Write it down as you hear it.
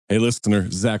Hey, listener,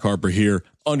 Zach Harper here.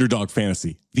 Underdog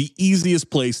Fantasy, the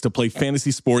easiest place to play fantasy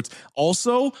sports.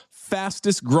 Also,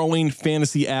 fastest growing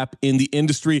fantasy app in the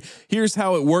industry. Here's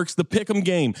how it works. The Pick'em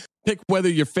game. Pick whether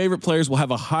your favorite players will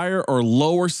have a higher or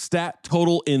lower stat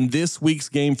total in this week's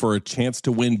game for a chance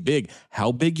to win big.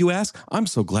 How big, you ask? I'm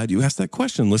so glad you asked that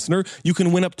question, listener. You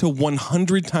can win up to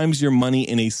 100 times your money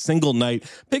in a single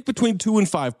night. Pick between 2 and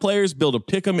 5 players. Build a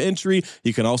Pick'em entry.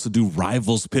 You can also do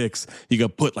rivals picks. You can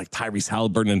put like Tyrese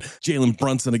Halliburton and Jalen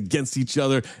Brunson against each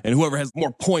other, and whoever has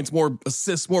more points, more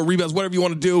assists, more rebounds, whatever you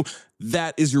want to do,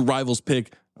 that is your rivals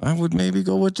pick. I would maybe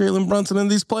go with Jalen Brunson in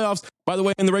these playoffs. By the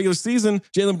way, in the regular season,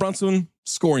 Jalen Brunson,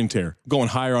 scoring tear, going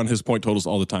higher on his point totals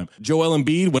all the time. Joel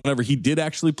Embiid, whenever he did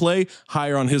actually play,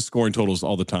 higher on his scoring totals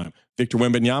all the time. Victor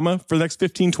Wembanyama, for the next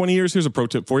 15, 20 years, here's a pro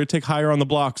tip for you. Take higher on the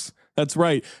blocks. That's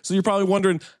right. So you're probably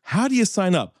wondering, how do you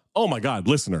sign up? Oh my God,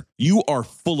 listener, you are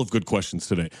full of good questions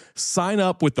today. Sign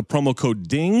up with the promo code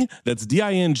DING, that's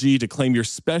D-I-N-G, to claim your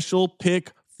special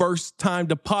pick first time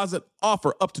deposit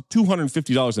offer up to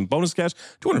 $250 in bonus cash.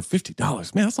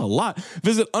 $250, man, that's a lot.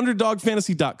 Visit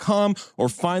underdogfantasy.com or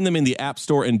find them in the App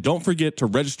Store. And don't forget to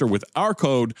register with our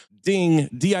code DING,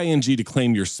 D-I-N-G, to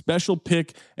claim your special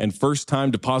pick and first time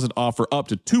deposit offer up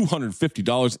to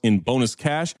 $250 in bonus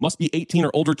cash. Must be 18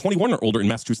 or older, 21 or older in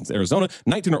Massachusetts, Arizona,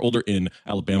 19 or older in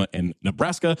Alabama and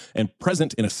Nebraska, and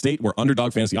present in a state where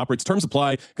Underdog Fantasy operates. Terms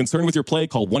apply. Concerned with your play,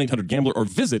 call 1-800-GAMBLER or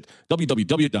visit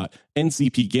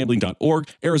www.ncpgambling.org.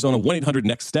 Arizona,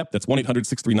 1-800-NEXT-STEP. That's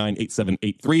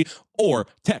 1-800-639-8783. Or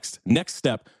text NEXT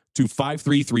STEP to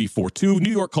 53342.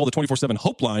 New York, call the 24/7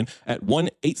 Hope line at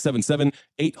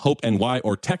 1-877-8-HOPE-NY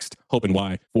or text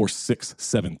HOPE-NY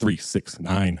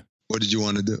 467-369. What did you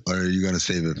want to do? Or are you going to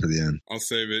save it for the end? I'll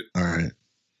save it. All right.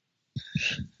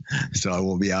 So I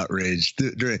won't be outraged.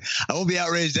 I won't be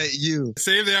outraged at you.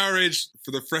 Save the outrage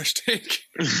for the fresh take.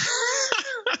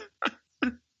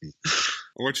 I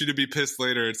want you to be pissed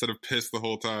later instead of pissed the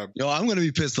whole time. Yo, I'm going to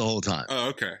be pissed the whole time. Oh,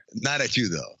 okay. Not at you,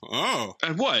 though. Oh.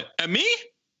 At what? At me?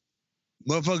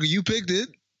 Motherfucker, you picked it,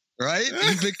 right?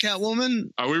 You picked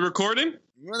Catwoman. Are we recording?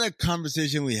 Remember that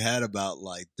conversation we had about,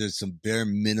 like, there's some bare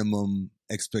minimum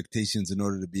expectations in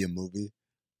order to be a movie?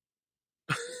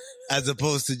 As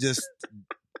opposed to just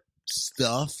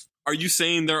stuff? Are you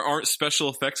saying there aren't special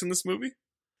effects in this movie?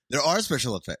 There are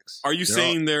special effects. Are you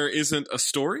saying there isn't a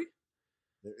story?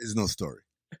 There is no story.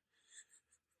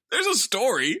 There's a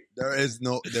story. There is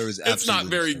absolutely It's not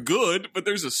very good, but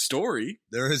there's a story.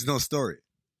 There is no story.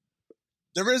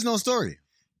 There is no story.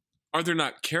 Are there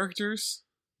not characters?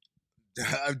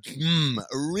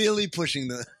 Really pushing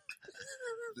the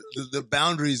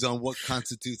boundaries on what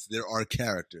constitutes there are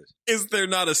characters. Is there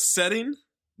not a setting?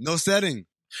 No setting.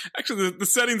 Actually, the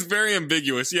setting's very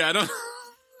ambiguous. Yeah,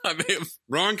 I may have...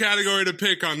 Wrong category to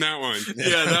pick on that one.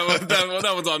 Yeah,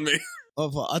 that one's on me.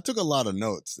 Oh, I took a lot of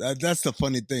notes. That's the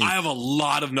funny thing. I have a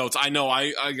lot of notes. I know.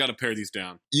 I got to pare these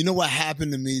down. You know what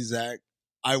happened to me, Zach?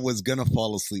 I was going to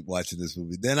fall asleep watching this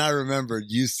movie. Then I remembered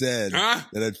you said that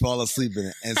I'd fall asleep in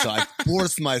it. And so I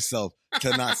forced myself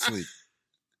to not sleep.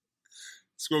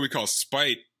 It's what we call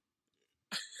spite.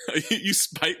 You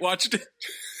spite watched it?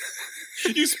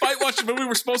 You spite watched a movie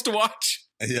we're supposed to watch?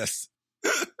 Yes.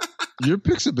 Your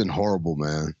picks have been horrible,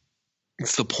 man.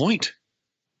 It's the point.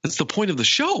 That's the point of the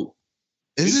show.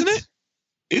 Isn't it?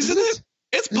 Isn't it?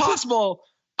 It's possible.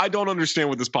 I don't understand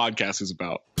what this podcast is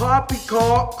about.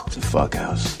 Poppycock. It's a fuck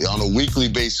house. On a weekly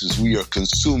basis, we are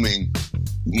consuming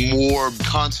more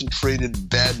concentrated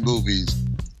bad movies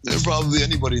than probably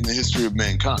anybody in the history of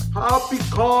mankind.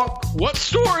 Poppycock. What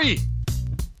story?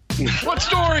 What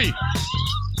story?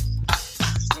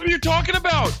 What are you talking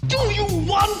about? Do you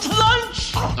want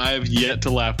lunch? I have yet to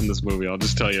laugh in this movie. I'll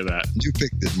just tell you that. You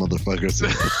picked it, motherfucker. So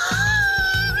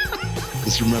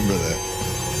just remember that.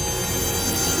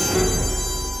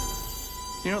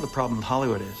 You know what the problem with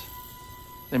Hollywood is?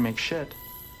 They make shit.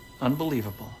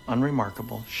 Unbelievable,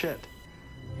 unremarkable shit.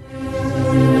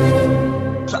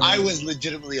 So I was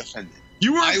legitimately offended.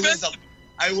 You were offended?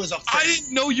 I was offended. I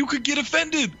didn't know you could get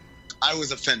offended. I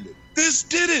was offended. This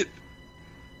did it.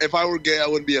 If I were gay, I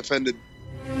wouldn't be offended.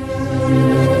 They're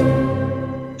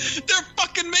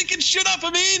fucking making shit up,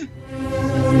 Amin.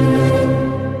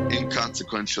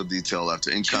 Inconsequential detail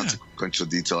after inconsequential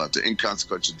detail after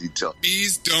inconsequential detail.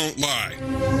 Bees don't lie.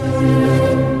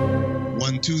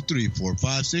 1, 2, 3, 4,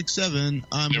 5, 6, 7.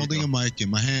 I'm holding a mic in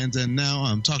my hands, and now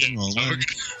I'm talking all alone.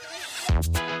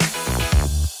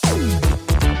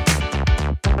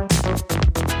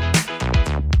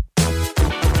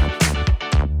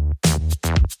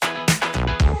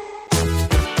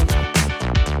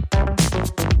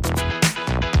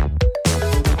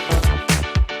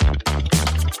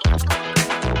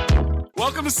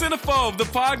 Welcome to Cinephobe, the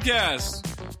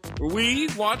podcast, where we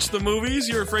watch the movies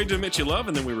you're afraid to admit you love,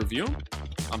 and then we review them.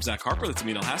 I'm Zach Harper, that's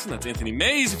Amin and Mayes, that's Anthony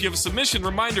Mayes. If you have a submission,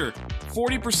 reminder,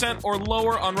 40% or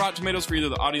lower on Rotten Tomatoes for either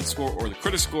the audience score or the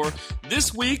critic score.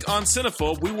 This week on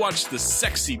Cinephobe, we watched the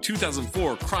sexy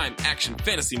 2004 crime action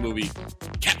fantasy movie,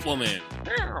 Catwoman.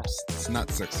 It's not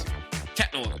sexy.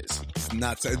 Cat noise. It's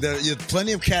not sexy. There's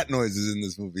plenty of cat noises in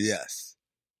this movie, yes.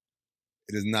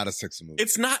 It is not a sexy movie.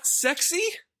 It's not sexy?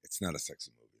 It's not a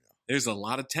sexy movie, no. There's a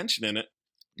lot of tension in it.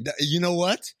 You know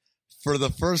what? For the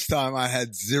first time, I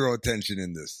had zero tension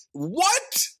in this.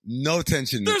 What? No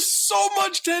tension. There's so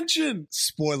much tension.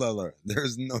 Spoiler alert.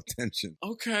 There's no tension.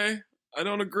 Okay. I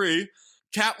don't agree.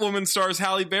 Catwoman stars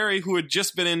Halle Berry, who had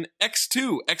just been in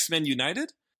X2, X-Men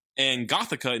United, and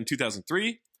Gothica in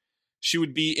 2003. She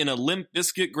would be in a Limp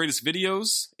Bizkit Greatest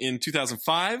Videos in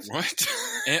 2005. What?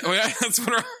 And, oh yeah, that's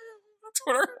what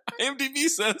our IMDb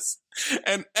says.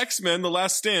 And X-Men: The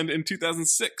Last Stand in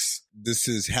 2006. This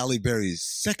is Halle Berry's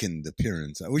second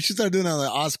appearance. We should start doing that on the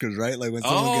Oscars, right? Like when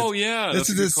someone gets, yeah. this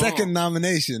is his second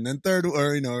nomination and third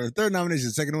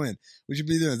nomination, second win. We should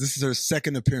be doing this. Is her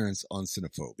second appearance on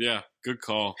Cinephobe. Yeah, good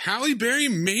call. Halle Berry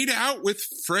made out with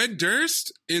Fred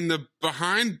Durst in the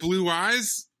Behind Blue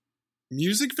Eyes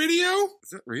music video? Is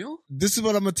that real? This is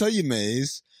what I'm going to tell you,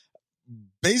 Maze.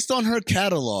 Based on her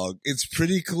catalog, it's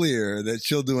pretty clear that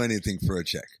she'll do anything for a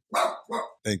check.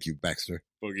 Thank you, Baxter.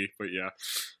 Boogie, but yeah.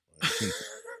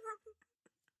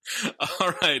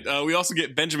 All right. We also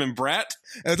get Benjamin Bratt.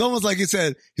 It's almost like he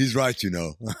said, he's right, you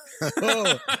know.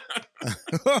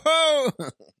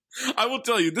 I will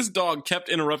tell you, this dog kept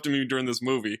interrupting me during this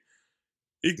movie.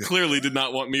 He clearly did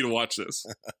not want me to watch this.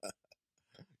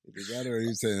 Either that or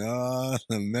he's saying,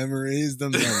 the memories.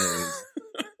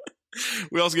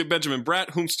 We also get Benjamin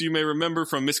Bratt, whomst you may remember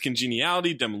from Miss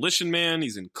Congeniality, Demolition Man.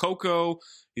 He's in Coco.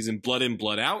 He's in Blood In,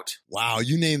 Blood Out. Wow,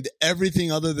 you named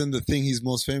everything other than the thing he's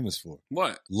most famous for.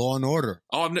 What? Law and Order.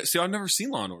 Oh, I've never seen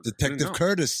Law and Order. Detective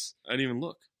Curtis. I didn't even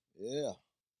look. Yeah.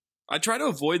 I try to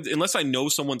avoid, unless I know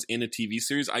someone's in a TV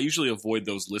series, I usually avoid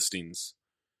those listings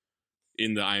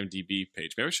in the IMDb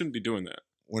page. Maybe I shouldn't be doing that.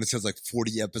 When it says like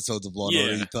 40 episodes of Law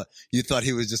and Order, you thought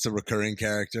he was just a recurring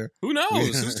character? Who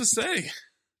knows? Who's to say?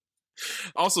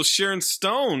 Also, Sharon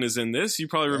Stone is in this. You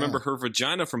probably remember her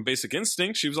vagina from Basic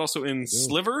Instinct. She was also in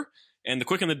Sliver and The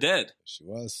Quick and the Dead. She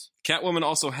was. Catwoman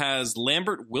also has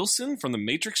Lambert Wilson from the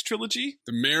Matrix trilogy.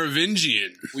 The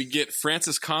Merovingian. We get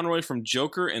Francis Conroy from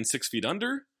Joker and 6 Feet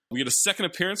Under. We get a second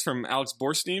appearance from Alex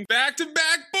Borstein. Back to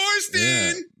back Borstein!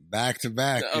 Yeah. Back to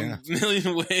back. A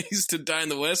Million Ways to Die in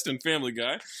the West and Family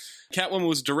Guy. Catwoman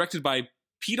was directed by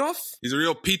Pitof. He's a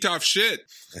real Pitof shit.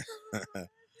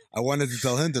 I wanted to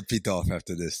tell him to Pitof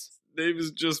after this. Name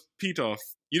is just Pitof.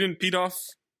 You didn't Pitof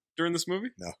during this movie?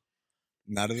 No.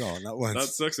 Not at all. Not once. Not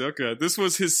sexy. Okay. This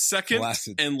was his second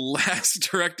and last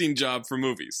directing job for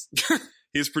movies.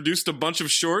 He has produced a bunch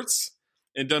of shorts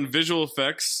and done visual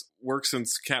effects work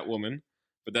since Catwoman,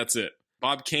 but that's it.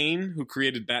 Bob Kane, who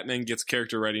created Batman, gets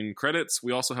character writing credits.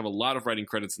 We also have a lot of writing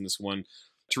credits in this one.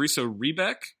 Teresa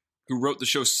Rebeck, who wrote the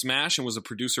show Smash and was a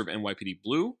producer of NYPD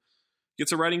Blue,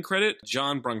 gets a writing credit.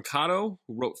 John Brancato,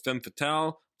 who wrote Femme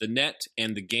Fatale, The Net,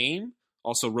 and The Game,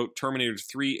 also wrote Terminator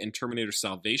 3 and Terminator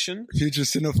Salvation. Future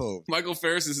Cinephobe. Michael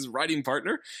Ferris is his writing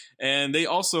partner. And they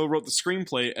also wrote the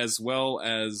screenplay, as well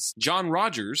as John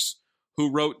Rogers,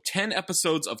 who wrote 10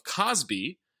 episodes of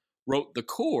Cosby, wrote The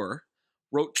Core,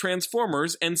 wrote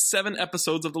Transformers, and 7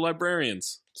 episodes of The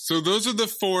Librarians. So those are the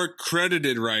 4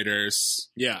 credited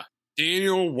writers. Yeah.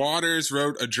 Daniel Waters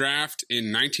wrote a draft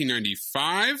in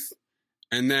 1995.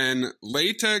 And then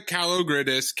Leta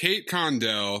Kalogridis, Kate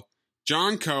Condell,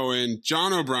 John Cohen,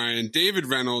 John O'Brien, David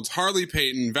Reynolds, Harley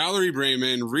Payton, Valerie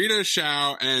Brayman, Rita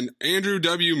Shao, and Andrew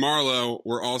W. Marlowe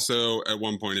were also at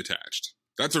one point attached.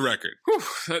 That's a record. Whew,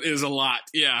 that is a lot,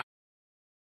 yeah.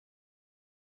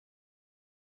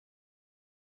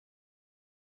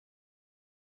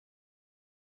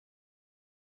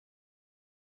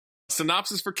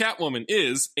 Synopsis for Catwoman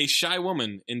is: a shy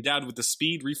woman endowed with the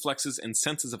speed, reflexes, and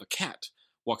senses of a cat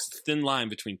walks the thin line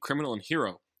between criminal and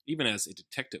hero, even as a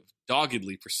detective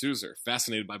doggedly pursues her,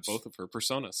 fascinated by both of her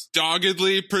personas.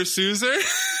 Doggedly pursues her?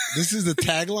 This is the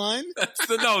tagline? That's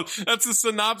the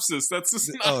synopsis. That's the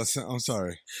synopsis. Oh, I'm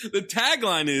sorry. The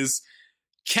tagline is: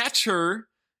 catch her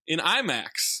in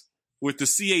IMAX with the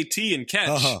CAT and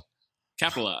catch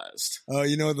capitalized. Oh,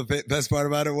 you know what the best part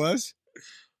about it was?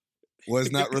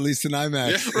 Was not released in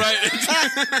IMAX. Yeah, right.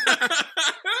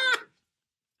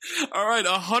 All right,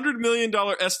 $100 million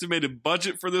estimated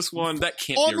budget for this one. That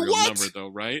can't be a real number, though,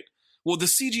 right? Well, the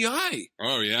CGI.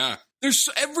 Oh, yeah. There's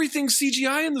everything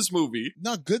CGI in this movie.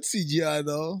 Not good CGI,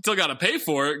 though. Still got to pay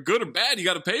for it. Good or bad, you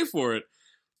got to pay for it.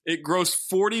 It grossed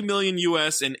 40 million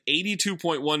US and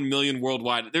 82.1 million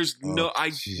worldwide.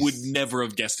 I would never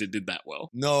have guessed it did that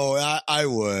well. No, I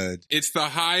would. It's the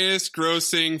highest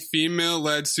grossing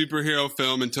female-led superhero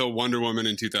film until Wonder Woman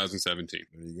in 2017.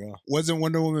 There you go. Wasn't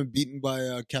Wonder Woman beaten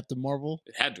by Captain Marvel?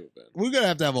 It had to have been. We're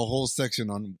going to have a whole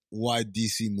section on why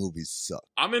DC movies suck.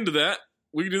 I'm into that.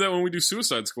 We can do that when we do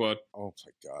Suicide Squad. Oh,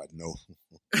 my God, no.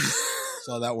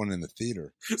 Saw that one in the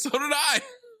theater. So did I.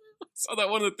 Saw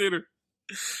that one in the theater.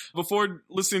 Before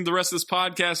listening to the rest of this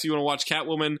podcast, you want to watch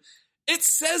Catwoman. It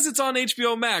says it's on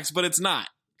HBO Max, but it's not.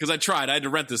 Because I tried. I had to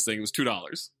rent this thing. It was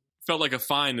 $2. Felt like a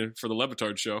fine for the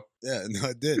Levitard show. Yeah, no,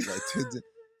 it did.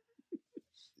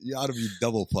 You ought to be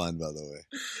double fined, by the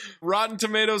way. Rotten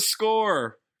Tomatoes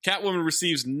score. Catwoman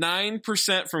receives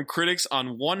 9% from critics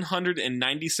on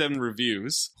 197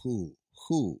 reviews. Who?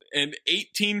 And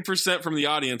 18% from the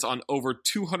audience on over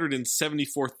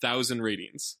 274,000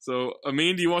 ratings. So,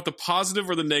 Amin, do you want the positive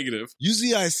or the negative?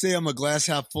 Usually I say I'm a glass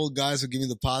half full guy, so give me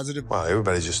the positive. Well,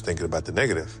 everybody's just thinking about the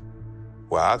negative.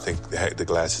 Well, I think the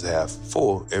glass is half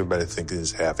full. Everybody thinks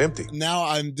it's half empty.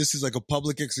 Now this is like a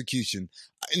public execution.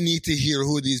 I need to hear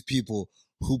who are these people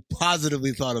who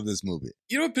positively thought of this movie.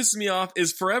 You know what pisses me off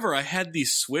is forever I had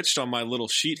these switched on my little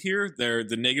sheet here.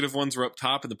 The negative ones were up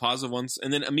top and the positive ones.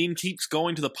 And then Amin keeps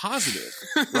going to the positive,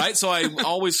 right? So I'm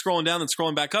always scrolling down and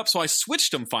scrolling back up. So I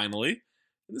switched them finally.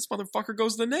 And this motherfucker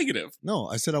goes to the negative. No,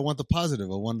 I said I want the positive.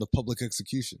 I want the public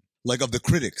execution. Like of the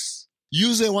critics.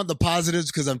 Usually I want the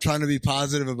positives because I'm trying to be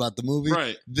positive about the movie.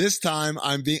 Right. This time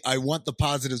I want the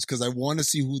positives because I want to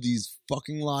see who these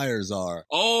fucking liars are.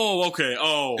 Oh, okay.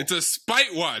 Oh. It's a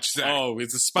spite watch, Zach. Oh,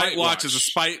 it's a spite watch. It's a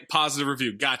spite positive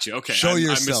review. Gotcha. Okay. Show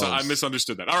yourselves. I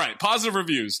misunderstood that. All right. Positive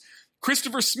reviews.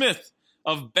 Christopher Smith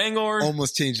of Bangor.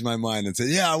 Almost changed my mind and said,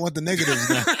 yeah, I want the negatives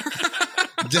now.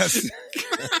 Just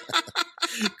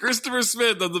Christopher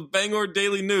Smith of the Bangor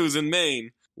Daily News in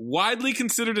Maine. Widely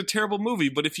considered a terrible movie,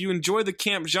 but if you enjoy the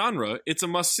camp genre, it's a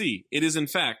must-see. It is, in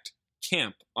fact,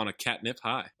 camp on a catnip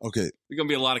high. Okay. There's going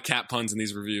to be a lot of cat puns in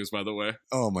these reviews, by the way.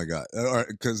 Oh, my God. All right,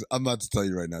 because I'm about to tell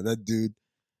you right now, that dude,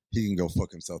 he can go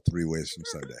fuck himself 3 ways from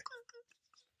Sunday.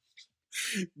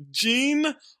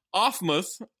 Gene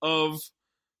Offmuth of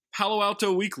Palo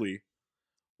Alto Weekly.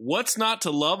 What's not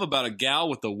to love about a gal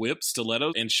with a whip,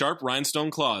 stiletto, and sharp rhinestone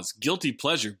claws? Guilty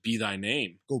pleasure be thy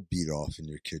name. Go beat off in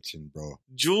your kitchen, bro.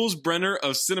 Jules Brenner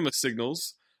of Cinema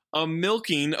Signals. A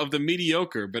milking of the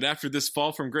mediocre, but after this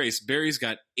fall from grace, Barry's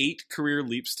got 8 career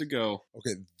leaps to go.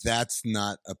 Okay, that's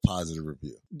not a positive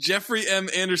review. Jeffrey M.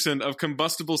 Anderson of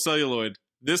Combustible Celluloid.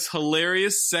 This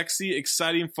hilarious, sexy,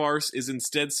 exciting farce is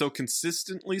instead so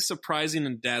consistently surprising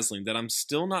and dazzling that I'm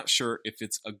still not sure if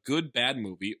it's a good bad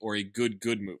movie or a good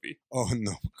movie. Oh,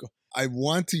 no. I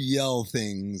want to yell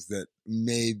things that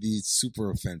may be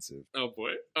super offensive. Oh,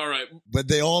 boy. All right. But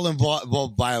they all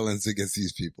involve violence against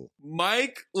these people.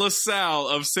 Mike LaSalle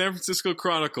of San Francisco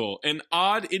Chronicle. An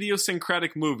odd,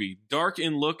 idiosyncratic movie, dark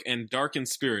in look and dark in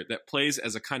spirit, that plays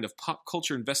as a kind of pop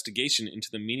culture investigation into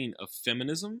the meaning of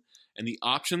feminism and the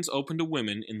options open to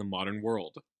women in the modern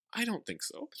world. I don't think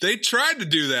so. They tried to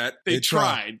do that. They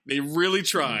tried. They really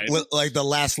tried. Well, like the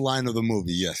last line of the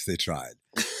movie, yes, they tried.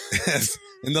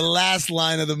 In the last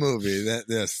line of the movie,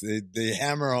 they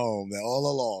hammer home that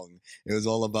all along it was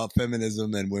all about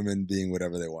feminism and women being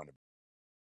whatever they wanted.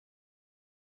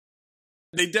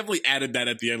 They definitely added that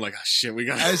at the end, like, oh shit, we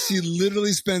got. As she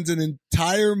literally spends an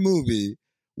entire movie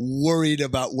worried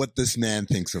about what this man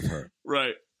thinks of her.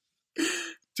 Right.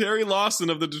 Terry Lawson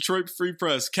of the Detroit Free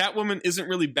Press. Catwoman isn't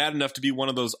really bad enough to be one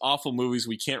of those awful movies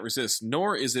we can't resist,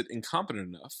 nor is it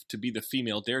incompetent enough to be the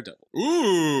female Daredevil.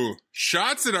 Ooh,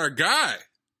 shots at our guy,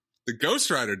 the Ghost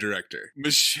Rider director.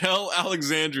 Michelle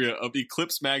Alexandria of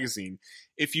Eclipse Magazine.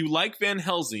 If you like Van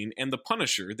Helsing and The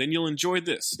Punisher, then you'll enjoy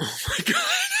this. Oh my God.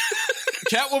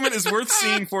 Catwoman is worth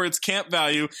seeing for its camp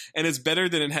value, and it's better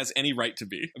than it has any right to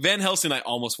be. Van Helsing, I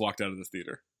almost walked out of the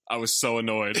theater. I was so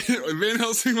annoyed. Van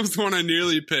Helsing was the one I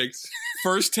nearly picked.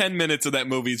 First 10 minutes of that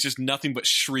movie is just nothing but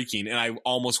shrieking, and I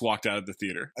almost walked out of the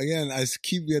theater. Again, I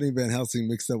keep getting Van Helsing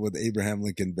mixed up with Abraham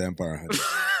Lincoln Vampire Hunter.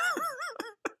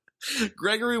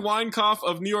 Gregory Weinkauf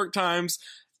of New York Times.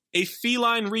 A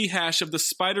feline rehash of the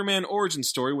Spider-Man origin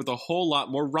story with a whole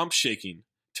lot more rump shaking.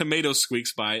 Tomato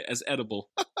squeaks by as edible.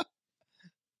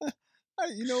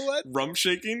 You know what? Rump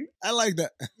shaking? I like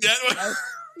that. Yeah.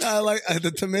 I like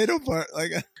the tomato part.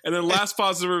 And then last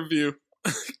positive review.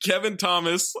 Kevin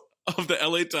Thomas of the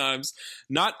LA Times.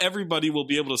 Not everybody will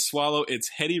be able to swallow its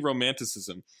heady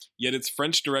romanticism, yet its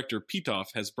French director Pitof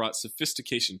has brought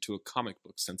sophistication to a comic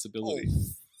book sensibility.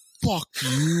 Oh, Fuck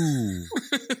you.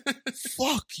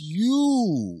 Fuck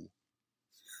you.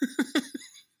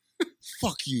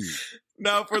 Fuck you.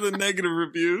 Now for the negative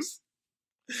reviews.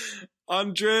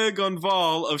 Andrea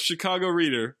Gonval of Chicago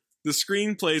Reader. The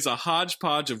screen plays a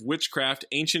hodgepodge of witchcraft,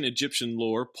 ancient Egyptian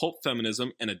lore, pulp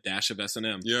feminism, and a dash of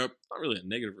S&M. Yep. Not really a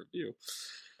negative review.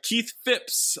 Keith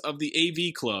Phipps of the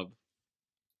AV Club.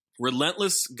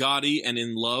 Relentless, gaudy, and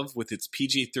in love with its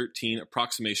PG-13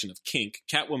 approximation of kink,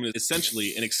 Catwoman is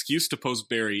essentially an excuse to pose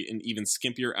Barry in even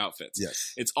skimpier outfits.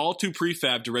 Yes. It's all too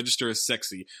prefab to register as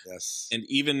sexy. Yes. And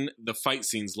even the fight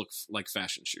scenes look like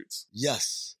fashion shoots.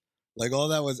 Yes. Like, all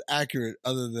that was accurate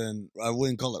other than, I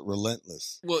wouldn't call it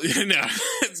relentless. Well, no,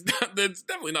 it's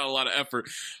definitely not a lot of effort.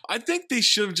 I think they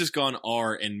should have just gone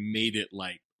R and made it,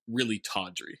 like, really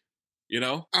tawdry. You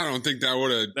know? I don't think that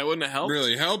wouldn't have helped.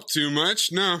 Really helped too much.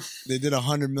 No. They did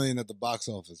 $100 million at the box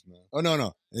office, man. Oh,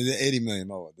 no. They did $80 million.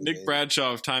 Nick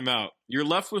Bradshaw of Time Out. You're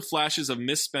left with flashes of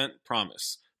misspent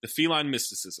promise, the feline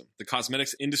mysticism, the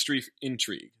cosmetics industry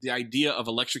intrigue, the idea of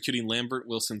electrocuting Lambert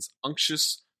Wilson's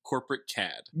unctuous corporate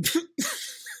cad.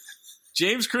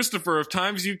 James Christopher of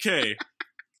Times UK.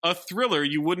 A thriller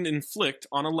you wouldn't inflict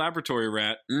on a laboratory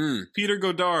rat. Peter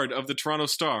Godard of the Toronto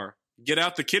Star. Get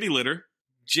out the kitty litter.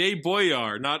 Jay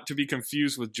Boyar, not to be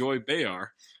confused with Joy Bayar,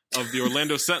 of the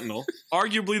Orlando Sentinel.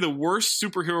 Arguably the worst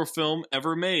superhero film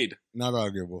ever made. Not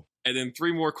arguable. And then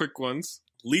 3 more quick ones.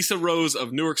 Lisa Rose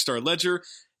of Newark Star Ledger.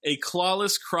 A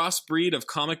clawless crossbreed of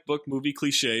comic book movie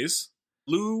cliches.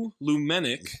 Lou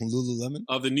Lumenick Lululemon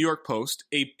of the New York Post.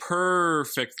 A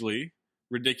perfectly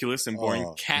ridiculous and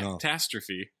boring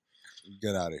catastrophe.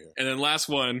 Get out of here. And then last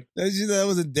one. That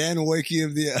was a Dan Wakey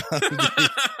of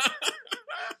the...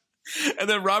 And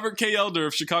then Robert K. Elder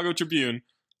of Chicago Tribune.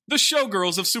 The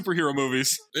Showgirls of superhero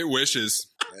movies. It wishes.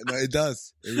 No, it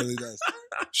does. It really does.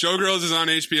 Showgirls is on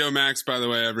HBO Max, by the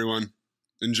way, everyone.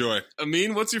 Enjoy.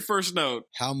 Amin, what's your first note?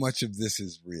 How much of this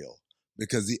is real?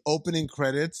 Because the opening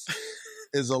credits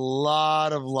is a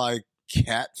lot of, like,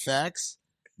 cat facts,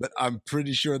 but I'm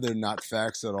pretty sure they're not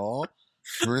facts at all.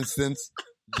 For instance,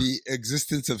 the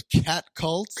existence of cat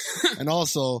cults, and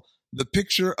also the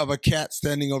picture of a cat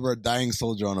standing over a dying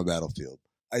soldier on a battlefield.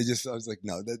 I was like,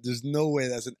 no, there's no way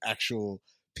that's an actual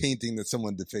painting that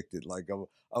someone depicted. Like,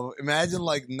 imagine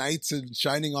like knights in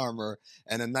shining armor,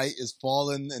 and a knight is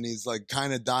fallen, and he's like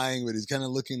kind of dying, but he's kind of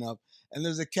looking up, and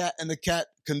there's a cat, and the cat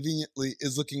conveniently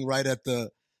is looking right at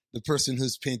the person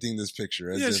who's painting this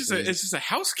picture. Yeah, it's just a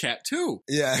house cat too.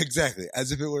 Yeah, exactly.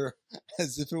 As if it were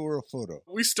a photo.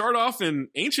 We start off in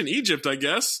ancient Egypt, I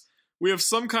guess. We have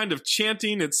some kind of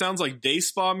chanting. It sounds like day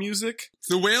spa music. It's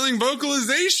the wailing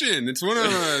vocalization. It's one of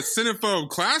Cinephobe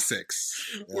classics.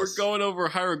 Yes. We're going over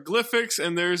hieroglyphics,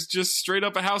 and there's just straight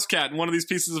up a house cat in one of these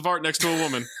pieces of art next to a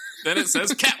woman. Then it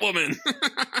says Catwoman.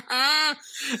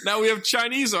 Now we have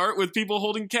Chinese art with people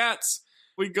holding cats.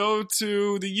 We go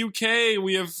to the UK.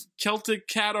 We have Celtic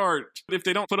cat art. If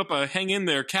they don't put up a hang in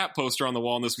there cat poster on the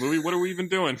wall in this movie, what are we even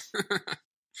doing?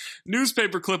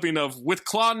 Newspaper clipping of with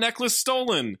claw necklace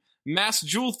stolen. Masked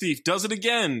jewel thief does it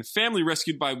again. Family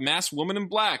rescued by masked woman in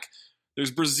black. There's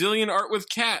Brazilian art with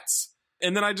cats.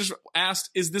 And then I just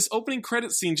asked, is this opening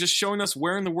credit scene just showing us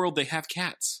where in the world they have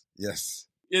cats? Yes.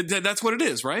 That's what it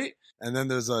is, right? And then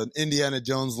there's an Indiana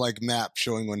Jones-like map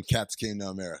showing when cats came to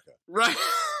America. Right.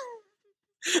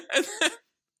 And then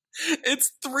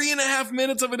it's 3.5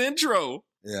 minutes of an intro.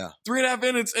 Yeah. 3.5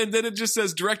 minutes, and then it just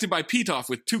says directed by Pitof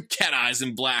with 2 cat eyes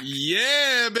in black.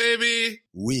 Yeah, baby.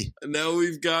 Oui. And now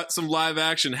we've got some live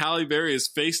action. Halle Berry is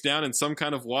face down in some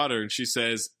kind of water, and she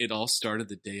says, "It all started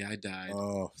the day I died."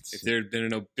 Oh, if there had been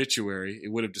an obituary,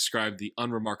 it would have described the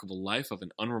unremarkable life of an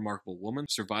unremarkable woman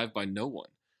survived by no one.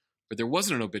 But there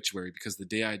wasn't an obituary because the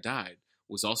day I died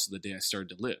was also the day I started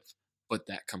to live. But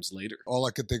that comes later. All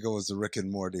I could think of was the Rick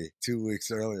and Morty 2 weeks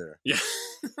earlier. Yeah.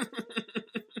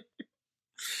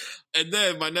 And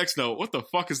then my next note, what the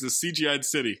fuck is this CGI'd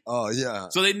city? Oh, yeah.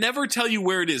 So they never tell you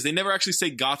where it is. They never actually say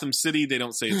Gotham City. They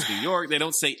don't say it's New York. They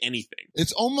don't say anything.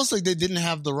 It's almost like they didn't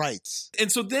have the rights.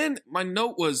 And so then my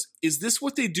note was, is this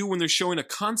what they do when they're showing a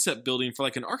concept building for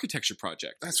like an architecture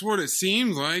project? That's what it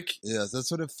seemed like. Yes, that's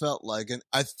what it felt like. And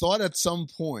I thought at some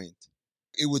point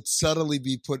it would subtly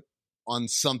be put on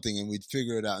something and we'd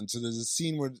figure it out. And so there's a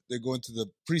scene where they go into the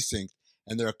precinct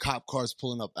and there are cop cars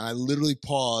pulling up. And I literally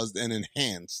paused and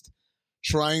enhanced,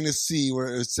 trying to see where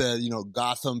it said,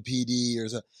 Gotham PD or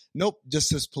something. Nope, just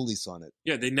says police on it.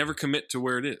 Yeah, they never commit to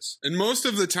where it is. And most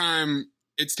of the time,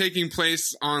 it's taking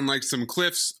place on like some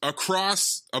cliffs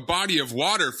across a body of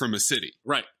water from a city.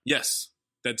 Right, yes.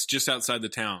 That's just outside the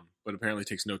town. but apparently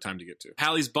takes no time to get to.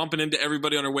 Halle's bumping into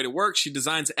everybody on her way to work. She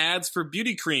designs ads for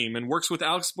beauty cream and works with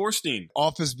Alex Borstein.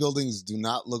 Office buildings do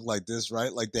not look like this,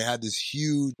 right? Like they had this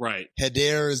huge, right.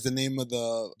 Halle is the name of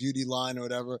the beauty line or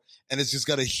whatever, and it's just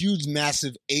got a huge,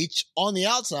 massive H on the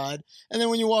outside, and then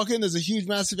when you walk in, there's a huge,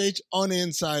 massive H on the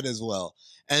inside as well.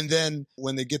 And then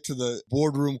when they get to the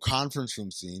boardroom conference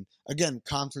room scene, again,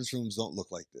 conference rooms don't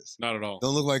look like this. Not at all.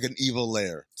 Don't look like an evil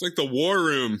lair. It's like the war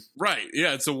room. Right.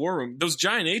 Yeah, it's a war room. Those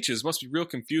giant H's must be real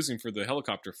confusing for the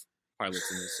helicopter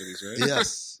pilots in those cities, right?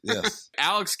 Yes.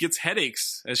 Alex gets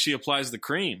headaches as she applies the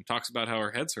cream, talks about how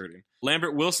her head's hurting.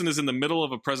 Lambert Wilson is in the middle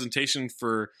of a presentation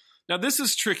for... Now, this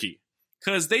is tricky,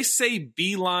 because they say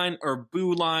B-line or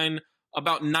boo-line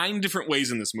about 9 different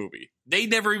ways in this movie. They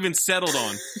never even settled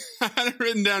on. I had it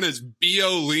written down as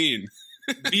B-O-lean.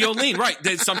 B-O-lean, right.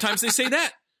 Sometimes they say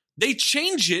that. They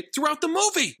change it throughout the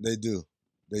movie. They do.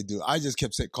 I just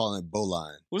kept calling it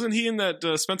Bowline. Wasn't he in that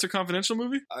Spencer Confidential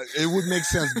movie? It would make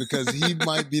sense because he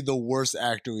might be the worst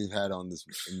actor we've had in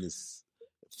this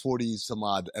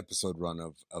 40-some-odd episode run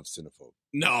of Cinephobe.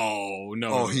 No.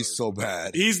 Oh, he's so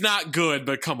bad. He's not good,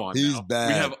 but come on. He's now. bad.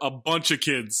 We have a bunch of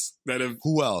kids that have...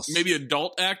 Who else? Maybe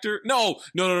adult actor? No.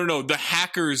 The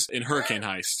hackers in Hurricane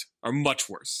Heist are much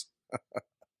worse.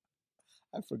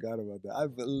 I forgot about that.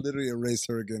 I've literally erased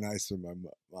Hurricane Heist from my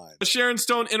mind. Sharon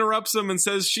Stone interrupts him and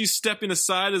says she's stepping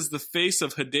aside as the face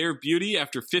of Halle Beauty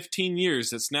after 15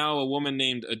 years. It's now a woman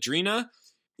named Adrina.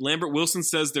 Lambert Wilson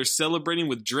says they're celebrating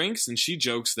with drinks, and she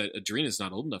jokes that Adrina's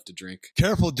not old enough to drink.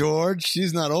 Careful, George.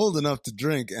 She's not old enough to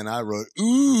drink. And I wrote,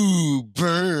 ooh,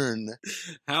 burn.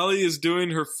 Halle is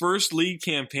doing her first lead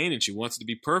campaign, and she wants it to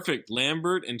be perfect.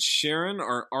 Lambert and Sharon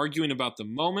are arguing about the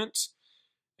moment,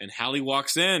 and Halle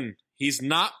walks in. He's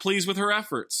not pleased with her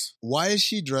efforts. Why is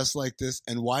she dressed like this,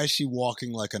 and why is she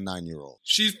walking like a 9-year-old?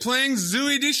 She's playing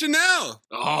Zooey Deschanel.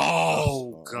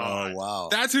 Oh, God. Oh, wow.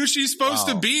 That's who she's supposed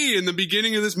to be in the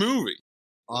beginning of this movie.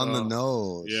 On the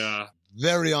nose. Yeah.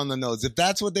 Very on the nose. If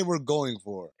that's what they were going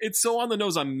for. It's so on the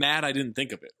nose, I'm mad I didn't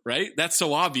think of it, right? That's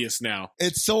so obvious now.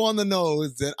 It's so on the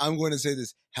nose that I'm going to say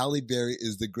this. Halle Berry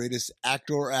is the greatest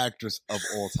actor or actress of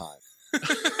all time.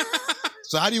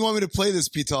 So how do you want me to play this,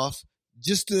 Pitof?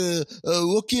 Just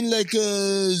walking like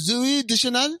Zooey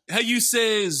Deschanel. How you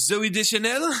say Zooey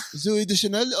Deschanel? Zooey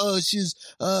Deschanel. She's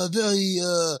very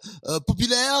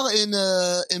popular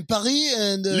in Paris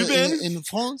and in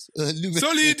France.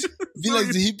 Solid. Be like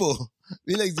the hippo.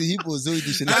 Be like the hippo, Zooey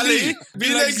Deschanel. Ali,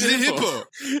 be like the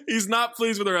hippo. He's not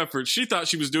pleased with her efforts. She thought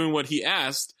she was doing what he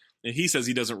asked, and he says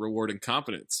he doesn't reward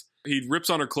incompetence. He rips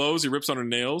on her clothes. He rips on her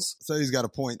nails. So he's got a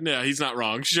point. Yeah, he's not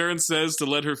wrong. Sharon says to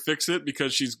let her fix it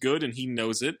because she's good and he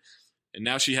knows it. And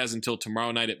now she has until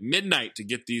tomorrow night at midnight to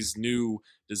get these new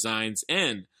designs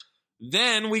in.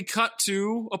 Then we cut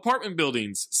to apartment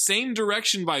buildings. Same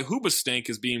direction by Hoobastank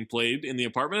is being played in the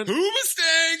apartment.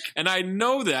 Hoobastank! And I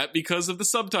know that because of the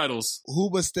subtitles.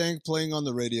 Hoobastank playing on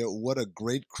the radio. What a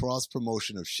great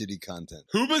cross-promotion of shitty content.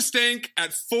 Hoobastank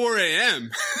at 4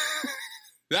 a.m.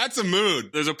 That's a mood.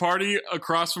 There's a party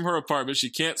across from her apartment. She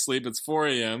can't sleep. It's 4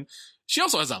 a.m. She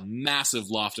also has a massive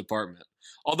loft apartment.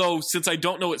 Although, since I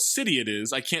don't know what city it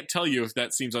is, I can't tell you if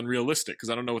that seems unrealistic because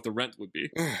I don't know what the rent would be.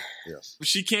 Yes.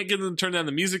 She can't get them to turn down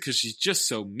the music because she's just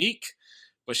so meek.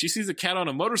 But she sees a cat on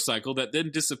a motorcycle that then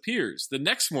disappears. The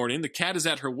next morning, the cat is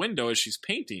at her window as she's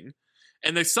painting.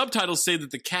 And the subtitles say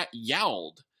that the cat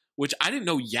yowled. Which I didn't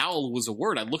know yowl was a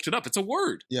word. I looked it up. It's a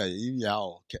word. Yeah, you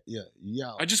yowl. Yeah, you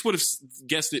yowl. I just would have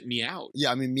guessed it meow. Yeah,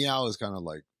 I mean, meow is kind of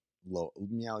like low.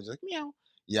 Meow is like meow.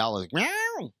 Yowl is like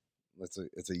meow.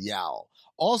 It's a yowl.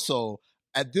 Also,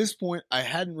 at this point, I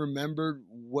hadn't remembered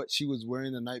what she was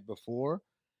wearing the night before.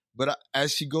 But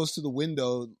as she goes to the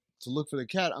window to look for the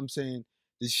cat, I'm saying,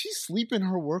 did she sleep in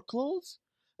her work clothes?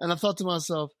 And I thought to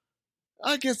myself,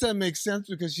 I guess that makes sense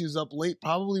because she was up late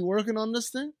probably working on this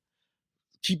thing.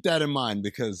 Keep that in mind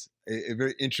because a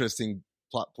very interesting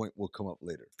plot point will come up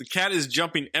later. The cat is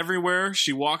jumping everywhere.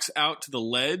 She walks out to the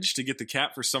ledge to get the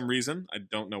cat for some reason. I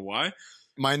don't know why.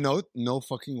 My note, no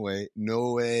fucking way.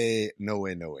 No way. No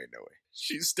way, no way, no way.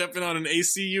 She's stepping on an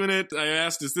AC unit. I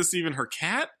asked, is this even her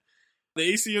cat? The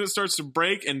AC unit starts to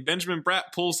break and Benjamin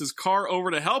Bratt pulls his car over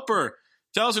to help her.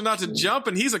 Tells her not to jump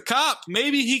and he's a cop.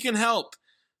 Maybe he can help.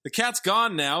 The cat's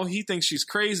gone now. He thinks she's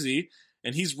crazy.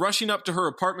 And he's rushing up to her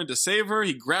apartment to save her.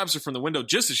 He grabs her from the window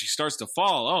just as she starts to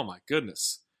fall. Oh, my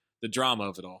goodness. The drama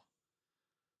of it all.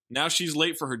 Now she's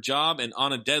late for her job, and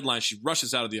on a deadline, she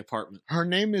rushes out of the apartment. Her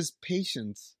name is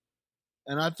Patience.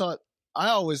 And I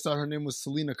always thought her name was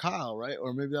Selena Kyle, right?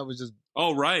 Or maybe that was just...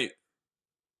 Oh, right.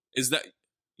 Is that...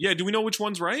 Yeah, do we know which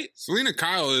one's right? Selena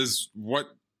Kyle is what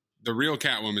the real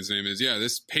Catwoman's name is. Yeah,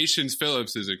 this Patience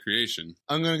Phillips is a creation.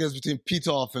 I'm gonna guess between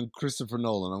Pitof and Christopher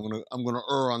Nolan. I'm gonna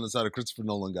err on the side of Christopher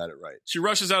Nolan got it right. She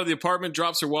rushes out of the apartment,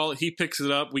 drops her wallet. He picks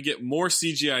it up. We get more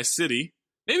CGI City.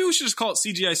 Maybe we should just call it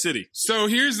CGI City. So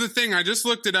here's the thing. I just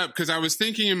looked it up because I was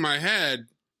thinking in my head,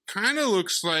 kind of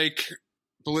looks like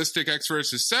Ballistic X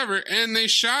versus Sever, and they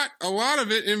shot a lot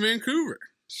of it in Vancouver.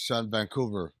 Shot in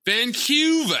Vancouver.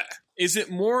 Vancouver! Is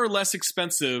it more or less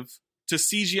expensive to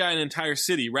CGI an entire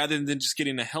city rather than just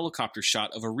getting a helicopter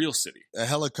shot of a real city? A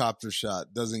helicopter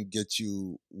shot doesn't get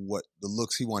you what the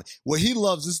looks he wants. What he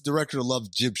loves, this director loves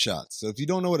jib shots. So if you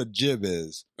don't know what a jib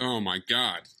is. Oh my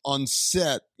God. On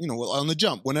set, on the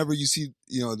jump, whenever you see,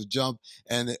 the jump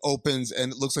and it opens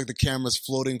and it looks like the camera's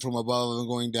floating from above and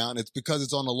going down, it's because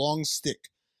it's on a long stick.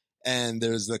 And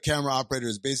there's the camera operator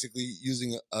is basically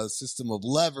using a system of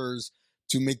levers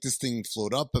to make this thing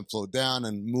float up and float down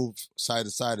and move side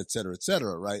to side, et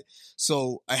cetera, right?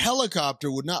 So a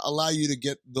helicopter would not allow you to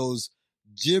get those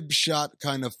jib shot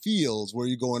kind of feels where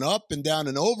you're going up and down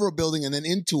and over a building and then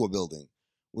into a building,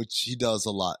 which he does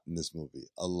a lot in this movie.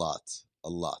 A lot.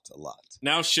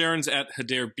 Now Sharon's at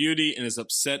Hader Beauty and is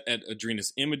upset at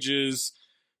Adrena's images.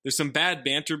 There's some bad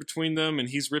banter between them, and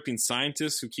he's ripping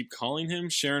scientists who keep calling him.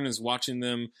 Sharon is watching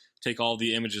them take all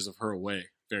the images of her away.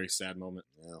 Very sad moment.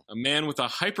 Yeah. A man with a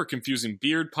hyper-confusing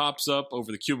beard pops up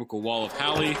over the cubicle wall of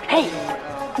Halle. Hey,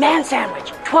 man sandwich,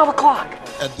 12 o'clock.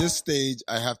 At this stage,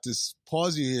 I have to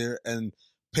pause you here and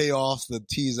pay off the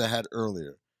tease I had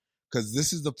earlier. Because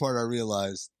this is the part I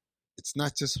realized it's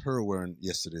not just her wearing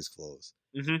yesterday's clothes.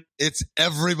 Mm-hmm. It's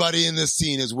everybody in this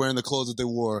scene is wearing the clothes that they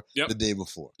wore the day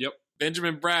before. Yep.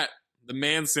 Benjamin Bratt, the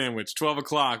man sandwich, 12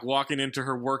 o'clock, walking into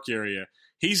her work area.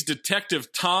 He's Detective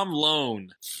Tom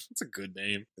Lone. That's a good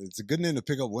name. It's a good name to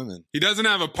pick up women. He doesn't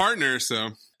have a partner, so.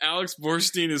 Alex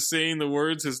Borstein is saying the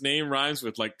words his name rhymes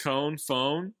with, like cone,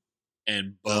 phone,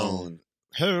 and bone.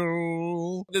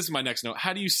 Hello. This is my next note.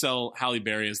 How do you sell Halle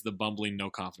Berry as the bumbling,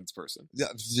 no-confidence person? Yeah,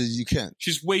 you can't.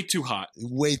 She's way too hot.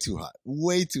 Way too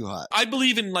hot. I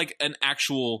believe in, like, an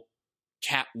actual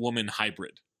Catwoman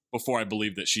hybrid before I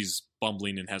believe that she's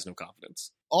bumbling and has no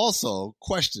confidence. Also,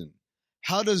 question.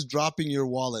 How does dropping your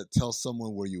wallet tell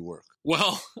someone where you work?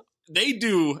 Well, they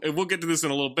do, and we'll get to this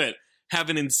in a little bit, have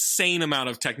an insane amount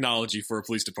of technology for a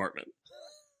police department.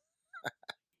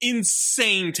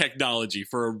 Insane technology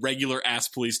for a regular-ass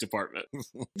police department.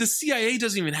 The CIA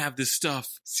doesn't even have this stuff.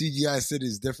 CGI City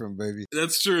is different, baby.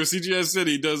 That's true. CGI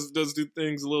City does do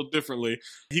things a little differently.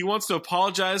 He wants to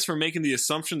apologize for making the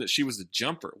assumption that she was a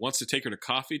jumper. Wants to take her to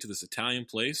coffee to this Italian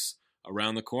place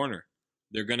around the corner.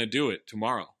 They're going to do it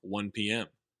tomorrow, 1 p.m.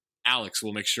 Alex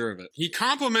will make sure of it. He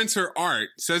compliments her art,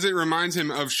 says it reminds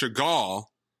him of Chagall,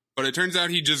 but it turns out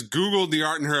he just Googled the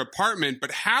art in her apartment.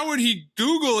 But how would he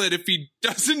Google it if he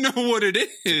doesn't know what it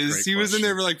is? He was in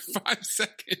there for like 5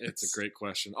 seconds. It's a great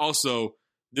question. Also,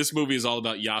 this movie is all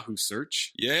about Yahoo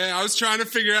search. Yeah, I was trying to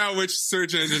figure out which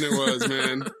search engine it was,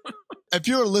 man. If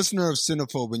you're a listener of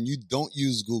Cinephobe and you don't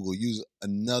use Google, use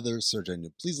another search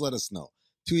engine. Please let us know.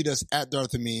 Tweet us at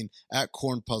Darth Amin, at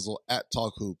Corn Puzzle, at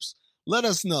Talk Hoops. Let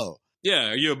us know. Yeah,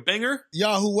 are you a banger?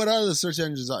 Yahoo, what other search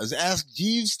engines are? Is Ask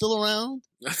Jeeves still around?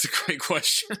 That's a great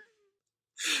question.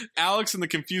 Alex and the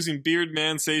confusing beard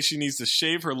man say she needs to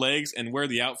shave her legs and wear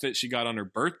the outfit she got on her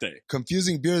birthday.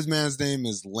 Confusing beard man's name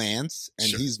is Lance, and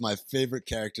he's my favorite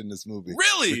character in this movie.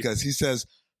 Really? Because he says,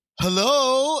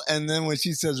 hello, and then when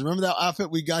she says, remember that outfit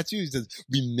we got you? He says,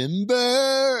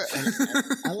 remember? And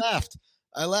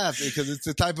I laughed because it's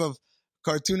the type of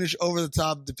cartoonish,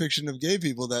 over-the-top depiction of gay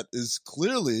people that is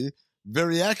clearly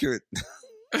very accurate.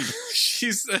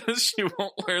 She says she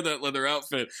won't wear that leather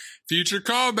outfit. Future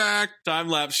callback.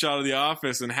 Time-lapse shot of the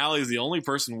office, and Hallie is the only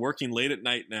person working late at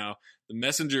night now. The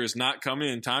messenger is not coming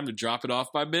in time to drop it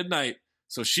off by midnight,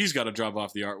 so she's got to drop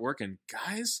off the artwork. And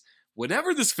guys,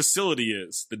 whatever this facility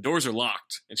is, the doors are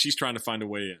locked, and she's trying to find a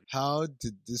way in. How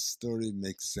did this story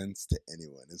make sense to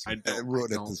anyone? I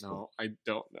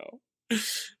don't know.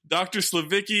 Dr.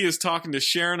 Slavicki is talking to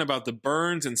Sharon about the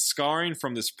burns and scarring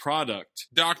from this product.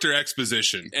 Dr.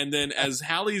 Exposition. And then as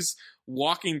Hallie's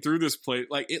walking through this place,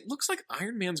 like, it looks like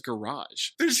Iron Man's garage.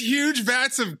 There's huge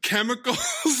vats of chemicals.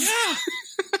 Yeah.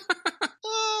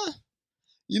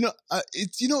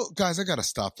 Guys, I gotta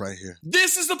stop right here.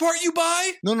 This is the part you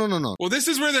buy? No. Well, this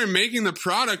is where they're making the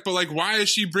product, but like, why is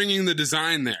she bringing the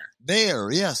design there?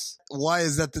 There, yes. Why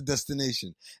is that the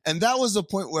destination? And that was the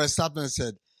point where I stopped and I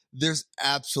said, there's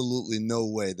absolutely no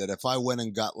way that if I went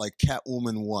and got like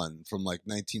Catwoman 1 from like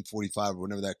 1945 or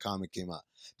whenever that comic came out,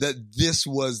 that this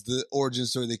was the origin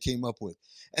story they came up with.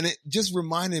 And it just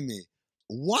reminded me,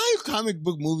 why comic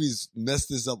book movies mess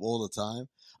this up all the time?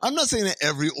 I'm not saying that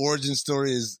every origin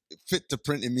story is fit to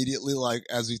print immediately, like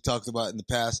as we talked about in the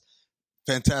past.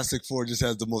 Fantastic Four just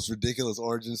has the most ridiculous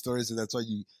origin story, so that's why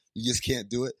you just can't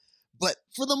do it. But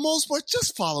for the most part,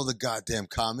 just follow the goddamn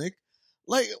comic.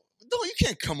 Like, no, you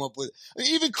can't come up with... I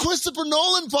mean, even Christopher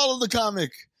Nolan followed the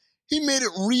comic. He made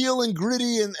it real and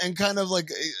gritty and kind of like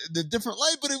the different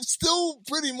light, but it still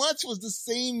pretty much was the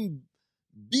same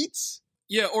beats.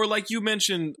 Yeah, or like you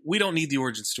mentioned, we don't need the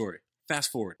origin story.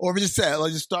 Fast forward. Or we just say,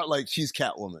 like, just start like she's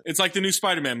Catwoman. It's like the new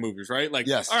Spider-Man movies, right? Like,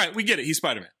 yes. All right, we get it. He's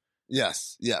Spider-Man.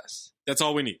 Yes. That's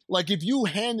all we need. Like, if you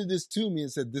handed this to me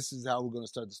and said, this is how we're going to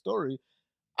start the story,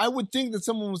 I would think that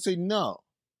someone would say no.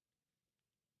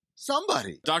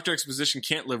 Somebody. Dr. Exposition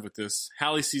can't live with this.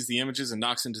 Halle sees the images and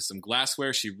knocks into some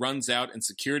glassware. She runs out, and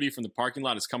security from the parking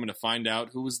lot is coming to find out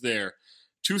who was there.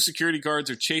 2 security guards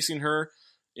are chasing her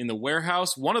in the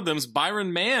warehouse. One of them's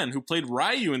Byron Mann, who played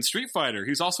Ryu in Street Fighter.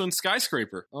 He's also in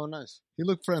Skyscraper. Oh, nice. He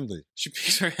looked friendly. She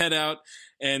peeks her head out,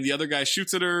 and the other guy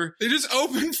shoots at her. They just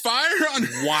opened fire on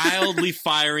her. Wildly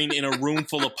firing in a room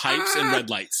full of pipes and red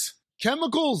lights.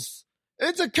 Chemicals.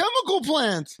 It's a chemical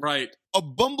plant. Right. A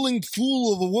bumbling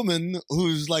fool of a woman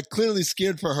who's like clearly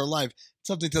scared for her life.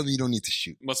 Something tells me you don't need to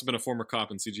shoot. Must have been a former cop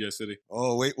in CGI City.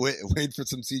 Oh, wait for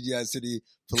some CGI City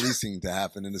policing to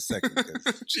happen in a second.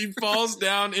 She falls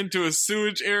down into a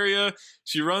sewage area.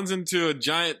 She runs into a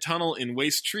giant tunnel in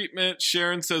waste treatment.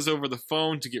 Sharon says over the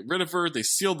phone to get rid of her. They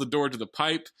seal the door to the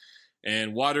pipe,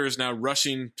 and water is now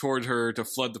rushing toward her to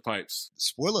flood the pipes.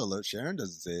 Spoiler alert, Sharon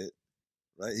doesn't say it.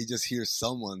 Right? He just hears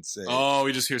someone say it. Oh,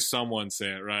 he just hears someone say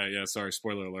it. Right. Yeah, sorry.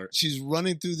 Spoiler alert. She's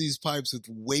running through these pipes with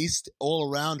waste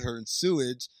all around her and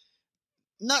sewage.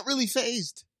 Not really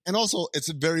phased. And also, it's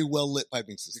a very well-lit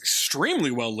piping system. Extremely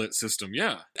well-lit system,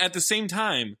 yeah. At the same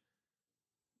time,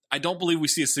 I don't believe we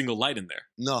see a single light in there.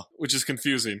 No. Which is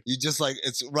confusing. You just like,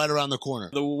 it's right around the corner.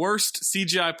 The worst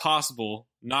CGI possible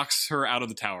knocks her out of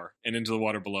the tower and into the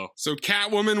water below. So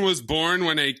Catwoman was born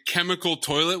when a chemical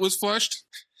toilet was flushed?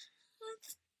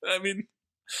 I mean,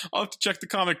 I'll have to check the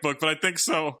comic book, but I think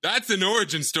so. That's an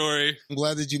origin story. I'm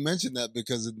glad that you mentioned that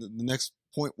because the next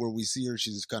point where we see her,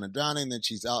 she's kind of drowning, then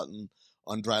she's out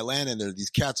on dry land, and there are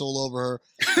these cats all over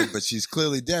her, but she's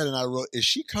clearly dead. And I wrote, is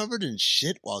she covered in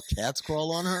shit while cats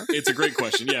crawl on her? It's a great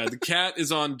question. Yeah, the cat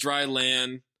is on dry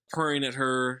land, purring at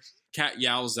her. Cat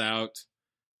yowls out.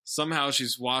 Somehow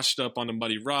she's washed up onto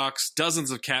muddy rocks.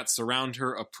 Dozens of cats surround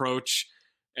her, approach,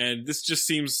 and this just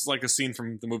seems like a scene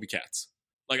from the movie Cats.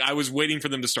 Like, I was waiting for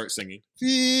them to start singing.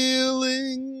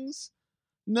 Feelings,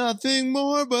 nothing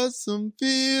more but some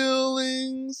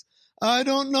feelings. I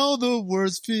don't know the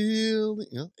words feeling.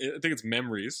 Yeah. I think it's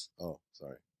memories. Oh,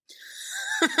 sorry.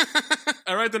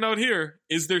 I write the note here.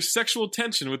 Is there sexual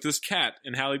tension with this cat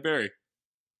and Halle Berry?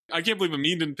 I can't believe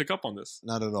Amin didn't pick up on this.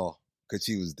 Not at all, because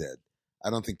she was dead. I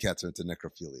don't think cats are into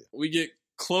necrophilia. We get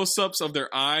close-ups of their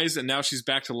eyes, and now she's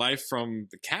back to life from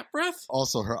the cat breath?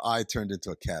 Also, her eye turned into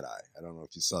a cat eye. I don't know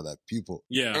if you saw that pupil.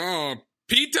 Yeah. Oh,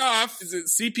 Pitof! Is it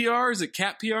CPR? Is it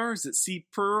cat PR? Is it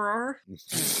CPR?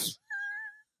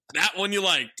 That one you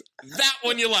liked. That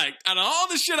one you liked. Out of all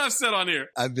the shit I've said on here.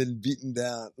 I've been beaten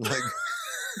down. Like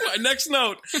my next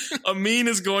note, Amin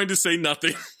is going to say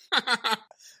nothing.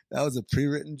 That was a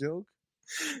pre-written joke?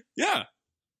 Yeah.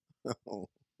 Oh.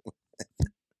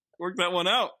 Work that one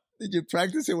out. Did you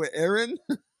practice it with Erin?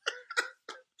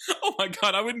 Oh my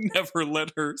God, I would never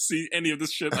let her see any of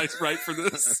this shit I write for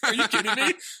this. Are you kidding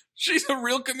me? She's a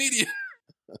real comedian.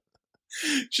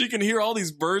 She can hear all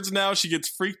these birds now. She gets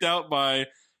freaked out by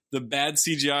the bad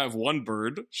CGI of one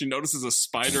bird. She notices a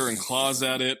spider and claws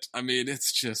at it. I mean,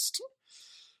 it's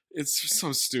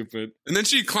so stupid. And then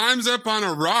she climbs up on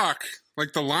a rock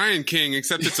like the Lion King,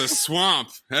 except it's a swamp.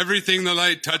 Everything the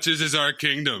light touches is our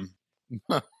kingdom.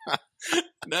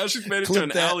 Now she's made it to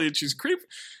an alley and she's creeping.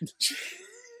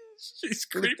 She's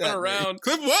creeping around.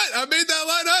 Clip what? I made that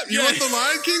line up. You want the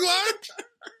Lion King line?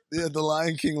 Yeah, the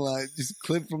Lion King line. Just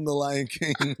clip from the Lion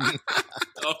King.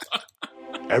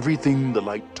 Everything the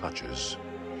light touches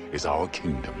is our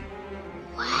kingdom.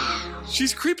 Wow.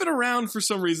 She's creeping around for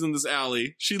some reason in this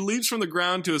alley. She leaps from the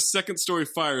ground to a second-story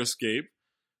fire escape,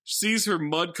 sees her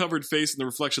mud-covered face in the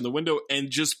reflection of the window,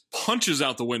 and just punches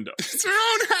out the window. It's her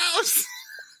own house.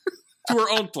 To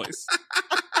her own place.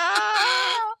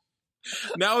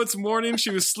 Now it's morning.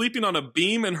 She was sleeping on a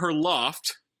beam in her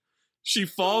loft. She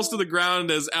falls to the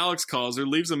ground as Alex calls her,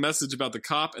 leaves a message about the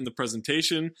cop and the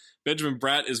presentation. Benjamin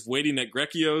Bratt is waiting at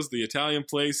Grecchio's, the Italian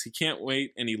place. He can't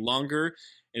wait any longer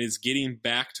and is getting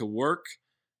back to work.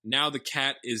 Now the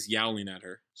cat is yowling at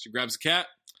her. She grabs the cat,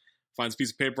 finds a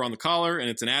piece of paper on the collar, and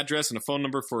it's an address and a phone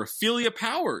number for Ophelia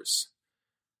Powers.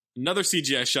 Another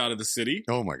CGI shot of the city.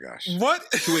 Oh my gosh. What?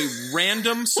 To a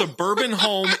random suburban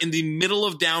home in the middle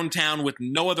of downtown with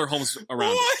no other homes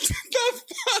around. What the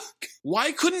fuck?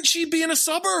 Why couldn't she be in a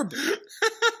suburb?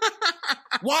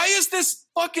 Why is this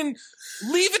fucking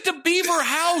Leave It to Beaver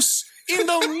house in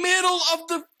the middle of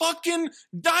the fucking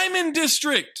Diamond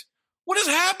District? What is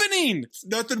happening? It's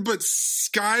nothing but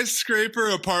skyscraper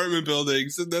apartment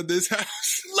buildings and then this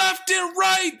house. Left and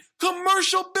right,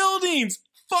 commercial buildings,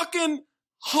 fucking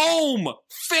home.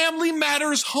 Family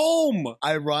Matters home.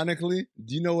 Ironically,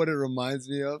 do you know what it reminds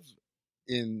me of?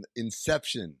 In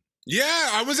Inception. Yeah,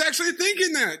 I was actually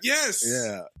thinking that. Yes.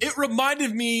 Yeah. It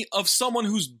reminded me of someone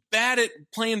who's bad at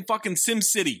playing fucking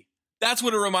SimCity. That's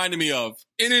what it reminded me of.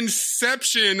 In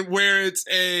Inception, where it's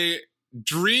a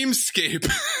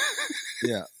dreamscape.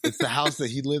 Yeah. It's the house that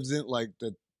he lives in, like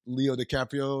the Leo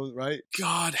DiCaprio, right?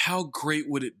 God, how great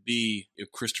would it be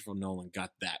if Christopher Nolan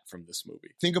got that from this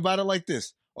movie? Think about it like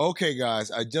this. Okay,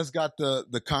 guys, I just got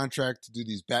the contract to do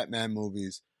these Batman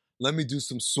movies. Let me do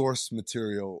some source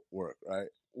material work, right?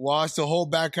 Watch the whole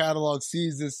back catalog,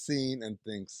 sees this scene and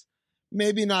thinks,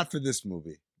 maybe not for this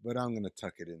movie, but I'm going to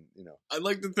tuck it in, you know. I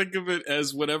like to think of it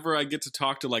as whenever I get to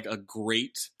talk to like a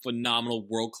great, phenomenal,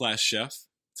 world-class chef.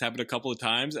 It's happened a couple of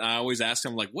times. And I always ask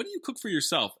them, like, what do you cook for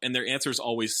yourself? And their answer is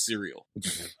always cereal.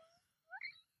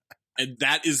 And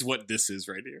that is what this is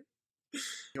right here.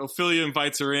 Ophelia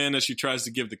invites her in as she tries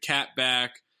to give the cat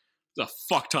back. There's a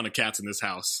fuck ton of cats in this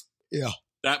house. Yeah.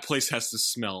 That place has to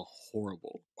smell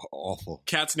horrible. Awful.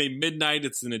 Cat's named Midnight.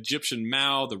 It's an Egyptian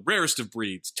Mao, the rarest of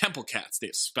breeds. Temple cats. They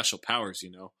have special powers,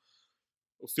 you know.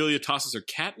 Ophelia tosses her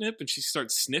catnip and she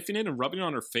starts sniffing it and rubbing it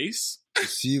on her face.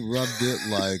 She rubbed it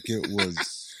like it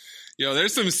was... Yo,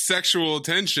 there's some sexual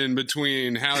tension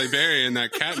between Halle Berry and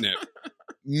that catnip.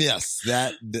 Yes,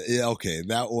 okay,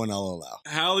 that one I'll allow.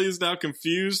 Halle is now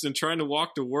confused and trying to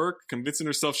walk to work, convincing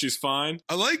herself she's fine.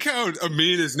 I like how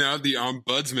Amin is now the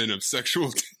ombudsman of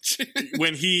sexual tension.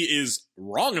 When he is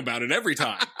wrong about it every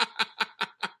time.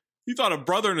 He thought a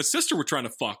brother and a sister were trying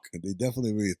to fuck. They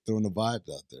definitely were throwing the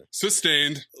vibes out there.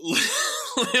 Sustained.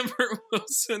 Lambert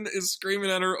Wilson is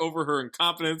screaming at her over her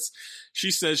incompetence.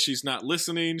 She says she's not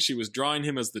listening. She was drawing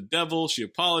him as the devil. She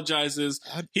apologizes.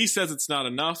 He says it's not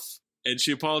enough. And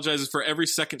she apologizes for every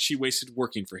second she wasted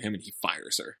working for him, and he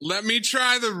fires her. Let me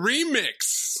try the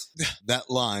remix. That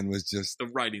line was just... The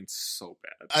writing's so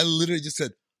bad. I literally just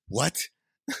said, what?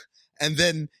 And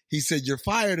then he said, you're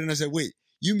fired. And I said, wait,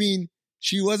 you mean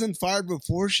she wasn't fired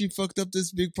before she fucked up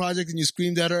this big project and you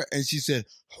screamed at her? And she said,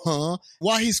 huh?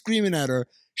 While he's screaming at her,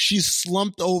 she's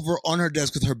slumped over on her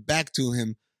desk with her back to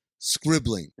him,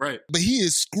 scribbling. Right. But he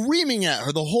is screaming at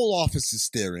her. The whole office is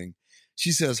staring.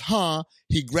 She says, huh?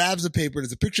 He grabs the paper.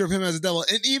 There's a picture of him as a devil.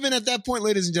 And even at that point,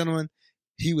 ladies and gentlemen,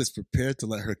 he was prepared to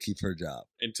let her keep her job.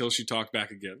 Until she talked back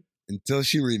again. Until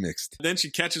she remixed. Then she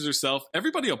catches herself.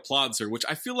 Everybody applauds her, which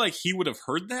I feel like he would have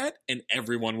heard that and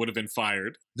everyone would have been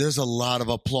fired. There's a lot of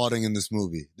applauding in this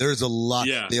movie. There's a lot.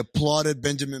 Yeah. They applauded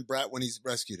Benjamin Bratt when he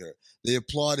rescued her. They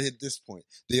applauded at this point.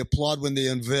 They applaud when they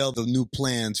unveiled the new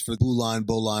plans for Boline,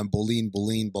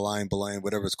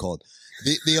 whatever it's called.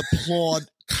 They applaud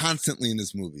constantly in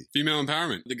this movie. Female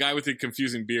empowerment. The guy with the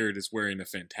confusing beard is wearing a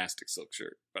fantastic silk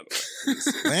shirt, by the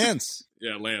way. Lance.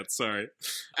 Yeah, Lance, sorry.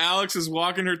 Alex is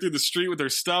walking her through the street with her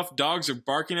stuff. Dogs are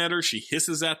barking at her. She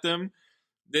hisses at them.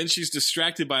 Then she's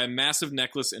distracted by a massive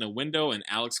necklace in a window, and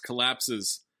Alex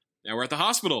collapses. Now we're at the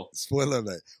hospital. Spoiler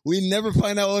alert. We never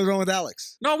find out what was wrong with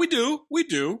Alex. No, we do. We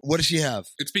do. What does she have?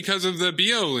 It's because of the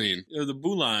Bioline. Or the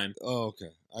Boline. Oh,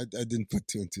 okay. I didn't put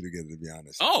two and two together, to be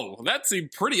honest. Oh, that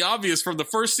seemed pretty obvious from the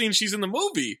first scene she's in the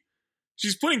movie.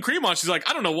 She's putting cream on. She's like,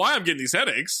 I don't know why I'm getting these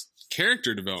headaches.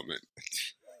 Character development.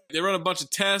 They run a bunch of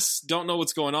tests. Don't know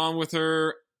what's going on with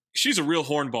her. She's a real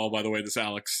hornball, by the way, this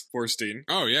Alex Borstein.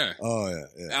 Oh, yeah. Oh,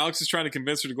 yeah. Alex is trying to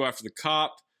convince her to go after the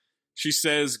cop. She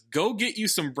says, go get you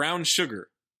some brown sugar.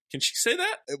 Can she say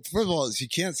that? First of all, she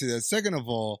can't say that. Second of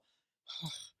all,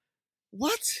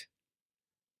 what?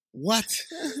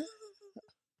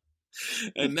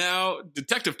 And now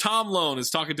Detective Tom Lone is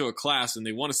talking to a class and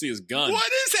they want to see his gun.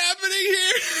 What is happening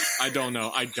here? I don't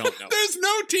know. There's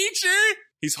no teacher.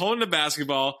 He's holding a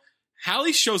basketball.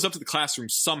 Halle shows up to the classroom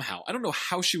somehow. I don't know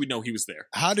how she would know he was there.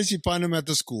 How did she find him at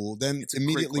the school? Then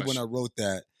immediately when I wrote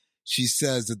that, she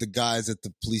says that the guys at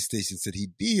the police station said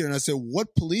he'd be here. And I said,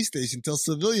 what police station? Tell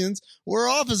civilians where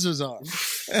officers are.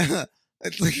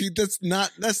 That's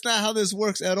not how this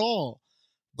works at all.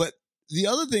 But the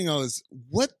other thing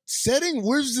what setting?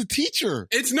 Where's the teacher?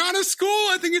 It's not a school.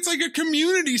 I think it's like a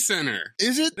community center.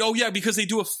 Is it? Oh, yeah, because they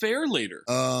do a fair later.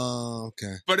 Oh,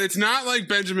 okay. But it's not like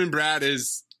Benjamin Bratt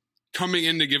is coming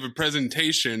in to give a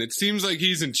presentation. It seems like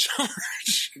he's in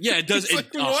charge. Yeah, it does. It's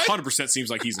It like, 100% seems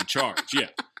like he's in charge. Yeah.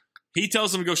 He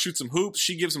tells him to go shoot some hoops.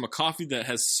 She gives him a coffee that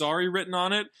has sorry written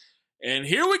on it. And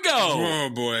here we go. Oh,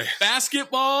 boy.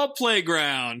 Basketball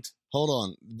playground. Hold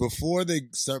on. Before they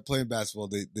start playing basketball,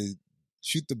 they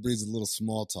shoot the breeze a little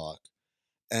small talk.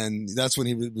 And that's when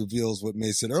he reveals what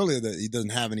May said earlier, that he doesn't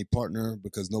have any partner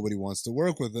because nobody wants to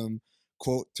work with him.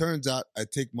 Quote, turns out I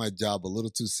take my job a little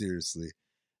too seriously.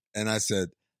 And I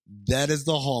said, that is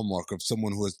the hallmark of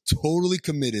someone who has totally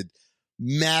committed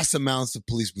mass amounts of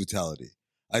police brutality.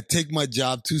 I take my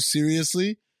job too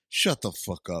seriously. Shut the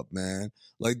fuck up, man.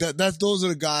 Like those are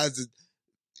the guys that,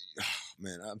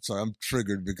 man, I'm sorry. I'm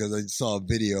triggered because I saw a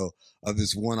video of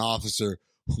this one officer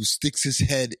who sticks his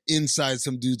head inside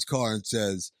some dude's car and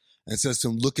says to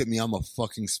him, look at me, I'm a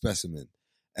fucking specimen.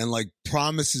 And like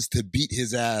promises to beat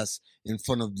his ass in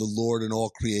front of the Lord and all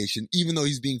creation. Even though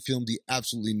he's being filmed, he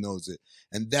absolutely knows it.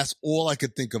 And that's all I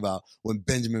could think about when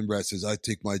Benjamin Bratt says, I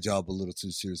take my job a little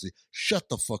too seriously. Shut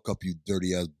the fuck up, you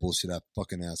dirty ass bullshit ass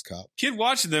fucking ass cop. Kid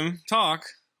watching them talk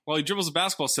while he dribbles a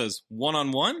basketball says,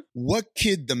 one-on-one? What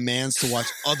kid demands to watch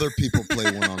other people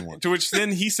play one-on-one? To which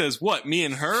then he says, what, me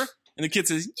and her? And the kid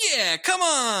says, yeah, come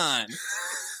on.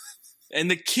 And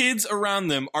the kids around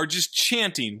them are just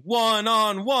chanting,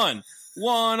 one-on-one,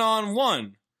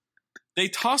 one-on-one. They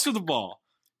toss her the ball.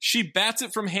 She bats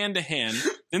it from hand to hand,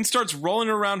 then starts rolling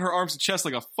around her arms and chest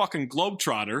like a fucking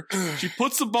globetrotter. She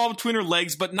puts the ball between her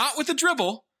legs, but not with a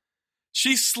dribble.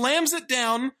 She slams it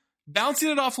down, bouncing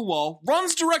it off a wall,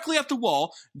 runs directly at the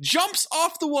wall, jumps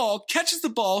off the wall, catches the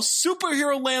ball,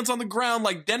 superhero lands on the ground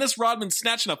like Dennis Rodman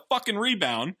snatching a fucking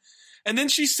rebound. And then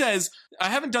she says, I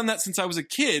haven't done that since I was a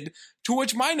kid, to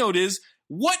which my note is,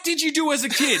 what did you do as a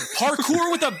kid?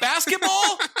 Parkour with a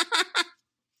basketball?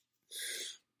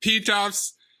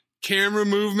 Pitof's camera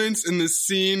movements in this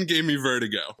scene gave me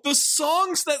vertigo. The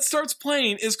songs that starts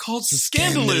playing is called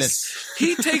Scandalous.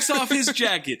 He takes off his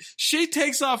jacket. She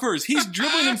takes off hers. He's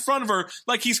dribbling in front of her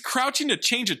like he's crouching to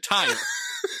change a tire.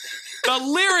 The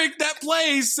lyric that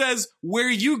plays says,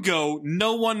 where you go,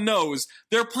 no one knows.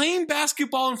 They're playing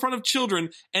basketball in front of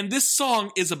children, and this song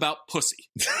is about pussy.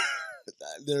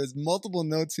 There's multiple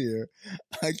notes here.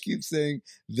 I keep saying,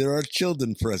 there are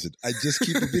children present. I just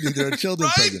keep repeating, there are children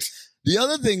present. The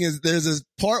other thing is, there's this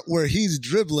part where he's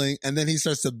dribbling, and then he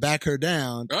starts to back her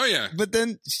down. Oh, yeah. But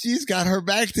then she's got her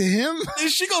back to him. And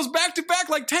she goes back to back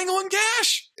like Tango and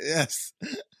Cash. Yes.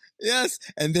 Yes.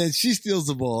 And then she steals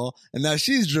the ball, and now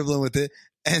she's dribbling with it,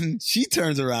 and she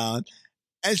turns around,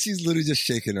 and she's literally just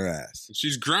shaking her ass.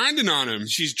 She's grinding on him.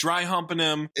 She's dry humping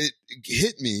him. It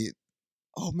hit me.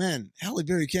 Oh, man, Halle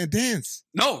Berry can't dance.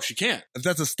 No, she can't. If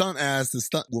that's a stunt ass, the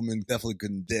stunt woman definitely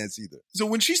couldn't dance either. So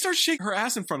when she starts shaking her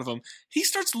ass in front of him, he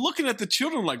starts looking at the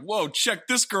children like, whoa, check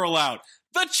this girl out.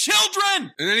 The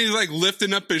children! And then he's like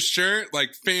lifting up his shirt,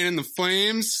 like fanning the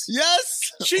flames.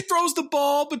 Yes! She throws the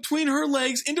ball between her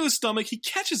legs into his stomach. He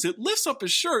catches it, lifts up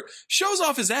his shirt, shows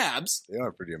off his abs. They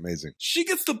are pretty amazing. She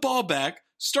gets the ball back,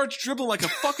 starts dribbling like a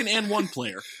fucking N1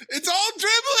 player. It's all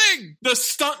dribbling! The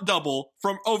stunt double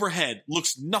from overhead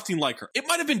looks nothing like her. It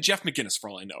might have been Jeff McGinnis for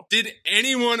all I know. Did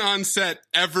anyone on set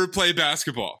ever play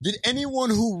basketball? Did anyone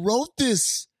who wrote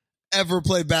this ever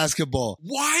play basketball?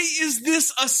 Why is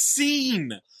this a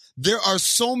scene? There are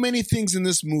so many things in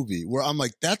this movie where I'm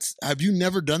like, have you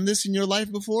never done this in your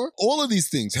life before? All of these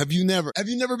things, have you never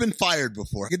been fired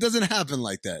before? It doesn't happen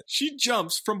like that. She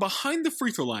jumps from behind the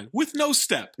free throw line with no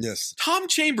step. Yes. Tom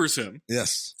chambers him.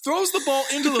 Yes. Throws the ball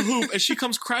into the hoop as she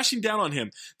comes crashing down on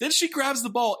him. Then she grabs the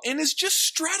ball and is just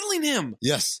straddling him.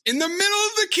 Yes. In the middle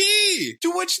of the key.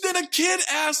 To which then a kid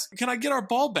asks, can I get our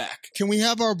ball back? Can we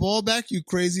have our ball back, you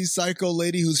crazy psycho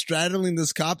lady who's straddling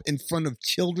this cop in front of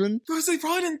children? Because they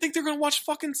probably didn't think they're going to watch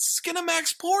fucking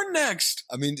Skinamax porn next.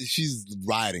 I mean, she's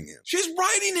riding him. She's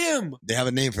riding him. They have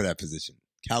a name for that position.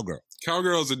 Cowgirl.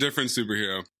 Cowgirl is a different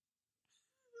superhero.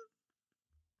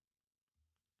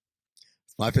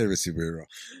 It's my favorite superhero.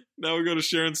 Now we go to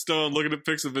Sharon Stone looking at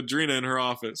pics of Adrena in her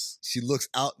office. She looks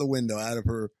out the window, out of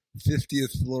her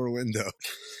 50th floor window.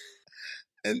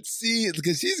 And see,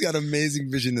 because she's got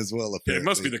amazing vision as well, apparently. It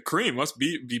must be the cream. Must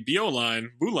be BO line,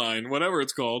 Boo line, whatever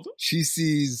it's called. She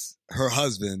sees her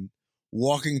husband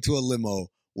walking to a limo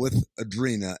with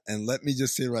Adrena. And let me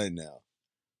just say right now,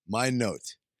 my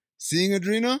note. Seeing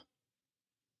Adrena,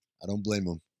 I don't blame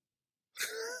him.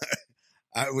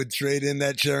 I would trade in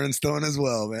that Sharon Stone as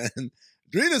well, man.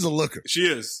 Adrena's a looker. She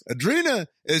is. Adrena,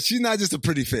 she's not just a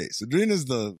pretty face. Adrena's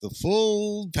the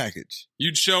full package.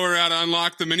 You'd show her how to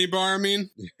unlock the minibar, I mean?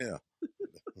 Yeah.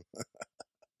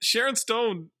 Sharon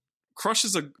Stone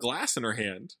crushes a glass in her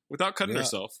hand without cutting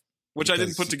herself. Which I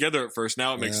didn't put together at first.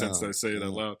 Now it makes sense that I say it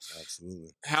out loud.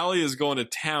 Absolutely. Halle is going to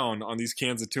town on these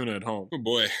cans of tuna at home. Oh,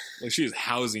 boy. Like, she is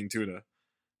housing tuna.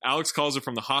 Alex calls her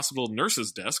from the hospital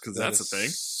nurse's desk, because that's a thing.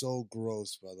 So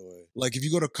gross, by the way. Like, if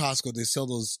you go to Costco, they sell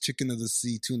those chicken of the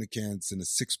sea tuna cans in a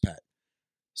 6-pack.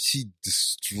 She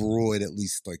destroyed at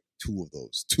least, like, 2 of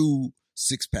those. 2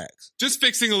 6-packs. Just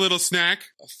fixing a little snack.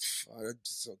 I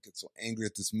just get so angry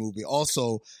at this movie.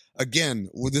 Also, again,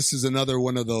 this is another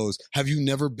one of those. Have you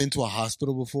never been to a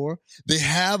hospital before? They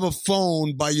have a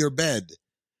phone by your bed.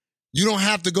 You don't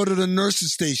have to go to the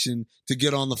nurse's station to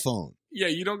get on the phone. Yeah,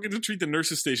 you don't get to treat the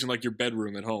nurse's station like your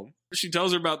bedroom at home. She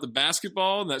tells her about the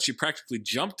basketball and that she practically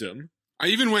jumped him. I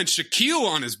even went Shaquille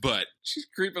on his butt. She's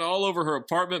creeping all over her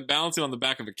apartment, balancing on the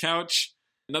back of a couch.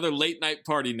 Another late night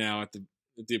party now at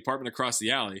the apartment across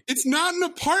the alley. It's not an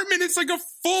apartment. It's like a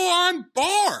full-on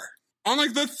bar on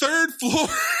like the 3rd floor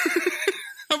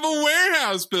of a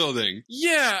warehouse building.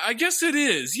 Yeah, I guess it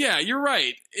is. Yeah, you're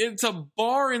right. It's a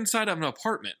bar inside of an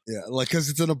apartment. Yeah, like, because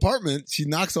it's an apartment. She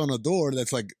knocks on a door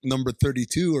that's like number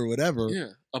 32 or whatever. Yeah.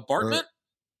 Apartment?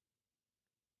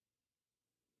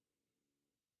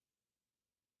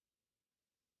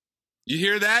 You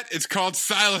hear that? It's called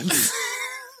silence.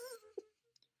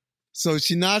 So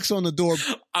she knocks on the door.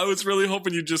 I was really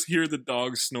hoping you'd just hear the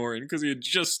dog snoring, because he had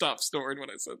just stopped snoring when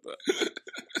I said that.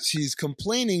 She's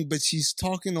complaining, but she's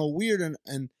talking all weird.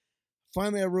 And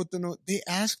finally I wrote the note. They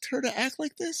asked her to act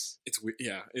like this? It's weird.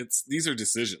 Yeah, these are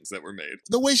decisions that were made.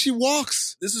 The way she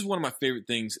walks. This is one of my favorite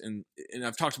things, and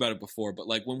I've talked about it before, but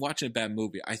like when watching a bad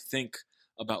movie, I think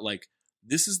about like,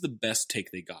 this is the best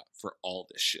take they got for all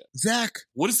this shit. Zach,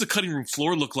 what does the cutting room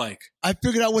floor look like? I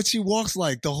figured out what she walks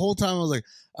like the whole time.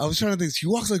 I was trying to think, she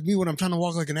walks like me when I'm trying to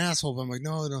walk like an asshole. But I'm like,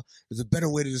 no, there's a better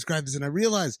way to describe this. And I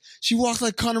realized she walks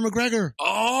like Conor McGregor.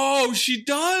 Oh, she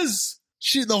does.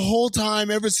 She, the whole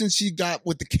time, ever since she got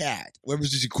with the cat, ever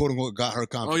since she quote unquote got her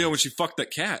confidence. Oh yeah, when she fucked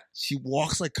that cat. She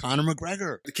walks like Conor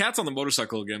McGregor. The cat's on the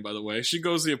motorcycle again, by the way. She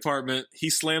goes to the apartment. He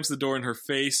slams the door in her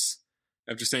face.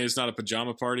 After saying it's not a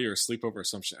pajama party or a sleepover or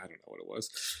some shit. I don't know what it was.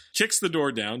 Kicks the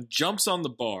door down, jumps on the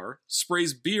bar,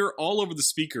 sprays beer all over the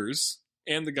speakers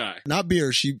and the guy. Not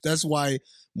beer. That's why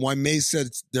Mayes said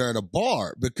they're at a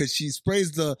bar, because she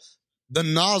sprays the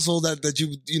nozzle that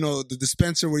the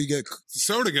dispenser where you get the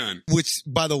soda gun. Which,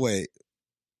 by the way,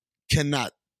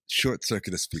 cannot short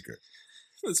circuit a speaker.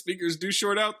 The speakers do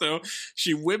short out, though.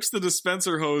 She whips the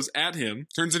dispenser hose at him.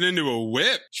 Turns it into a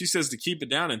whip. She says to keep it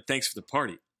down and thanks for the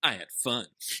party. I had fun.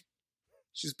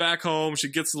 She's back home.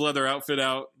 She gets the leather outfit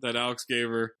out that Alex gave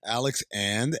her. Alex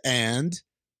and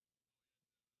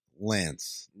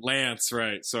Lance. Lance,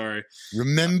 right. Sorry.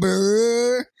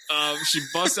 Remember? She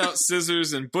busts out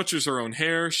scissors and butchers her own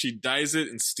hair. She dyes it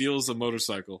and steals a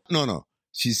motorcycle. No.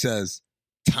 She says,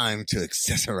 time to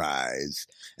accessorize.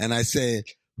 And I say,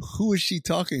 who is she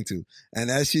talking to? And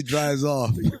as she drives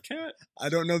off, your cat. I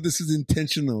don't know if this is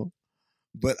intentional,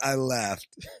 but I laughed.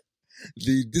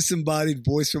 The disembodied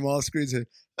voice from off screen said,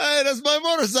 hey, that's my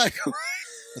motorcycle.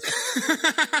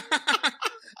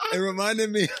 It reminded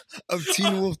me of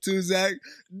Teen Wolf 2, Zach.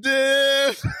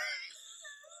 Diff.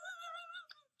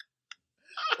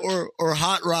 or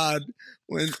Hot Rod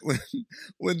when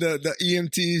the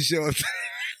EMTs show up.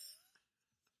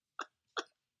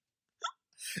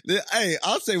 Hey,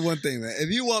 I'll say one thing, man. If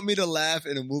you want me to laugh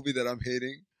in a movie that I'm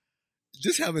hating,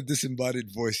 just have a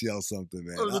disembodied voice yell something,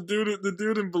 man. Oh, the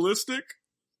dude in Ballistic?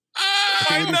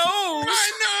 I know.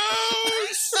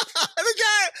 The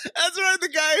guy, that's right, the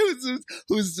guy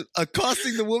who's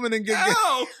accosting the woman and getting...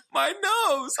 Ow, my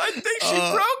nose. I think she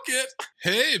broke it.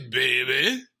 Hey,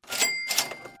 baby.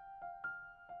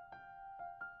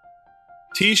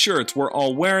 T-shirts, we're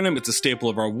all wearing them. It's a staple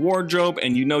of our wardrobe,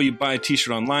 and you buy a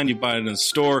t-shirt online, you buy it in a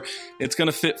store, it's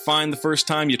gonna fit fine the first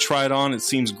time you try it on, it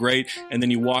seems great, and then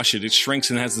you wash it, it shrinks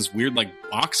and has this weird like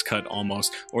box cut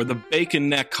almost. Or the bacon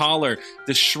neck collar,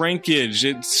 the shrinkage,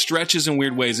 it stretches in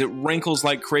weird ways, it wrinkles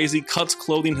like crazy. Cuts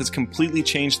Clothing has completely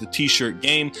changed the t-shirt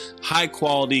game. High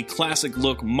quality, classic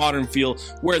look, modern feel.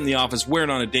 Wear it in the office, wear it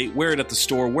on a date, wear it at the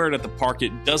store, wear it at the park,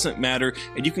 it doesn't matter,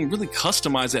 and you can really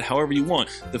customize it however you want.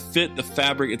 The fit, the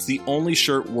fabric, it's the only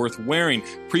shirt worth wearing.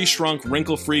 Pre-shrunk,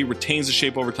 wrinkle-free, retains the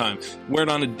shape over time. Wear it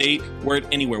on a date, wear it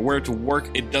anywhere, wear it to work,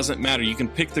 it doesn't matter. You can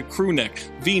pick the crew neck,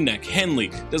 V-neck, Henley,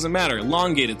 doesn't matter.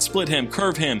 Elongated, split hem,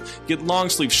 curve hem, get long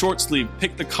sleeve, short sleeve,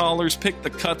 pick the collars, pick the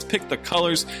cuts, pick the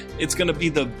colors. It's going to be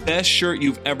the best shirt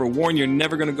you've ever worn. You're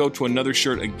never going to go to another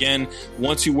shirt again.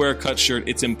 Once you wear a cut shirt,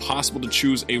 it's impossible to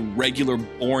choose a regular,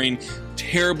 boring,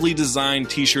 terribly designed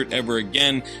t-shirt ever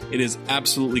again. It is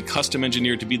absolutely custom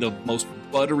engineered to be the most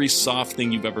buttery soft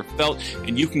thing you've ever felt,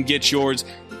 and you can get yours.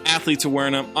 Athletes are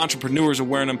wearing them, entrepreneurs are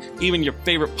wearing them, even your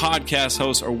favorite podcast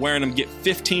hosts are wearing them. Get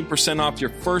 15% off your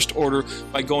first order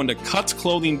by going to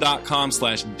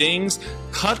cutsclothing.com/dings,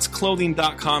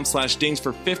 cutsclothing.com/dings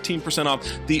for 15% off.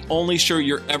 The only shirt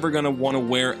you're ever going to want to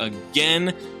wear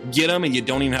again. Get them, and you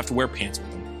don't even have to wear pants with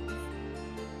them.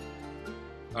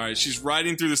 All right, she's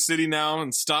riding through the city now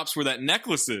and stops where that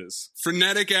necklace is.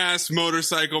 Frenetic ass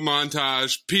motorcycle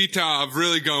montage. Pitof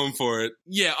really going for it.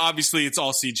 Yeah, obviously it's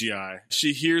all CGI.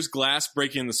 She hears glass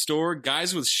breaking in the store.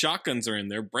 Guys with shotguns are in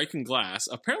there breaking glass.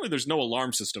 Apparently there's no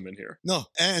alarm system in here. No,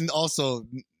 and also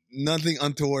nothing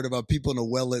untoward about people in a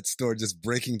well-lit store just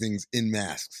breaking things in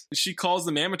masks. She calls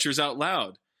them amateurs out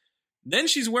loud. Then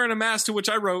she's wearing a mask, to which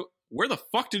I wrote, where the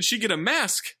fuck did she get a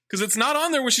mask? Because it's not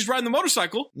on there when she's riding the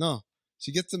motorcycle. No.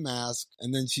 She gets a mask,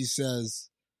 and then she says,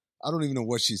 I don't even know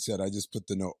what she said. I just put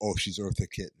the note, oh, she's Eartha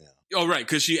Kitt now. Oh, right,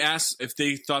 because she asks if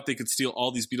they thought they could steal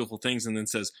all these beautiful things and then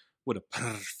says, what a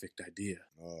perfect idea.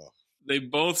 Oh. They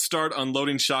both start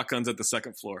unloading shotguns at the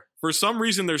second floor. For some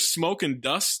reason, there's smoke and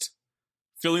dust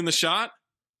filling the shot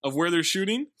of where they're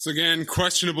shooting. So again,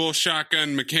 questionable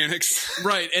shotgun mechanics.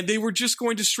 Right, and they were just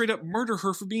going to straight up murder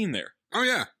her for being there. Oh,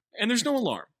 yeah. And there's no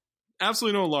alarm.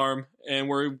 Absolutely no alarm, and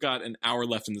we've got an hour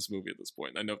left in this movie at this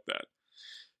point. I note that.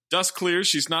 Dust clears.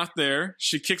 She's not there.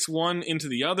 She kicks one into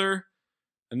the other.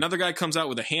 Another guy comes out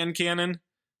with a hand cannon,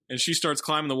 and she starts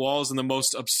climbing the walls in the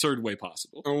most absurd way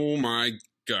possible. Oh my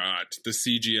God, the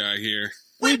CGI here.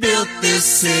 We built this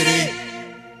city.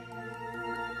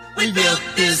 We built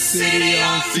this city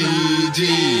on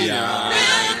CGI.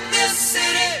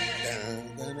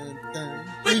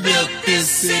 We built this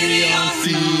city on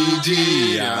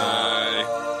CGI.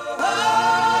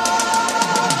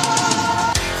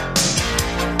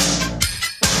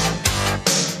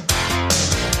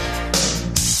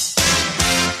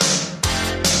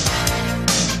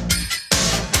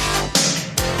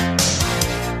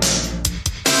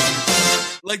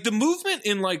 Like, the movement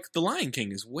in, like, The Lion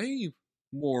King is way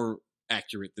more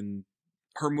accurate than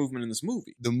her movement in this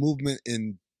movie. The movement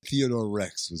in Theodore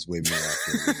Rex was way more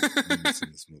accurate than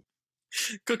this movie.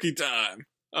 Cookie time.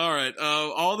 All right.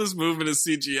 All this movement is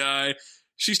CGI.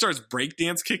 She starts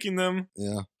breakdance kicking them.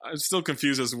 Yeah. I'm still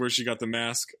confused as to where she got the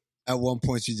mask. At one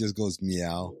point, she just goes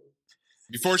meow.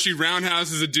 Before she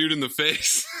roundhouses a dude in the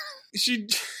face. She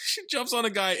jumps on a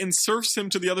guy and surfs him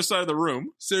to the other side of the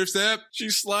room. Surfs up. She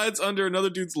slides under another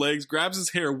dude's legs, grabs his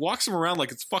hair, walks him around like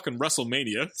it's fucking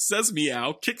WrestleMania, says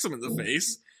meow, kicks him in the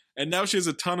face, and now she has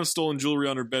a ton of stolen jewelry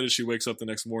on her bed as she wakes up the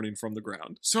next morning from the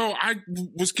ground. So I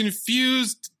was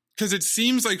confused because it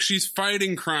seems like she's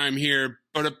fighting crime here,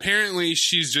 but apparently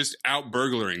she's just out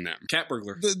burglaring them. Cat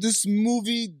burglar. This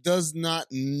movie does not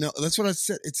know. That's what I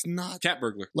said. It's not. Cat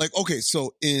burglar. Like, okay,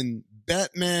 so in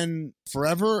Batman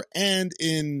Forever and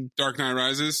in Dark Knight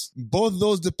Rises, both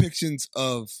those depictions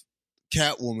of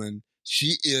Catwoman,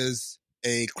 she is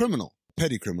a criminal,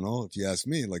 petty criminal, if you ask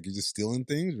me. Like, you're just stealing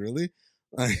things, really?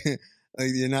 Like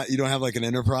you don't have like an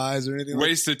enterprise or anything.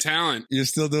 Waste of talent. You're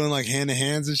still doing like hand to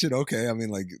hands and shit. Okay, I mean,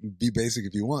 like, be basic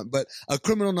if you want, but a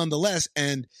criminal nonetheless.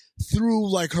 And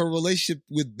through like her relationship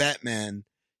with Batman,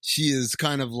 she is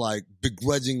kind of like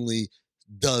begrudgingly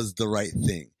does the right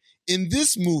thing. In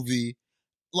this movie,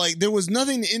 like, there was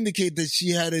nothing to indicate that she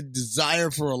had a desire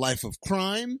for a life of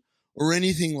crime or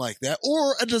anything like that,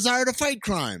 or a desire to fight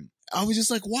crime. I was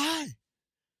just like, why?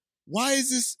 Why is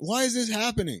this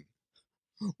happening?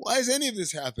 Why is any of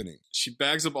this happening? She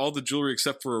bags up all the jewelry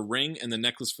except for a ring and the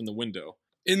necklace from the window.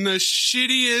 In the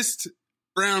shittiest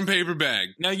brown paper bag.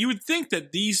 Now, you would think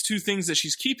that these two things that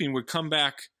she's keeping would come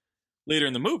back later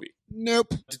in the movie.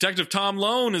 Nope. Detective Tom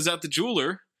Lone is at the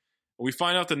jeweler. We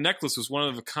find out the necklace was one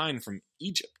of a kind from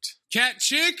Egypt. Cat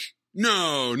chick?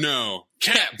 No.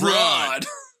 Cat broad.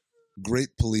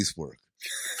 Great police work.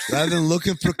 Rather than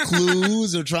looking for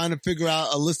clues or trying to figure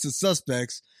out a list of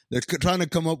suspects, they're trying to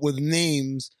come up with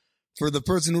names for the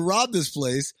person who robbed this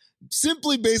place,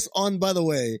 simply based on, by the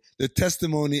way, the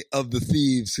testimony of the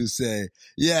thieves who say,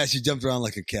 yeah, she jumped around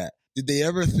like a cat. Did they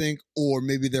ever think, or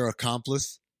maybe their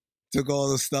accomplice took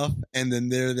all the stuff and then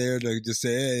they're there to just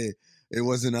say, hey, it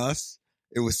wasn't us.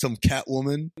 It was some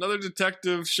Catwoman. Another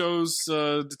detective shows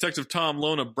Detective Tom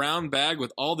Lone a brown bag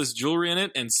with all this jewelry in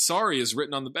it, and sorry is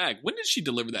written on the bag. When did she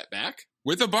deliver that back?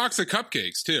 With a box of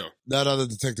cupcakes, too. That other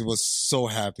detective was so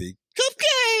happy.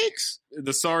 Cupcakes!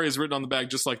 The sorry is written on the bag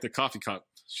just like the coffee cup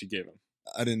she gave him.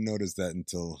 I didn't notice that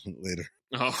until later.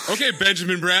 Oh. Okay,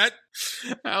 Benjamin Bratt.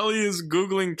 Halle is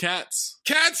Googling cats.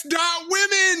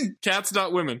 Cats.women!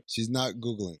 Cats.women. She's not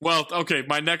Googling. Well, okay,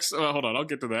 my next... hold on, I'll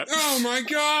get to that. Oh my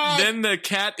God! Then the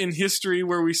cat in history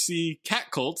where we see cat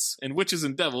cults and witches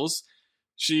and devils.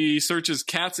 She searches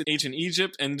cats in ancient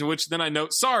Egypt, and to which then I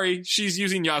note, sorry, she's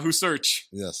using Yahoo search.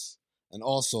 Yes. And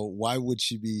also, why would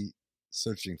she be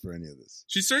searching for any of this?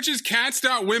 She searches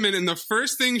cats.women, and the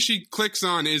first thing she clicks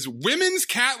on is Women's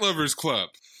Cat Lovers Club.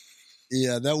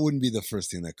 Yeah, that wouldn't be the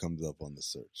first thing that comes up on the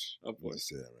search. Oh, boy. I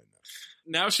say that right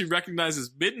now. Now she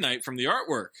recognizes Midnight from the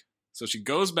artwork. So she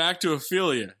goes back to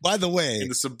Ophelia. By the way, in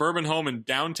the suburban home in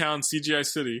downtown CGI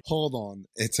City. Hold on.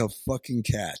 It's a fucking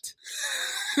cat.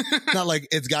 Not like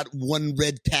it's got one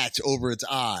red patch over its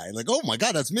eye. Like, oh my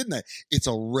God, that's Midnight. It's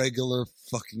a regular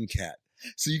fucking cat.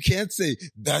 So you can't say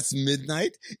that's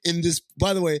Midnight in this,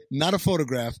 by the way, not a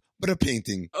photograph, but a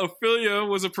painting. Ophelia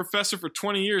was a professor for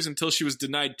 20 years until she was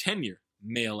denied tenure.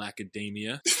 Male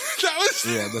academia.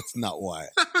 Yeah, that's not why.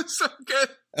 That was so good.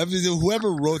 I mean,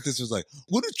 whoever wrote this was like,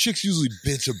 what do chicks usually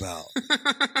bitch about?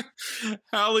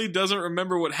 Halle doesn't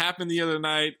remember what happened the other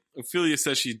night. Ophelia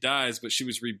says she dies, but she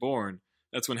was reborn.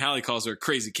 That's when Halle calls her a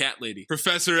crazy cat lady.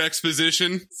 Professor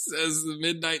Exposition says the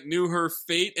Midnight knew her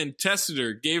fate and tested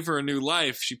her, gave her a new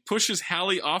life. She pushes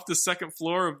Halle off the second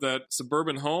floor of that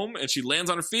suburban home, and she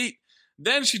lands on her feet.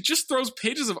 Then she just throws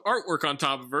pages of artwork on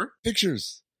top of her.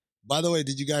 Pictures. By the way,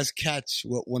 did you guys catch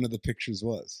what one of the pictures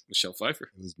was? Michelle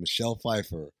Pfeiffer. It was Michelle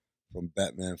Pfeiffer from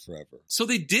Batman Forever. So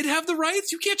they did have the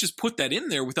rights? You can't just put that in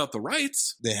there without the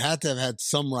rights. They had to have had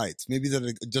some rights. Maybe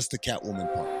just the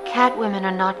Catwoman part. Catwomen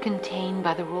are not contained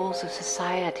by the rules of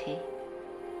society.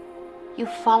 You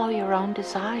follow your own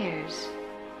desires.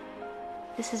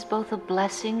 This is both a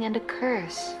blessing and a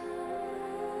curse.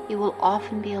 You will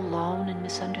often be alone and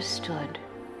misunderstood.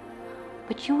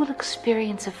 But you will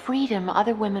experience a freedom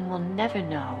other women will never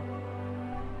know.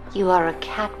 You are a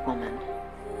Catwoman.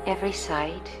 Every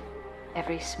sight,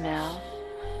 every smell,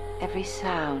 every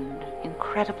sound,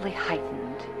 incredibly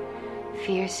heightened.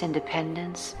 Fierce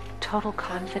independence, total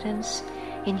confidence,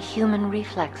 inhuman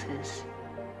reflexes.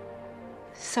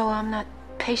 So I'm not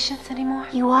Patience anymore?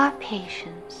 You are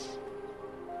Patience.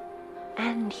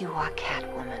 And you are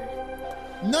Catwoman.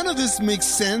 None of this makes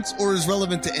sense or is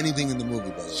relevant to anything in the movie,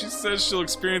 by the way. She says she'll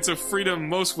experience a freedom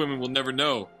most women will never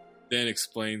know. Then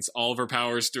explains all of her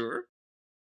powers to her.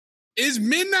 Is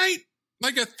Midnight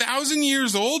like 1,000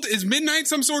 years old? Is Midnight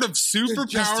some sort of super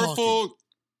powerful,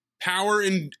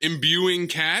 power-imbuing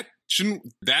cat?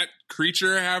 Shouldn't that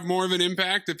creature have more of an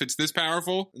impact if it's this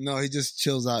powerful? No, he just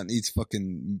chills out and eats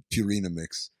fucking Purina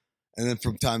mix. And then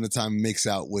from time to time makes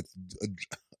out with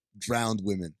drowned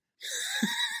women.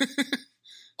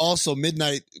 Also,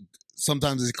 Midnight,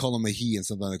 sometimes they call him a he and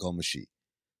sometimes they call him a she.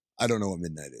 I don't know what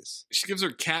Midnight is. She gives her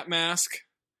a cat mask.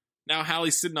 Now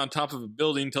Halle's sitting on top of a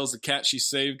building, tells the cat she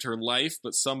saved her life,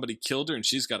 but somebody killed her and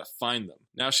she's got to find them.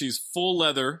 Now she's full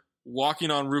leather,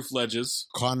 walking on roof ledges.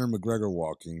 Conor McGregor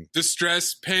walking.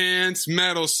 Distressed pants,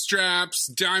 metal straps,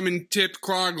 diamond-tipped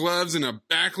claw gloves, and a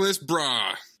backless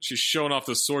bra. She's showing off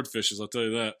those swordfishes, I'll tell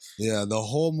you that. Yeah, the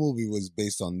whole movie was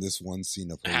based on this one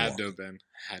scene of her Had walking. to have been.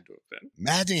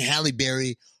 Imagine Halle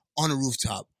Berry on a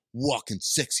rooftop, walking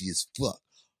sexy as fuck.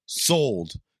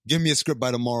 Sold. Give me a script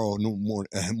by tomorrow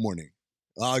morning.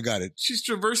 Oh, I got it. She's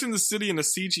traversing the city in a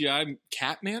CGI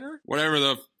cat manner? Whatever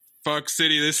the fuck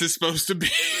city this is supposed to be.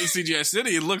 CGI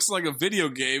City, it looks like a video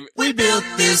game. We built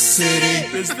this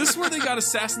city. Is this where they got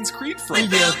Assassin's Creed from? We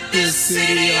built this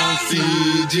city on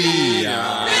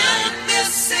CGI. Built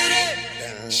this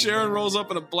city. Sharon rolls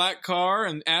up in a black car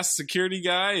and asks security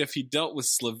guy if he dealt with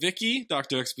Slavicki,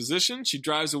 Dr. Exposition. She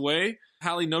drives away.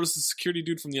 Halle notices the security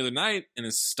dude from the other night and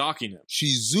is stalking him.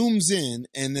 She zooms in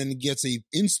and then gets a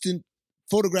instant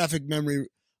photographic memory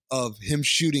of him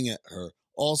shooting at her.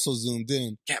 Also zoomed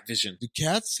in. Cat vision. Do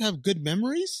cats have good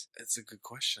memories? That's a good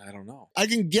question. I don't know. I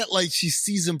can get like she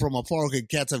sees him from afar. Okay,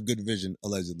 cats have good vision,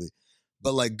 allegedly.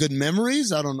 But like good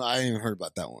memories? I don't know. I ain't heard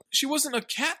about that one. She wasn't a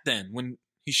cat then when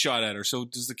he shot at her. So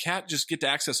does the cat just get to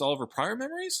access all of her prior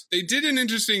memories? They did an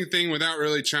interesting thing without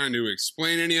really trying to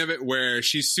explain any of it, where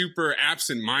she's super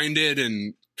absent-minded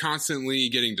and constantly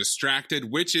getting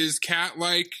distracted, which is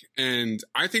cat-like. And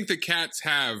I think the cats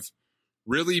have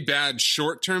really bad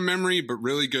short-term memory, but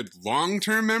really good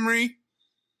long-term memory.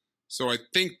 So I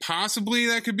think possibly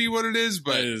that could be what it is,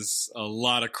 but that is a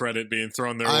lot of credit being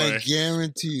thrown their I way.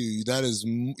 guarantee you that is,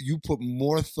 you put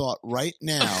more thought right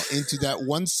now into that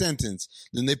one sentence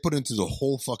than they put into the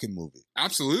whole fucking movie.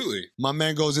 Absolutely. My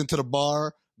man goes into the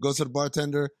bar, goes to the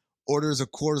bartender, orders a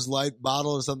Coors Light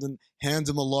bottle or something, hands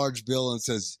him a large bill and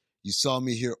says, "You saw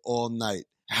me here all night.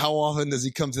 how often does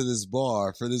he come to this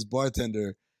bar for this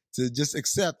bartender to just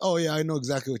accept, oh, yeah, I know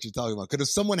exactly what you're talking about. Because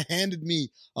if someone handed me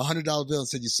a $100 bill and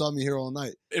said, you saw me here all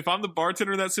night. If I'm the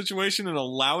bartender in that situation in a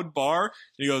loud bar, and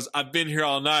he goes, I've been here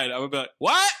all night, I would be like,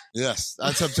 what? Yes,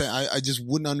 that's what I'm saying. I just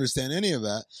wouldn't understand any of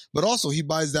that. But also, he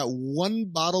buys that one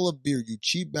bottle of beer, you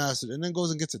cheap bastard, and then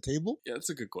goes and gets a table? Yeah, that's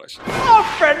a good question.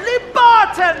 Oh, friendly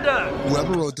bartender!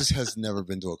 Whoever wrote this has never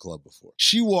been to a club before.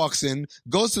 She walks in,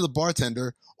 goes to the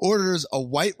bartender, orders a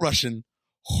White Russian,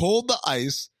 hold the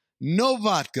ice, no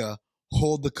vodka,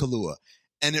 hold the Kahlua.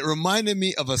 And it reminded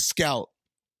me of a scout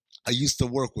I used to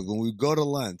work with. When we go to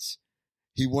lunch,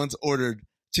 he once ordered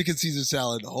chicken Caesar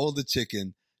salad, hold the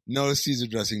chicken, no Caesar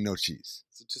dressing, no cheese.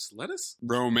 Is it just lettuce?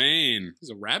 Romaine. Is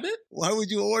it a rabbit? Why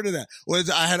would you order that? Well,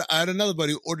 I had another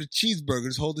buddy who ordered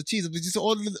cheeseburgers, hold the cheese. But just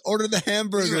order the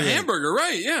hamburger. It's a hamburger,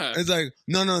 right? Yeah. It's like,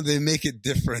 no, they make it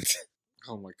different.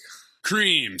 Oh my God.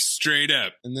 Cream, straight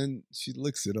up. And then she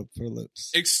licks it up her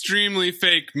lips. Extremely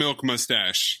fake milk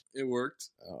mustache. It worked.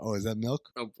 Oh, is that milk?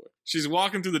 Oh boy. She's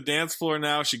walking through the dance floor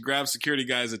now. She grabs security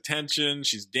guy's attention.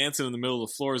 She's dancing in the middle of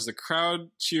the floor as the crowd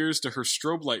cheers to her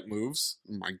strobe light moves.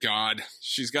 Oh my God.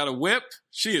 She's got a whip.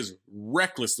 She is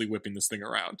recklessly whipping this thing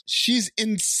around. She's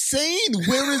insane.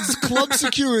 Where is club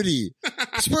security?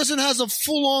 This person has a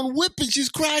full-on whip and she's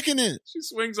cracking it. She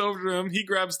swings over to him. He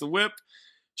grabs the whip.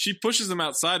 She pushes him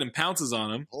outside and pounces on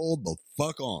him. Hold the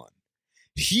fuck on.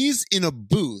 He's in a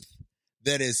booth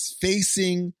that is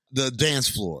facing the dance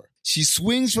floor. She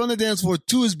swings from the dance floor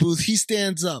to his booth. He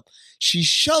stands up. She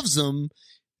shoves him,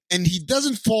 and he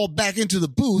doesn't fall back into the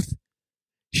booth.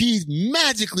 He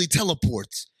magically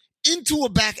teleports into a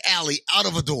back alley out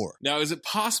of a door. Now, is it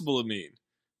possible, Amin,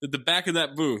 that the back of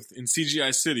that booth in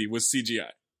CGI City was CGI?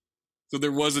 So there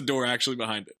was a door actually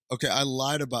behind it. Okay, I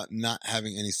lied about not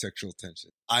having any sexual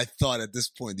tension. I thought at this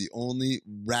point the only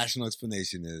rational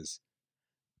explanation is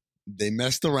they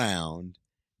messed around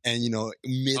and, yum,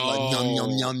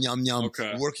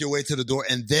 okay. Work your way to the door,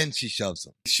 and then she shoves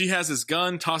him. She has his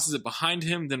gun, tosses it behind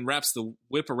him, then wraps the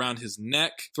whip around his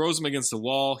neck, throws him against the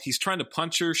wall. He's trying to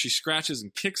punch her. She scratches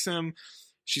and kicks him.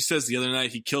 She says the other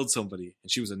night he killed somebody,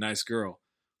 and she was a nice girl.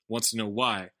 Wants to know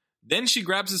why. Then she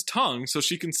grabs his tongue so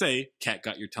she can say, "Cat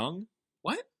got your tongue?"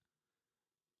 What?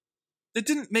 That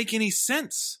didn't make any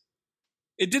sense.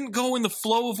 It didn't go in the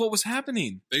flow of what was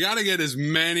happening. They got to get as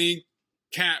many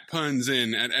cat puns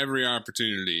in at every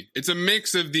opportunity. It's a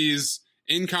mix of these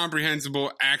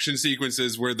incomprehensible action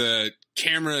sequences where the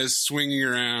camera is swinging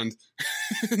around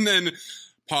and then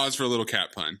pause for a little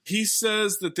cat pun. He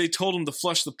says that they told him to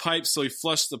flush the pipes, so he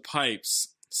flushed the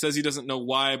pipes. Says he doesn't know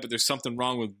why, but there's something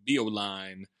wrong with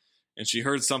Bioline. And she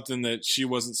heard something that she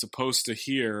wasn't supposed to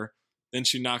hear. Then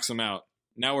she knocks him out.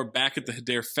 Now we're back at the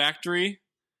Hader factory.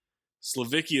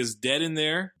 Slavicki is dead in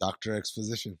there. Dr.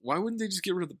 Exposition. Why wouldn't they just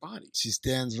get rid of the body? She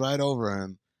stands right over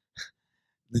him.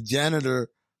 The janitor,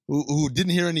 who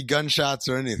didn't hear any gunshots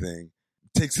or anything,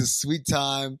 takes his sweet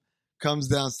time, comes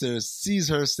downstairs, sees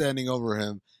her standing over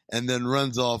him, and then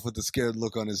runs off with a scared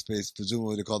look on his face,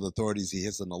 presumably to call the authorities. He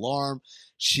hits an alarm.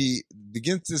 She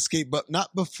begins to escape, but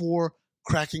not before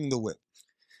cracking the whip.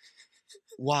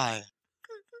 Why?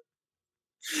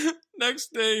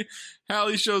 Next day,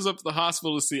 Halle shows up at the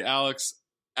hospital to see Alex.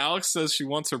 Alex says she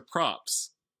wants her props.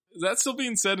 Is that still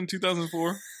being said in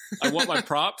 2004? I want my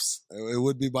props? It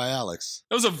would be by Alex.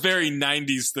 That was a very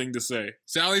 90s thing to say.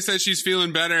 Sally says she's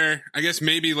feeling better. I guess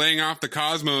maybe laying off the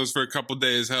Cosmos for a couple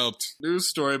days helped. News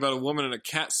story about a woman in a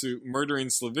cat suit murdering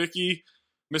Slavicki.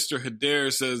 Mr.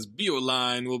 Hader says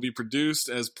Bioline will be produced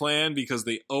as planned because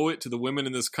they owe it to the women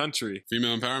in this country.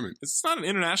 Female empowerment. It's not an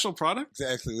international product.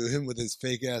 Exactly, with him with his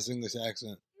fake-ass English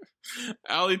accent.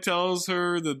 Allie tells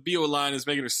her the Bioline is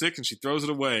making her sick and she throws it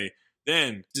away.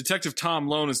 Then, Detective Tom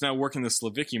Lone is now working the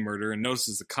Slavicki murder and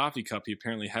notices the coffee cup he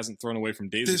apparently hasn't thrown away from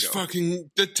days ago. This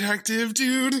fucking detective,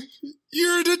 dude.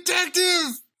 You're a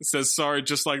detective. It says sorry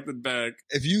just like the bag.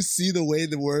 If you see the way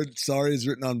the word sorry is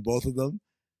written on both of them,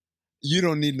 you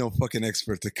don't need no fucking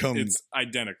expert to come. It's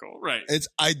identical, right? It's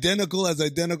identical as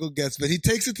identical gets, but he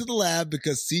takes it to the lab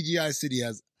because CGI City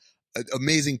has an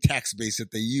amazing tax base that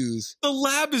they use. The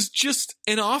lab is just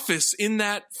an office in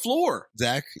that floor.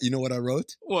 Zach, you know what I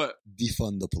wrote? What?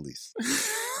 Defund the police.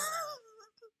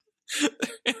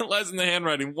 Analyzing the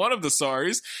handwriting, one of the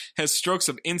sorries has strokes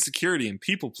of insecurity and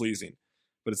people-pleasing.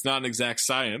 But it's not an exact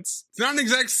science. It's not an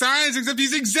exact science, except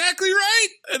he's exactly right.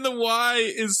 And the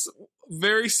Y is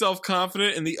very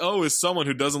self-confident, and the O is someone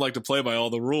who doesn't like to play by all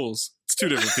the rules. It's two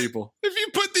different people. If you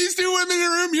put these two women in a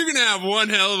room, you're going to have one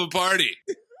hell of a party.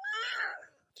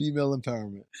 Female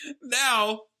empowerment.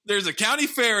 Now, There's a county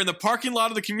fair in the parking lot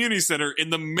of the community center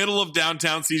in the middle of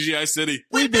downtown CGI City.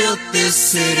 We built this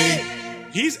city.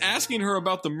 He's asking her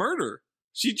about the murder.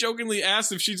 She jokingly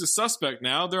asks if she's a suspect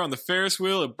now. They're on the Ferris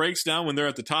wheel. It breaks down when they're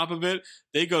at the top of it.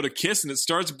 They go to kiss, and it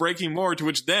starts breaking more, to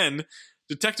which then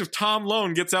Detective Tom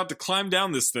Lone gets out to climb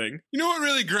down this thing. You know what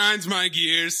really grinds my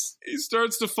gears? He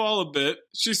starts to fall a bit.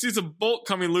 She sees a bolt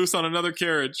coming loose on another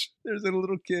carriage. There's a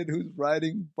little kid who's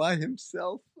riding by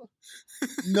himself.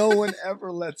 No one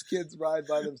ever lets kids ride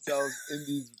by themselves in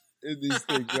these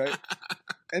things, right?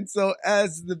 And so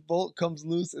as the bolt comes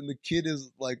loose and the kid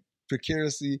is like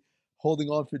precariously holding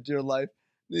on for dear life,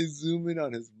 they zoom in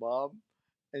on his mom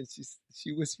and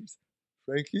she whispers,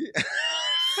 "Frankie." I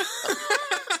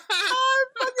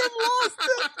fucking lost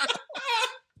it.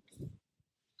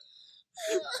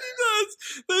 She does.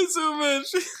 They zoom in.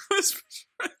 She whispers,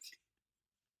 "Frankie."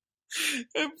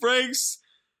 It breaks.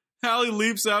 Halle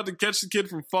leaps out to catch the kid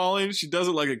from falling. She does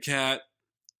it like a cat.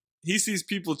 He sees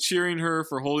people cheering her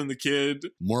for holding the kid.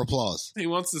 More applause. He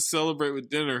wants to celebrate with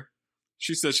dinner.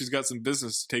 She says she's got some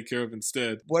business to take care of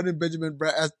instead. What did Benjamin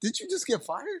Bratt ask? Did you just get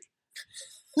fired?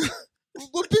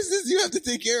 What business do you have to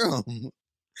take care of?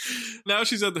 Now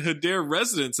she's at the Hader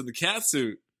residence in the cat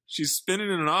suit. She's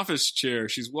spinning in an office chair.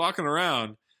 She's walking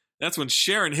around. That's when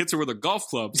Sharon hits her with a golf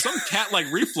club. Some cat-like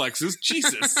reflexes.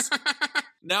 Jesus.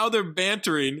 Now they're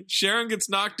bantering. Sharon gets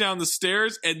knocked down the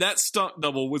stairs, and that stunt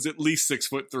double was at least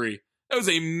 6'3". That was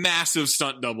a massive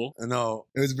stunt double. I know.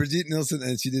 It was Brigitte Nielsen,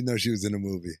 and she didn't know she was in a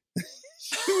movie.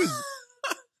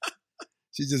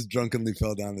 She just drunkenly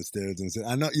fell down the stairs and said,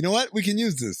 "I know. You know what? We can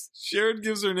use this." Sharon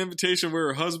gives her an invitation where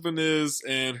her husband is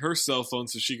and her cell phone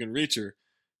so she can reach her.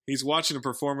 He's watching a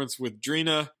performance with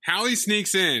Drina. Halle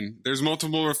sneaks in. There's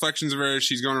multiple reflections of her.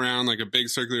 She's going around like a big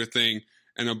circular thing.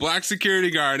 And a black security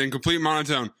guard in complete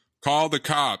monotone, "Call the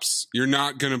cops. You're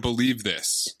not going to believe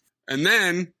this." And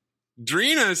then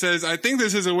Drina says, "I think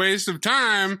this is a waste of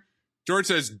time." George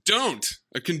says, "Don't.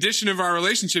 A condition of our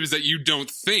relationship is that you don't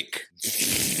think."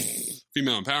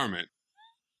 Female empowerment.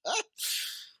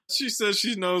 She says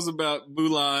she knows about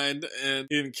Bouline and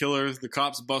he didn't kill her. The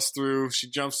cops bust through. She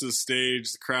jumps to the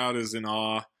stage. The crowd is in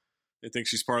awe. They think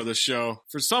she's part of the show.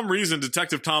 For some reason,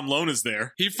 Detective Tom Lone is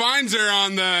there. He finds her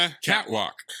on the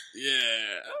catwalk.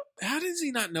 Yeah. How does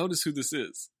he not notice who this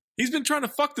is? He's been trying to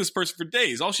fuck this person for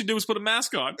days. All she did was put a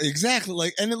mask on.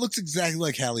 Exactly. And it looks exactly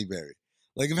like Halle Berry.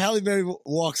 Like if Halle Berry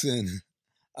walks in,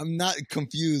 I'm not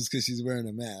confused because she's wearing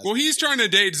a mask. Well, he's trying to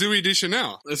date Zooey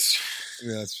Deschanel. Yeah,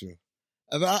 that's true.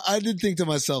 I did think to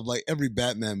myself, like every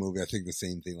Batman movie, I think the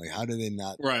same thing. Like, how do they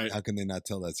not? Right. How can they not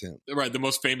tell that's him? Right. The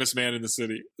most famous man in the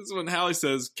city. This is when Halle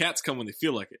says, "Cats come when they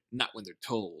feel like it, not when they're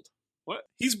told." What?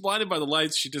 He's blinded by the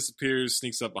lights. She disappears,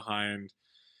 sneaks up behind.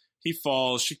 He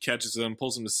falls. She catches him,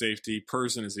 pulls him to safety,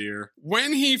 purrs in his ear.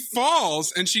 When he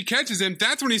falls and she catches him,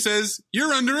 that's when he says,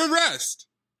 "You're under arrest.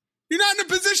 You're not in a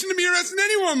position to be arresting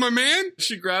anyone, my man."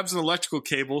 She grabs an electrical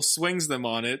cable, swings them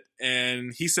on it,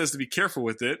 and he says to be careful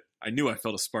with it. I knew I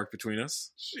felt a spark between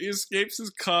us. She escapes his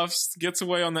cuffs, gets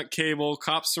away on that cable,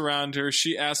 cops surround her.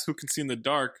 She asks who can see in the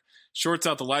dark, shorts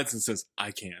out the lights and says, "I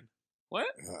can." What?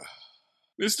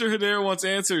 Mr. Hader wants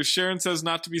answers. Sharon says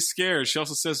not to be scared. She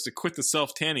also says to quit the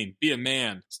self-tanning. Be a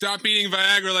man. Stop eating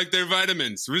Viagra like they're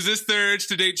vitamins. Resist the urge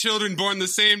to date children born the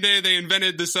same day they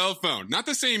invented the cell phone. Not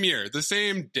the same year, the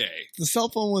same day. The cell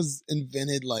phone was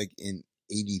invented like in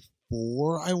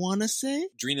 84, I want to say.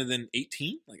 Drina then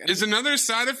 18? Is another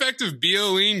side effect of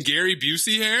Bioline Gary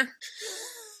Busey hair?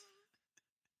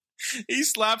 He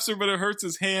slaps her, but it hurts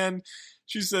his hand.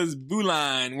 She says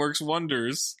Bouline works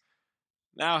wonders.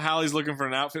 Now Halle's looking for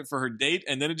an outfit for her date,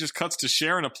 and then it just cuts to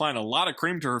Sharon applying a lot of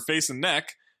cream to her face and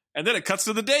neck, and then it cuts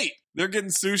to the date. They're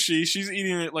getting sushi. She's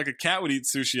eating it like a cat would eat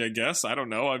sushi, I guess. I don't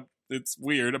know. It's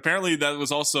weird. Apparently that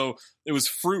was also, it was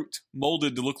fruit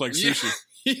molded to look like sushi.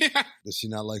 Yeah. Does she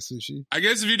not like sushi? I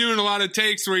guess if you're doing a lot of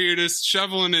takes where you're just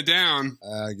shoveling it down.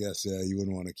 I guess, yeah, you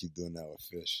wouldn't want to keep doing that with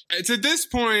fish. It's at this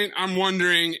point, I'm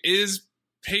wondering, is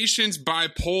Patience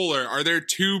bipolar? Are there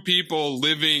two people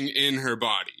living in her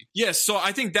body? Yes, so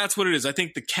I think that's what it is. I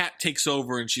think the cat takes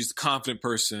over and she's the confident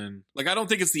person. Like, I don't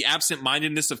think it's the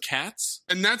absent-mindedness of cats.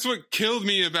 And that's what killed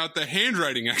me about the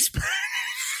handwriting expert.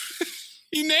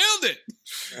 He nailed it.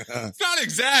 It's not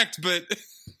exact, but...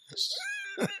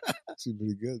 Actually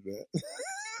pretty good, man.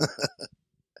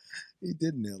 He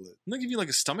did nail it. Wouldn't that give you like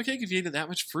a stomachache if you ate that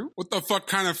much fruit? What the fuck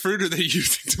kind of fruit are they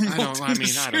using to mold I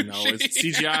don't know. Is it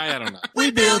CGI? I don't know. We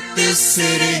built this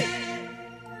city.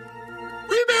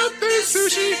 We built this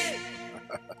sushi.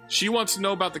 She wants to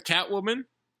know about the Catwoman.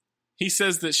 He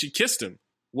says that she kissed him.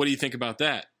 What do you think about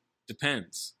that?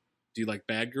 Depends. Do you like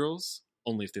bad girls?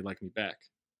 Only if they like me back.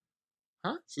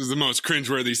 Huh? This is the most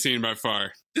cringeworthy scene by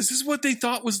far. This is what they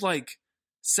thought was like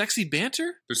sexy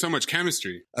banter? There's so much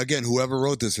chemistry. Again, whoever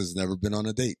wrote this has never been on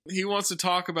a date. He wants to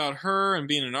talk about her and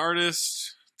being an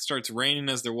artist. It starts raining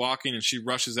as they're walking, and she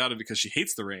rushes out of it because she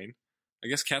hates the rain. I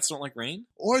guess cats don't like rain?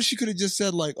 Or she could have just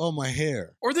said, like, oh, my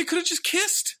hair. Or they could have just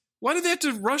kissed. Why did they have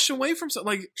to rush away from something?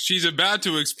 Like, she's about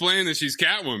to explain that she's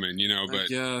Catwoman, but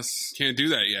yes, can't do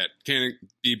that yet. Can't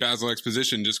be Basil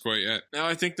Exposition just quite yet. Now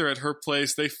I think they're at her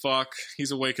place. They fuck.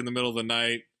 He's awake in the middle of the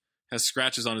night. Has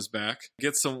scratches on his back.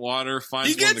 Gets some water.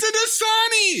 He gets a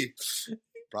Dasani!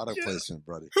 Product placement,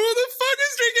 buddy. Who the fuck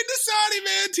is drinking Dasani,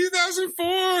 man?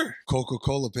 2004.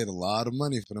 Coca-Cola paid a lot of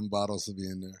money for them bottles to be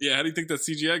in there. Yeah, how do you think that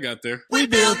CGI got there? We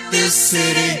built this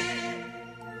city.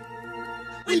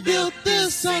 We built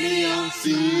this city on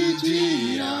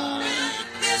CGI.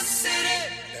 This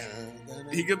city.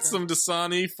 He gets some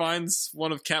Dasani, finds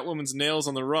one of Catwoman's nails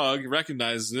on the rug,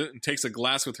 recognizes it, and takes a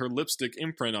glass with her lipstick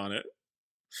imprint on it.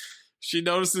 She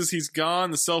notices he's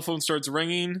gone. The cell phone starts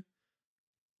ringing.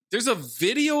 There's a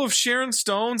video of Sharon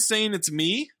Stone saying it's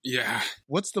me? Yeah.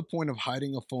 What's the point of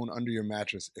hiding a phone under your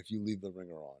mattress if you leave the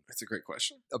ringer on? That's a great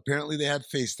question. Apparently they had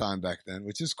FaceTime back then,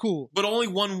 which is cool. But only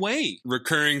one way.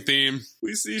 Recurring theme.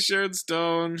 We see Sharon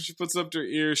Stone. She puts up her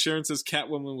ear. Sharon says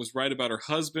Catwoman was right about her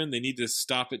husband. They need to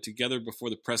stop it together before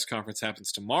the press conference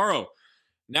happens tomorrow.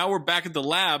 Now we're back at the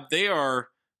lab. They are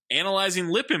analyzing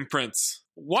lip imprints.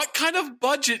 What kind of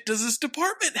budget does this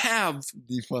department have?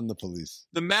 Defund the police.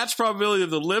 The match probability of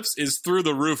the lips is through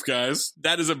the roof, guys.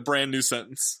 That is a brand new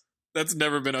sentence. That's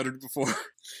never been uttered before.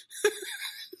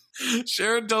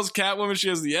 Sharon tells Catwoman she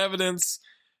has the evidence.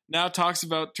 Now talks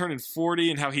about turning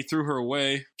 40 and how he threw her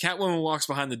away. Catwoman walks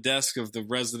behind the desk of the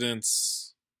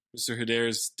residence. Mr. Hedera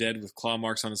is dead with claw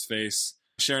marks on his face.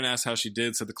 Sharon asks how she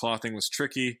did, said the claw thing was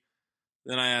tricky.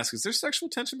 Then I ask, is there sexual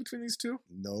tension between these two?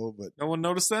 No, but... No one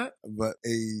noticed that? But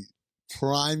a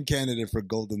prime candidate for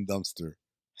Golden Dumpster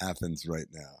happens right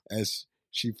now. As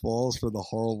she falls for the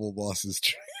horrible boss's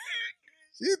trick.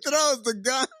 She throws the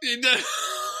gun.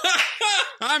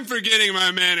 I'm forgetting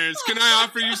my manners. Can I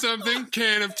offer you something?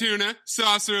 Can of tuna,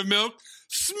 saucer of milk,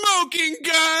 smoking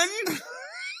gun.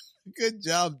 Good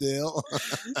job, Dale.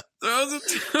 Throws it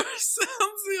to her,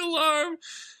 sounds the alarm.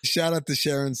 Shout out to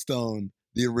Sharon Stone,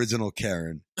 the original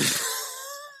Karen.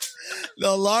 The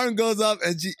alarm goes up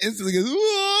and she instantly goes,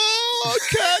 whoa,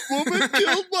 Catwoman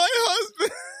killed my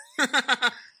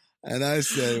husband. And I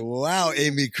said, wow,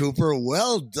 Amy Cooper,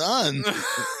 well done.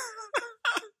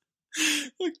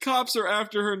 The cops are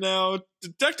after her now.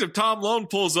 Detective Tom Lone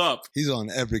pulls up. He's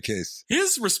on every case.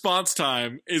 His response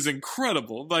time is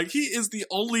incredible. Like, he is the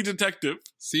only detective.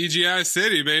 CGI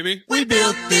City, baby. We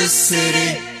built this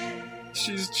city.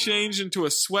 She's changed into a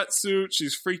sweatsuit.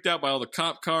 She's freaked out by all the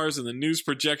cop cars and the news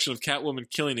projection of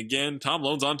Catwoman killing again. Tom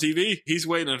Lone's on TV. He's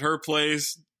waiting at her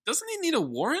place. Doesn't he need a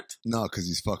warrant? No, because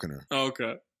he's fucking her.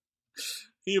 Okay.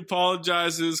 He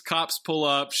apologizes. Cops pull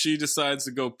up. She decides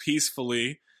to go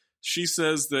peacefully. She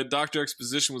says that Dr.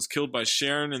 Exposition was killed by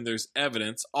Sharon and there's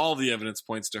evidence. All the evidence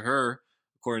points to her,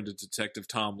 according to Detective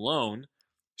Tom Lone.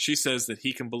 She says that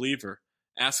he can believe her.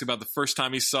 Ask about the first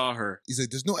time he saw her. He's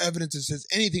like, there's no evidence that says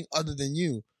anything other than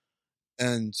you.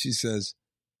 And she says,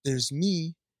 there's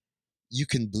me. You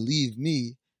can believe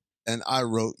me. And I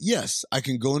wrote, yes, I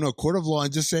can go into a court of law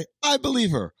and just say, I believe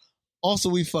her. Also,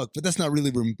 we fucked, but that's not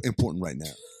really important right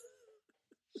now.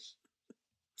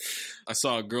 I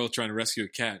saw a girl trying to rescue a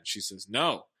cat. And she says,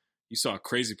 no, you saw a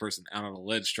crazy person out on a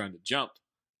ledge trying to jump.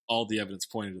 All the evidence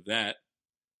pointed to that.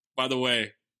 By the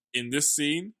way, in this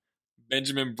scene,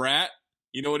 Benjamin Bratt,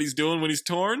 you know what he's doing when he's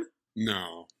torn?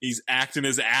 No. He's acting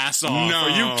his ass off. No. Are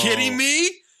you kidding me?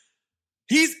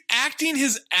 He's acting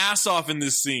his ass off in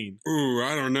this scene. Ooh,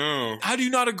 I don't know. How do you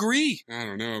not agree? I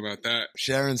don't know about that.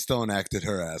 Sharon Stone acted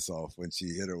her ass off when she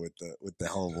hit her with the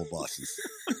horrible bosses.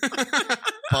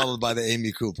 Followed by the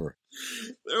Amy Cooper.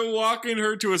 They're walking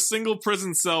her to a single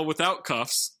prison cell without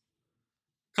cuffs.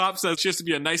 Cop says she has to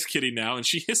be a nice kitty now, and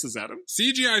she hisses at him.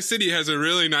 CGI City has a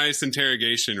really nice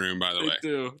interrogation room, by the way. They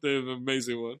do. They have an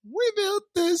amazing one. We built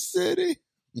this city.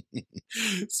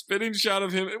 Spinning shot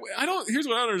of him. Here's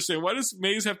what I don't understand. Why does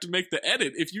Mayes have to make the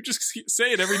edit if you just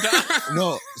say it every time?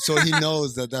 No, so he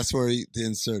knows that's where to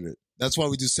insert it. That's why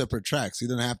we do separate tracks. He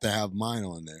doesn't have to have mine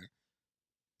on there.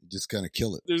 You just kind of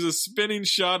kill it. There's a spinning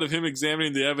shot of him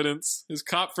examining the evidence. His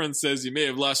cop friend says, you may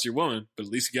have lost your woman, but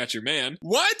at least you got your man.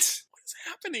 What?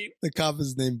 Happening. The cop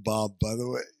is named Bob, by the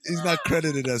way. He's not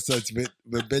credited as such,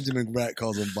 but Benjamin Bratt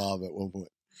calls him Bob at one point.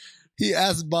 He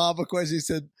asked Bob a question. He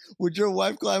said, would your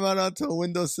wife climb out onto a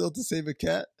windowsill to save a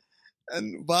cat?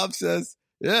 And Bob says,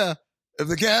 yeah, if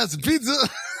the cat has some pizza.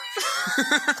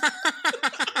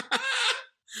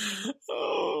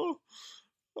 Oh.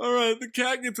 All right, the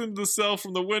cat gets into the cell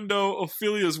from the window.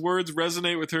 Ophelia's words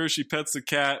resonate with her. She pets the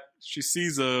cat. She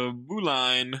sees a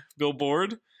Moulin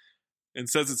billboard and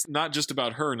says it's not just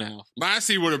about her now.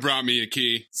 Lassie would have brought me a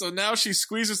key. So now she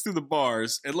squeezes through the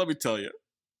bars, and let me tell you,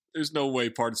 there's no way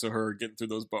parts of her are getting through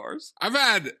those bars. I've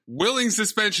had willing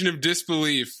suspension of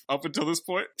disbelief up until this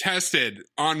point tested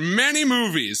on many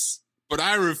movies, but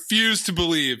I refuse to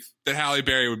believe that Halle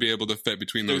Berry would be able to fit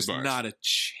between those bars. There's not a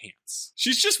chance.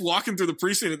 She's just walking through the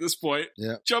precinct at this point.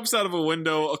 Yeah. Jumps out of a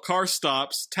window. A car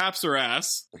stops, taps her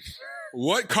ass.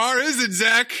 What car is it,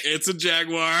 Zach? It's a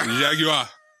Jaguar. Jaguar.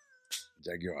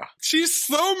 She's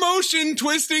slow motion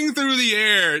twisting through the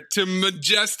air to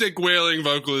majestic wailing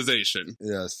vocalization.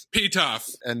 Yes. Pitof.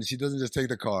 And she doesn't just take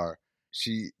the car.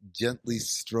 She gently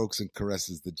strokes and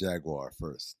caresses the Jaguar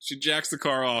first. She jacks the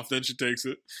car off, then she takes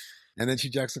it. And then she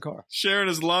jacks the car. Sharon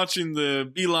is launching the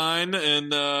beeline,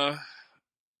 and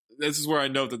this is where I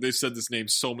note that they've said this name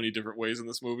so many different ways in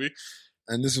this movie.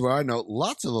 And this is where I note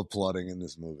lots of applauding in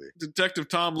this movie. Detective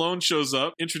Tom Lone shows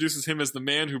up, introduces him as the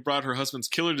man who brought her husband's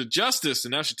killer to justice,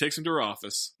 and now she takes him to her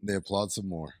office. They applaud some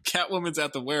more. Catwoman's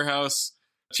at the warehouse,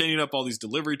 chaining up all these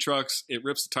delivery trucks. It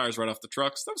rips the tires right off the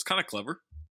trucks. That was kind of clever.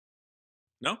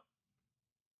 No?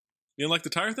 You didn't like the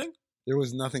tire thing? There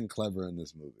was nothing clever in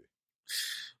this movie.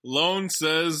 Lone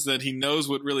says that he knows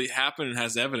what really happened and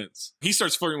has evidence. He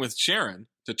starts flirting with Sharon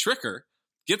to trick her,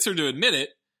 gets her to admit it,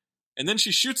 and then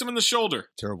she shoots him in the shoulder.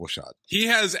 Terrible shot. He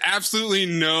has absolutely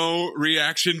no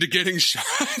reaction to getting shot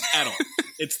at all.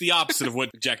 It's the opposite of what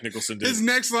Jack Nicholson did. His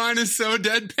next line is so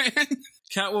deadpan.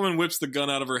 Catwoman whips the gun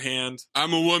out of her hand.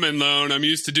 I'm a woman, Lone. I'm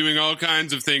used to doing all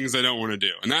kinds of things I don't want to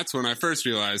do. And that's when I first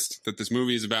realized that this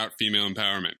movie is about female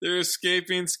empowerment. They're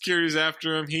escaping. Security's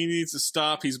after him. He needs to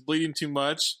stop. He's bleeding too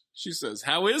much. She says,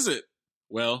 "How is it?"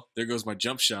 "Well, there goes my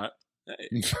jump shot."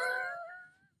 Hey.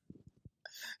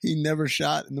 He never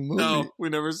shot in the movie. No, we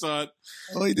never saw it.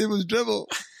 All he did was dribble.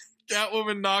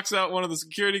 Catwoman knocks out one of the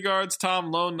security guards.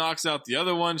 Tom Lone knocks out the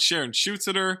other one. Sharon shoots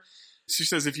at her. She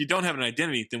says, "If you don't have an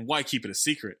identity, then why keep it a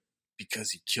secret?"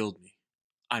 "Because you killed me.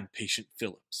 I'm Patient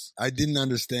Phillips." I didn't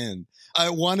understand. I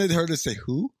wanted her to say,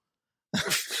 "Who?"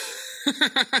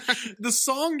 The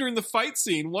song during the fight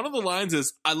scene, one of the lines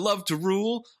is, "I love to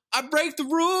rule. I break the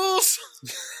rules."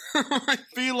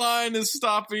 Feline is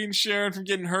stopping Sharon from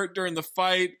getting hurt during the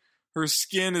fight. Her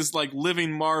skin is like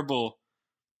living marble.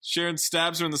 Sharon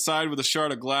stabs her in the side with a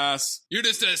shard of glass. "You're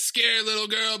just a scared little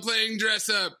girl playing dress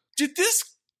up." Did this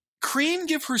cream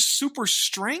give her super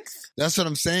strength? That's what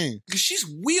I'm saying. Because she's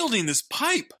wielding this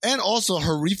pipe. And also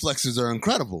her reflexes are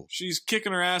incredible. She's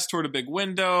kicking her ass toward a big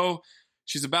window.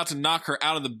 She's about to knock her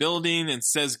out of the building and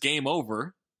says, "Game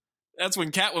over." That's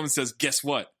when Catwoman says, "Guess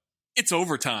what? It's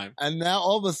overtime." And now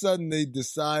all of a sudden they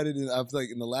decided, in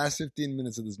the last 15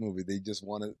 minutes of this movie, they just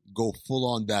want to go full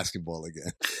on basketball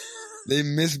again. They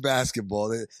miss basketball.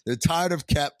 They're tired of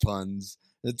cat puns.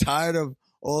 They're tired of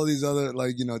all these other,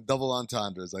 double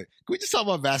entendres. Like, can we just talk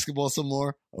about basketball some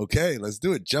more? Okay, let's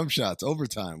do it. Jump shots,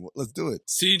 overtime. Let's do it.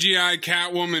 CGI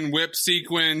Catwoman whip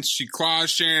sequence. She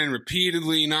claws Sharon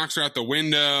repeatedly, knocks her out the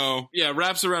window. Yeah,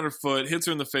 wraps around her foot, hits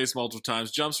her in the face multiple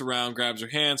times, jumps around, grabs her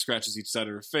hand, scratches each side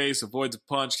of her face, avoids a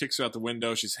punch, kicks her out the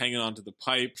window. She's hanging onto the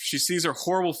pipe. She sees her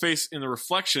horrible face in the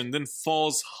reflection, then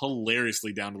falls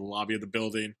hilariously down to the lobby of the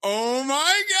building. Oh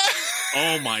my God.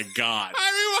 Oh my God.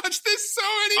 I rewatched this so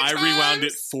many times. I rewound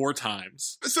it 4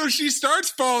 times. So she starts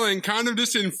falling kind of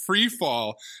just in free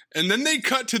fall. And then they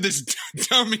cut to this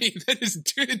dummy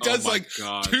that does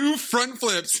God. 2 front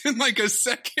flips in like a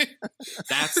second.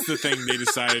 That's the thing they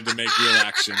decided to make real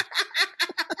action.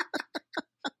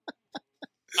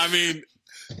 I mean,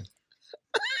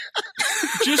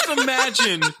 just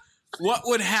imagine what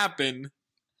would happen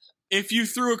if you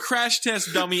threw a crash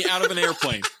test dummy out of an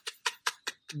airplane.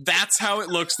 That's how it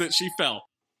looks that she fell.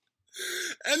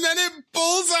 And then it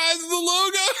bullseyes the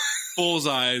logo.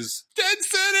 Bullseyes. Dead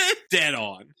center. Dead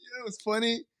on. Yeah, it was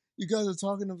funny. You guys are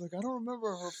talking. I'm like, I don't remember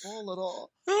her fall at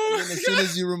all. Oh and then as soon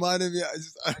as you reminded me, I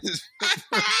just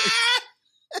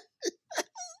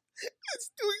it's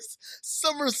doing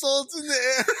somersaults in the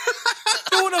air.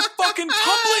 Doing a fucking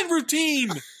tumbling routine.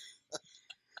 Like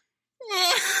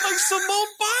Simone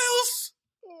Biles.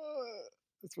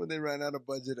 That's when they ran out of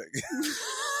budget again.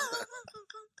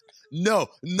 No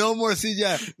more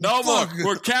CGI. No more.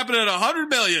 We're capping at 100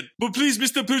 million. But please,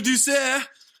 Mr. Producer.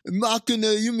 Mark, you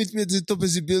meet me at the top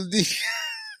of the building.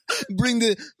 bring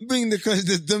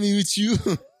the dummy with you.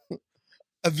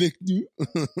 Avec nous.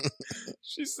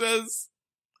 She says,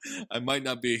 "I might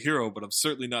not be a hero, but I'm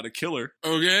certainly not a killer."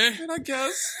 Okay. And I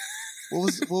guess.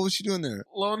 What was she doing there?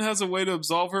 Lone has a way to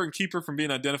absolve her and keep her from being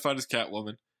identified as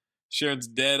Catwoman. Sharon's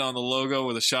dead on the logo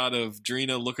with a shot of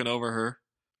Drina looking over her.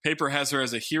 Paper has her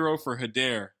as a hero for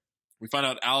Hader. We find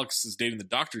out Alex is dating the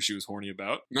doctor she was horny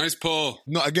about. Nice pull.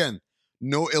 No, again,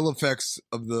 no ill effects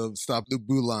of the Stop Luke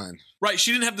Boo line. Right,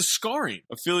 she didn't have the scarring.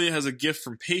 Ophelia has a gift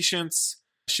from Patience.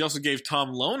 She also gave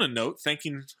Tom Lone a note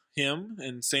thanking him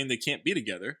and saying they can't be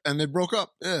together. And they broke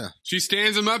up, yeah. She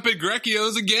stands him up at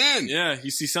Grecchio's again. Yeah,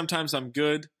 you see, sometimes I'm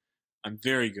good. I'm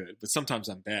very good. But sometimes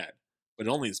I'm bad. But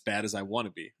only as bad as I want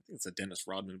to be. I think it's a Dennis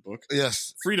Rodman book.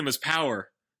 Yes. Freedom is power.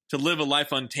 To live a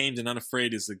life untamed and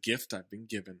unafraid is the gift I've been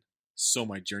given. So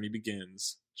my journey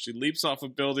begins. She leaps off a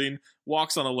building,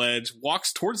 walks on a ledge,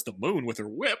 walks towards the moon with her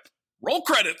whip. Roll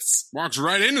credits! Walks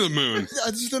right into the moon.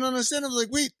 I just don't understand. I was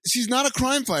like, wait, she's not a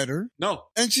crime fighter. No.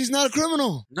 And she's not a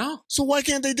criminal. No. So why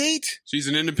can't they date? She's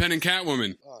an independent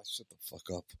Catwoman. Oh, shut the fuck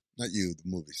up. Not you, the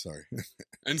movie, sorry.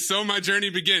 And so my journey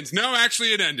begins. No,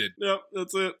 actually it ended. Yep,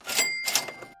 that's it.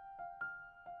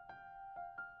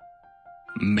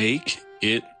 Make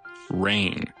it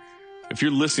rain. If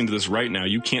you're listening to this right now,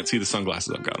 you can't see the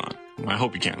sunglasses I've got on. I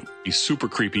hope you can. It'd be super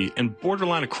creepy and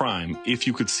borderline a crime if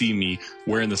you could see me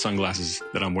wearing the sunglasses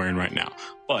that I'm wearing right now.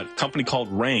 But a company called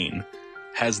Rain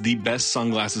has the best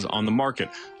sunglasses on the market.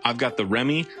 I've got the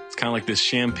Remy. It's kind of like this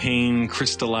champagne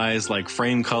crystallized like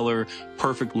frame color,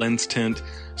 perfect lens tint,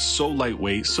 so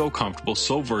lightweight, so comfortable,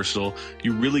 so versatile.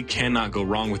 You really cannot go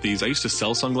wrong with these. I used to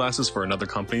sell sunglasses for another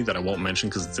company that I won't mention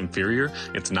because it's inferior.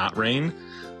 It's not Rain.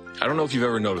 I don't know if you've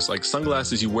ever noticed, like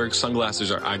sunglasses, you wear sunglasses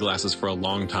or eyeglasses for a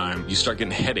long time, you start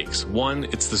getting headaches. One,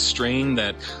 it's the strain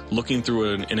that looking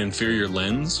through an inferior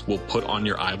lens will put on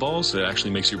your eyeballs. So it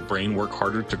actually makes your brain work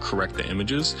harder to correct the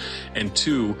images. And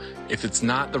two, if it's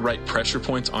not the right pressure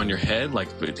points on your head, like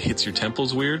it hits your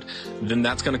temples weird, then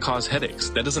that's going to cause headaches.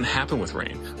 That doesn't happen with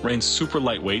Rain. Rain's super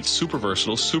lightweight, super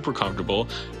versatile, super comfortable.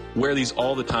 Wear these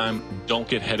all the time. Don't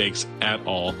get headaches at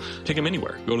all. Take them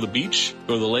anywhere. Go to the beach,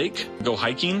 go to the lake, go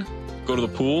hiking, go to the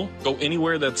pool, go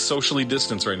anywhere that's socially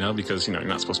distanced right now because, you know, you're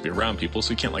not supposed to be around people,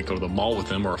 so you can't like go to the mall with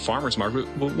them or a farmer's market.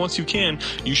 But once you can,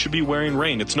 you should be wearing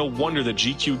Rain. It's no wonder that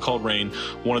GQ called Rain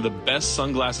one of the best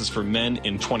sunglasses for men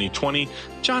in 2020.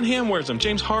 John Hamm wears them.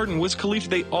 James Harden, Wiz Khalifa,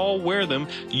 they all wear them.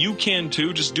 You can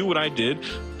too. Just do what I did.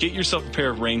 Get yourself a pair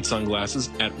of Rain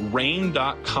sunglasses at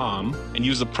rain.com and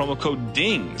use the promo code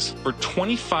DINGS for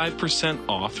 25%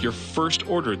 off your first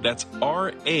order. That's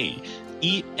RAEN.com,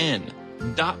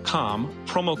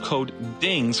 promo code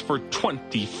DINGS for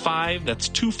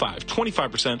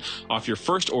 25% off your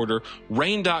first order.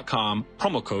 Rain.com,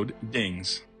 promo code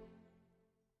DINGS.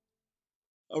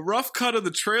 A rough cut of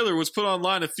the trailer was put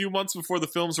online a few months before the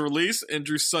film's release and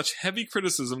drew such heavy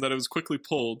criticism that it was quickly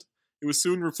pulled. It was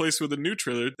soon replaced with a new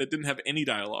trailer that didn't have any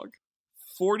dialogue.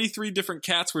 43 different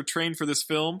cats were trained for this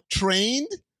film.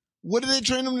 Trained? What did they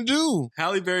train them to do?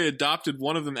 Halle Berry adopted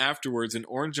one of them afterwards, an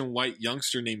orange and white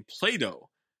youngster named Play-Doh.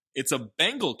 It's a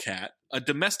Bengal cat, a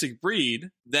domestic breed,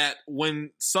 that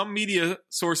when some media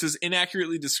sources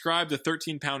inaccurately described the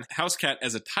 13-pound house cat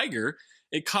as a tiger,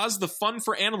 it caused the Fun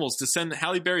for Animals to send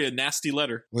Halle Berry a nasty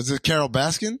letter. Was it Carol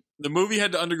Baskin? The movie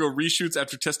had to undergo reshoots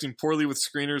after testing poorly with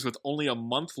screeners with only a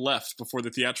month left before the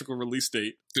theatrical release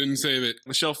date. Didn't save it.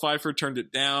 Michelle Pfeiffer turned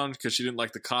it down because she didn't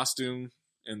like the costume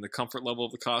and the comfort level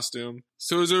of the costume.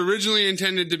 So it was originally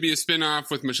intended to be a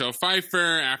spin-off with Michelle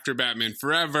Pfeiffer after Batman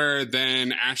Forever.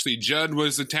 Then Ashley Judd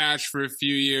was attached for a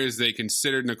few years. They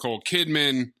considered Nicole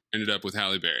Kidman. Ended up with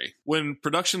Halle Berry. When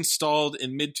production stalled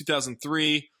in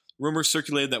mid-2003, rumors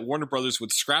circulated that Warner Brothers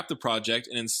would scrap the project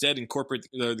and instead incorporate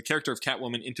the character of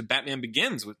Catwoman into Batman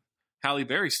Begins with Halle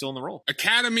Berry still in the role.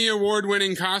 Academy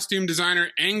Award-winning costume designer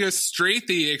Angus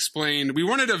Strathy explained, "We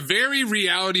wanted a very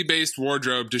reality-based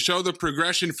wardrobe to show the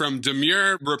progression from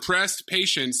demure, repressed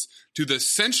patience to the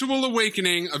sensual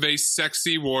awakening of a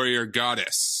sexy warrior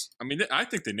goddess." I mean, I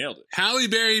think they nailed it. Halle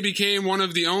Berry became one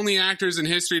of the only actors in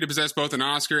history to possess both an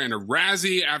Oscar and a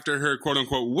Razzie after her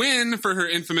quote-unquote win for her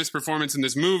infamous performance in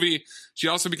this movie. She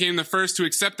also became the first to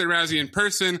accept the Razzie in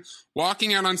person,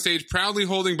 walking out on stage proudly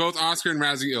holding both Oscar and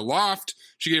Razzie aloft.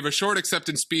 She gave a short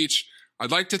acceptance speech.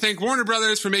 "I'd like to thank Warner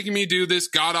Brothers for making me do this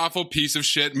god-awful piece of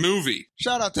shit movie."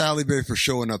 Shout out to Halle Berry for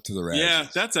showing up to the Razzies. Yeah,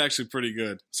 that's actually pretty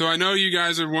good. So I know you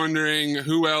guys are wondering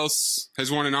who else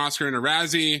has won an Oscar and a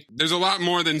Razzie. There's a lot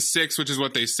more than 6, which is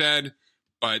what they said.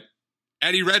 But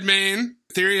Eddie Redmayne,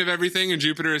 Theory of Everything and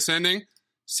Jupiter Ascending.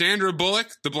 Sandra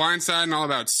Bullock, The Blind Side and All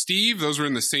About Steve. Those were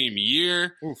in the same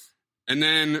year. Oof. And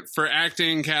then for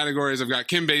acting categories, I've got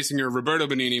Kim Basinger, Roberto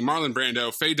Benigni, Marlon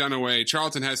Brando, Faye Dunaway,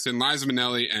 Charlton Heston, Liza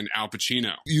Minnelli, and Al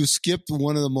Pacino. You skipped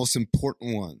one of the most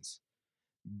important ones.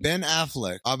 Ben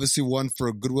Affleck obviously won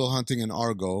for Good Will Hunting and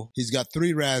Argo. He's got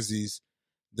 3 Razzies.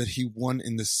 that he won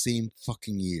in the same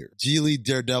fucking year. Geely,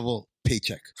 Daredevil,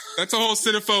 paycheck. That's a whole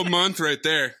Cinephobe month right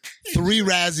there. 3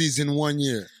 Razzies in 1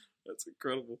 year. That's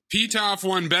incredible. Pitof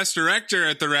won Best Director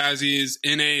at the Razzies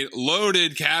in a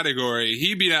loaded category.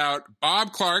 He beat out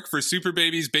Bob Clark for Super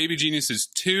Babies, Baby Geniuses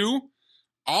 2,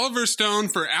 Oliver Stone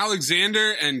for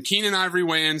Alexander, and Keenan Ivory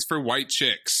Wayans for White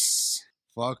Chicks.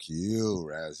 Fuck you,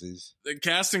 Razzies. The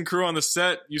cast and crew on the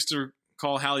set used to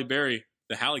call Halle Berry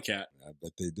the Halle Cat. I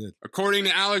bet they did. According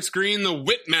to Alex Green, the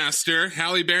Whipmaster,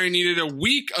 Halle Berry needed a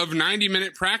week of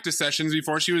 90-minute practice sessions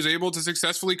before she was able to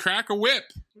successfully crack a whip.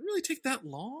 Did it really take that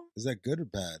long? Is that good or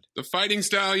bad? The fighting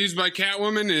style used by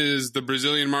Catwoman is the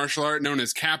Brazilian martial art known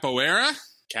as capoeira.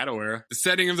 Catoera. The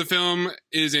setting of the film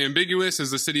is ambiguous,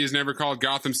 as the city is never called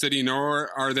Gotham City, nor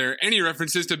are there any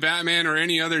references to Batman or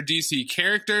any other DC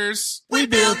characters. We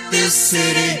built this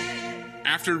city.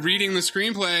 After reading the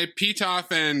screenplay,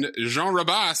 Pitof and Jean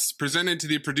Rabas presented to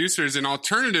the producers an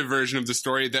alternative version of the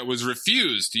story that was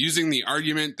refused, using the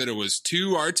argument that it was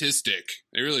too artistic.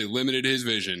 They really limited his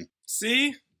vision.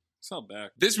 See? It's not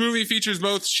bad. This movie features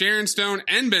both Sharon Stone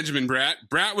and Benjamin Bratt.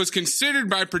 Bratt was considered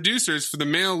by producers for the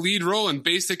male lead role in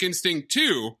Basic Instinct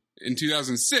 2 in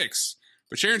 2006.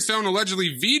 But Sharon Stone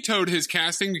allegedly vetoed his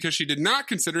casting because she did not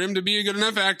consider him to be a good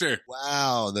enough actor.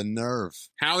 Wow, the nerve.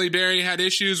 Halle Berry had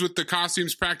issues with the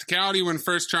costume's practicality when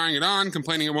first trying it on,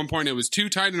 complaining at one point it was too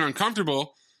tight and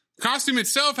uncomfortable. The costume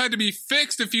itself had to be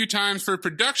fixed a few times for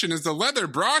production, as the leather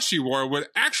bra she wore would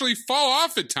actually fall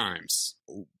off at times.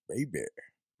 Oh, baby.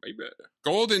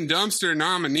 Golden Dumpster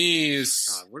nominees.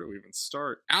 God, where do we even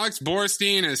start? Alex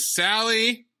Borstein as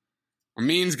Sally.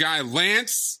 Amin's guy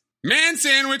Lance. Man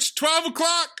Sandwich, 12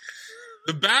 o'clock.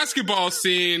 The basketball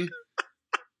scene.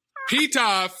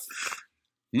 Pitof.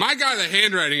 My guy, the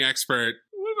handwriting expert.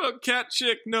 What about Cat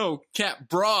Chick? No, Cat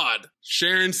Broad.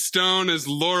 Sharon Stone as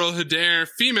Laurel Hadair.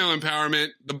 Female empowerment.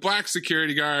 The black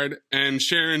security guard. And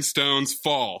Sharon Stone's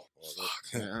fall.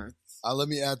 Let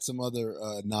me add some other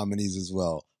nominees as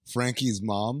well. Frankie's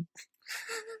mom.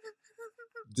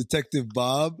 Detective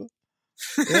Bob.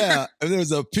 Yeah, and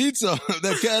there's a pizza.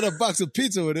 That had a box of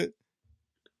pizza with it.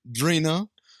 Drina,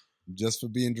 just for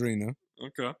being Drina.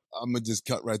 Okay. I'm going to just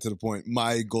cut right to the point.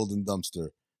 My golden dumpster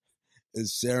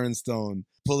is Sharon Stone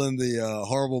pulling the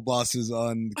horrible bosses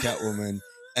on Catwoman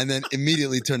and then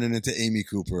immediately turning into Amy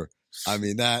Cooper. I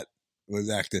mean, that was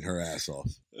acting her ass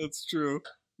off. That's true.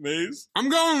 Maze? I'm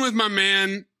going with my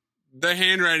man, the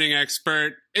handwriting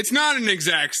expert. It's not an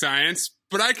exact science,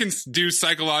 but I can do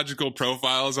psychological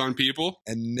profiles on people.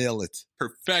 And nail it.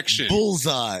 Perfection.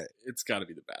 Bullseye. It's got to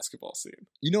be the basketball scene.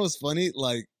 You know what's funny?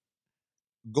 Like,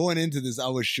 going into this, I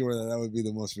was sure that would be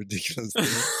the most ridiculous thing.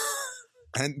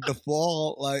 And the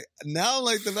fall, like, now,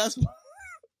 like, the basketball.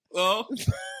 Well,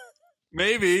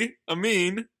 maybe.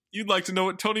 Amin, you'd like to know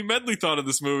what Tony Medley thought of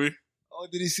this movie. Oh,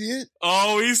 did he see it?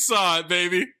 Oh, he saw it,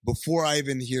 baby. Before I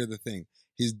even hear the thing,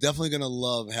 he's definitely going to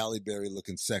love Halle Berry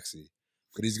looking sexy.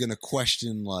 But he's going to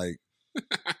question, like,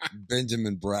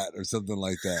 Benjamin Bratt or something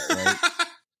like that, right?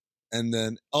 And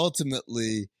then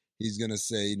ultimately, he's going to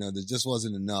say, you know, there just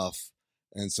wasn't enough.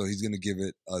 And so he's going to give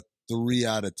it a 3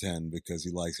 out of 10 because he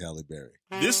likes Halle Berry.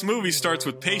 This movie starts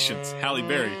with Patience, Halle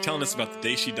Berry, telling us about the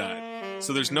day she died.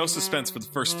 So there's no suspense for the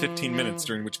first 15 minutes,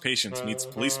 during which Patience meets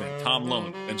policeman Tom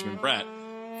Lone, Benjamin Bratt,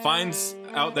 finds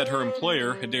out that her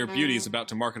employer, Hadair Beauty, is about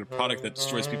to market a product that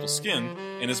destroys people's skin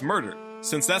and is murdered.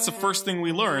 Since that's the first thing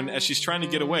we learn as she's trying to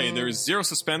get away, there is zero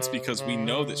suspense because we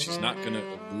know that she's not going to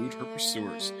elude her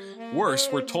pursuers. Worse,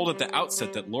 we're told at the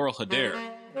outset that Laurel Hadair,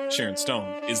 Sharon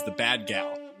Stone, is the bad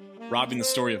gal, robbing the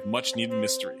story of much-needed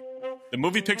mystery. The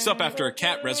movie picks up after a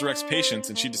cat resurrects Patience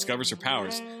and she discovers her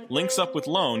powers, links up with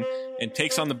Lone, and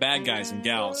takes on the bad guys and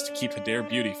gals to keep Hadair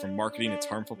Beauty from marketing its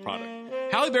harmful product.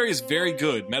 Halle Berry is very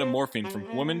good metamorphing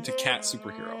from woman to cat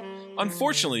superhero.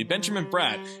 Unfortunately, Benjamin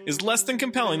Bratt is less than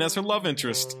compelling as her love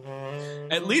interest.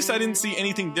 At least I didn't see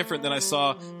anything different than I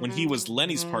saw when he was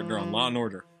Lenny's partner on Law &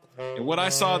 Order. And what I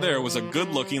saw there was a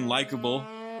good-looking, likable,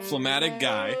 phlegmatic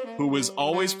guy who was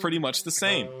always pretty much the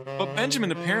same. But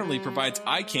Benjamin apparently provides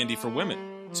eye candy for women.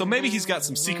 So maybe he's got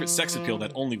some secret sex appeal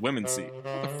that only women see.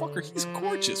 Motherfucker, he's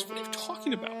gorgeous. What are you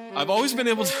talking about? I've always been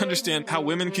able to understand how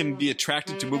women can be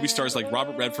attracted to movie stars like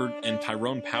Robert Redford and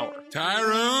Tyrone Power.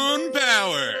 Tyrone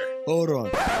Power! Hold on.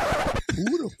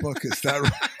 Who the fuck is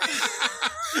that?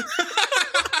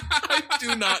 I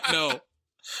do not know.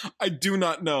 I do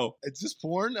not know. It's just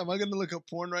porn? Am I going to look up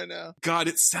porn right now? God,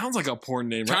 it sounds like a porn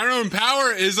name, right? Tyrone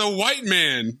Power is a white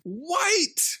man.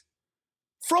 White!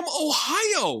 From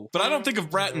Ohio! But I don't think of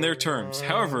Bratt in their terms.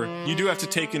 However, you do have to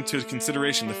take into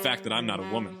consideration the fact that I'm not a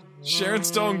woman. Sharon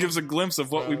Stone gives a glimpse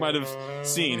of what we might have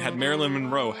seen had Marilyn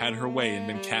Monroe had her way and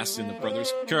been cast in The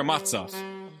Brothers Karamazov.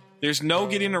 There's no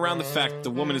getting around the fact that the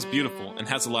woman is beautiful and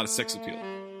has a lot of sex appeal.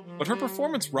 But her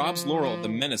performance robs Laurel of the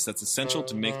menace that's essential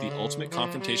to make the ultimate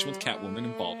confrontation with Catwoman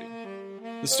involving.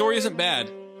 The story isn't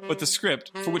bad, but the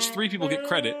script, for which 3 people get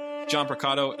credit, John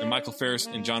Procato and Michael Ferris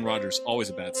and John Rogers, always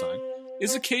a bad sign,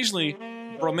 is occasionally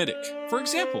bromidic. For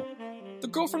example, the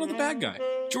girlfriend of the bad guy,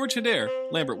 George Hedder,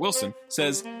 Lambert Wilson,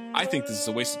 says, "I think this is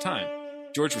a waste of time."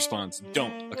 George responds,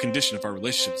 "Don't. A condition of our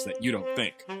relationship is that you don't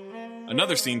think."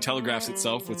 Another scene telegraphs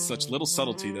itself with such little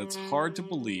subtlety that it's hard to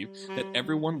believe that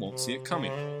everyone won't see it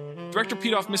coming. Director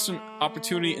Pitof missed an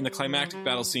opportunity in the climactic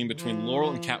battle scene between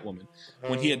Laurel and Catwoman,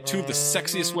 when he had 2 of the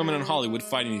sexiest women in Hollywood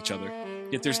fighting each other,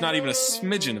 yet there's not even a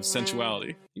smidgen of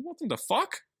sensuality. You want them to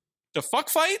fuck? To fuck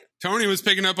fight? Tony was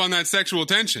picking up on that sexual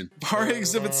tension. Barre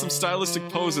exhibits some stylistic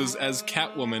poses as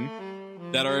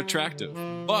Catwoman that are attractive.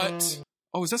 But,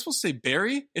 is that supposed to say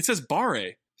Barry? It says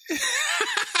Barre.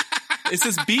 It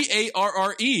says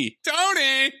Barre.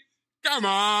 Tony! Come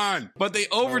on! But they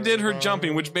overdid her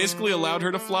jumping, which basically allowed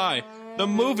her to fly. The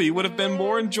movie would have been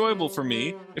more enjoyable for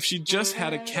me if she just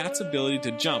had a cat's ability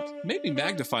to jump, maybe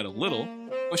magnified a little,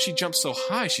 but she jumps so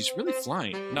high she's really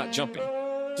flying, not jumping.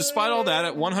 Despite all that,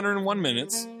 at 101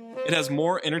 minutes, it has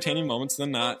more entertaining moments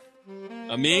than not.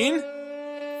 Amin?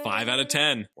 5 out of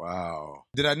 10. Wow.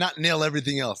 Did I not nail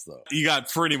everything else, though? You got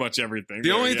pretty much everything.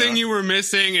 The only thing you were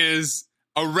missing is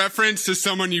a reference to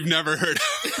someone you've never heard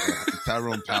of.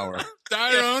 Tyrone Power.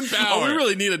 Tyrone Power. Oh, we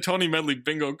really need a Tony Medley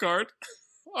bingo card.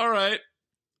 All right.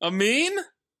 Amin?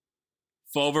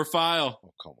 Fulver file.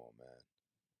 Oh, come on,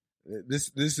 man.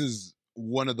 This is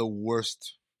one of the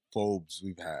worst phobes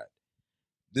we've had.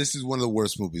 This is one of the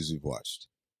worst movies we've watched.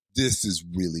 This is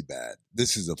really bad.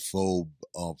 This is a phobe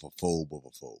of a phobe of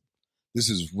a phobe. This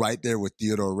is right there with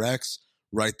Theodore Rex,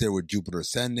 right there with Jupiter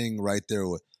Ascending, right there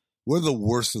with... We're the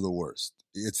worst of the worst.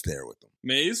 It's there with them.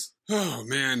 Maze? Oh,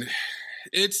 man.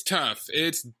 It's tough.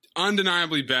 It's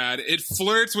undeniably bad. It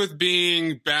flirts with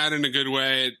being bad in a good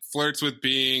way. It flirts with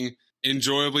being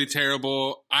enjoyably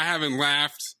terrible. I haven't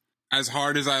laughed as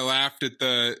hard as I laughed at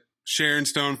the Sharon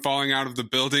Stone falling out of the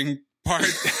building part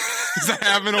as I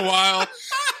have in a while.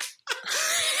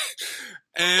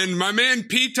 And my man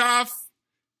Pitof,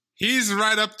 he's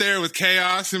right up there with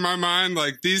Chaos in my mind.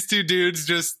 Like, these 2 dudes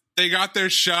just, they got their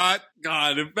shot.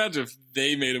 God, imagine if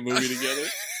they made a movie together.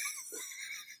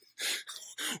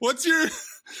 What's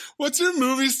your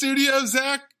movie studio,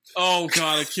 Zach? Oh,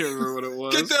 God, I can't remember what it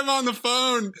was. Get them on the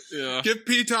phone. Yeah. Get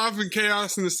Pitof and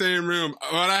Chaos in the same room.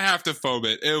 But I have to phobe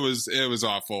it. It was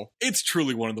awful. It's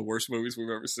truly one of the worst movies we've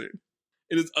ever seen.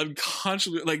 It is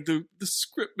unconscionably, like, the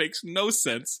script makes no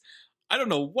sense. I don't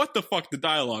know what the fuck the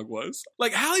dialogue was.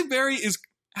 Like, Halle Berry is...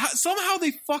 Somehow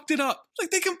they fucked it up. Like,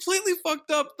 they completely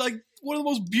fucked up, like, one of the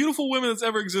most beautiful women that's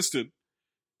ever existed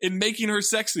in making her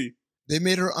sexy. They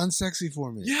made her unsexy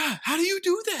for me. Yeah, how do you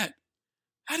do that?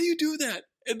 How do you do that?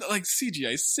 And, like,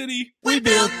 CGI City. We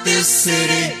built this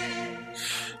city.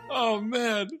 Oh,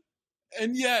 man.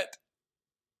 And yet,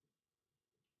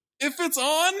 if it's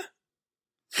on,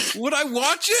 would I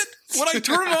watch it? Would I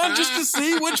turn it on just to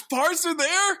see which parts are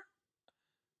there?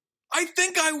 I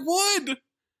think I would.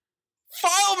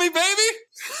 File me, baby.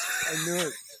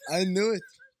 I knew it.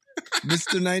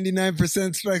 Mr.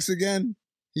 99% strikes again.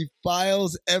 He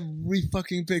files every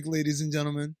fucking pick, ladies and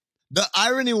gentlemen. The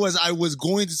irony was I was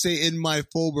going to say in my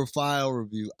Fulber file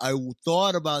review, I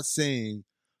thought about saying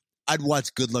I'd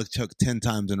watch Good Luck Chuck 10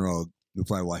 times in a row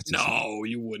before I watched it. No,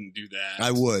 you wouldn't do that.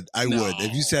 I would.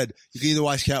 If you said you can either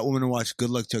watch Catwoman or watch Good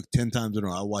Luck Chuck 10 times in a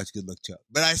row, I'll watch Good Luck Chuck.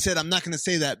 But I said I'm not going to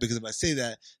say that because if I say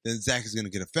that, then Zach is going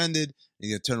to get offended and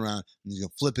he's going to turn around and he's going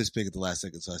to flip his pick at the last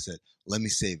second. So I said, let me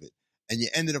save it. And you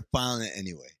ended up filing it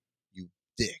anyway. You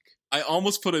dick. I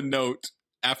almost put a note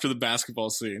after the basketball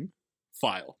scene.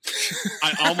 File.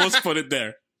 I almost put it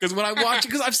there. Because when I watch it,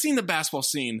 because I've seen the basketball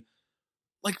scene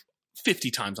like 50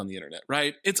 times on the internet,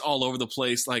 right? It's all over the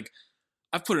place. Like,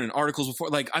 I've put it in articles before.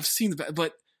 Like, I've seen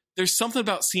but there's something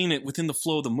about seeing it within the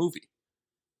flow of the movie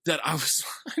that I was,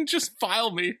 just file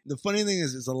me. The funny thing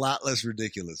is, it's a lot less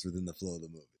ridiculous within the flow of the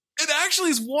movie. It actually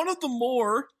is one of the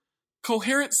more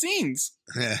coherent scenes.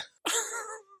 Yeah.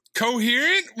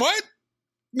 Coherent? What?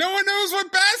 No one knows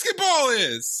what basketball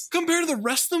is compared to the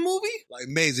rest of the movie. Like,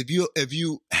 Maze, if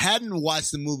you hadn't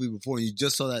watched the movie before and you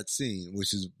just saw that scene,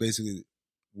 which is basically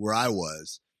where I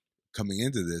was coming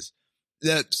into this,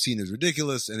 that scene is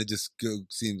ridiculous and it just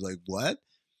seems like, what?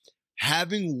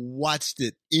 having watched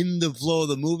it in the flow of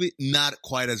the movie, not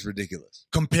quite as ridiculous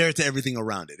compared to everything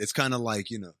around it. It's kind of like,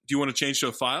 Do you want to change to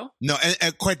a file? No,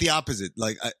 and quite the opposite.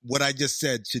 Like what I just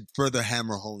said should further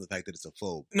hammer home the fact that it's a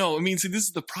phobe. No, I mean, see, this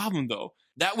is the problem, though.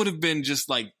 That would have been just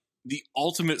like the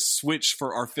ultimate switch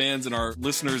for our fans and our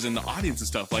listeners and the audience and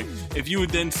stuff. Like, if you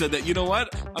had then said that, you know what?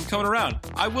 I'm coming around.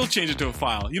 I will change it to a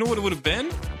file. You know what it would have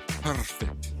been?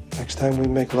 Perfect. Next time we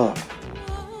make love,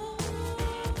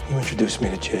 you introduce me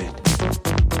to Jade.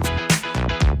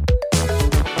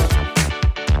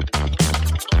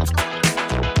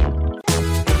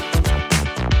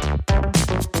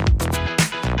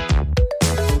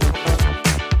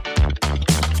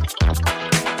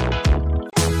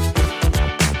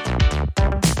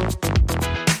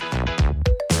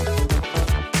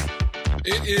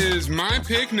 It is my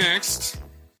pick next,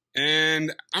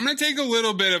 and I'm going to take a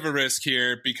little bit of a risk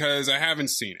here because I haven't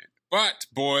seen it. But,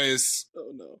 boys,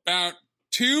 about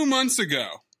 2 months ago,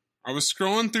 I was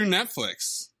scrolling through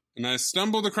Netflix, and I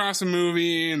stumbled across a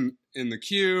movie in the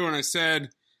queue, and I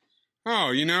said,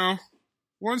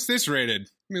 what's this rated?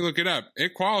 Let me look it up.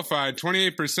 It qualified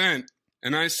 28%,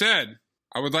 and I said,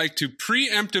 I would like to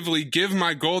preemptively give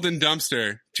my golden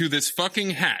dumpster to this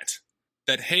fucking hat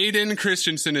that Hayden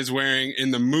Christensen is wearing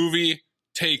in the movie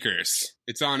Takers.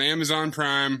 It's on Amazon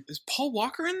Prime. Is Paul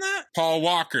Walker in that? Paul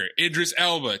Walker, Idris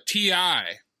Elba,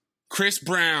 T.I., Chris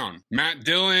Brown, Matt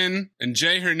Dillon, and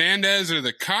Jay Hernandez are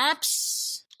the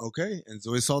cops. Okay, and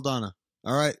Zoe Saldana.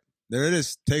 All right, there it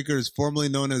is. Takers, formerly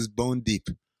known as Bone Deep.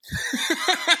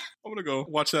 I'm gonna go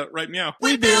watch that right now.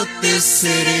 We built this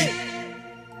city.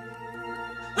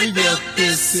 We built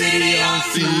this city on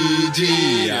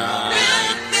CGI.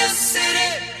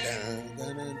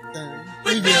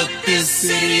 We built this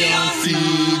city on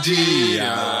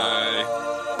CGI.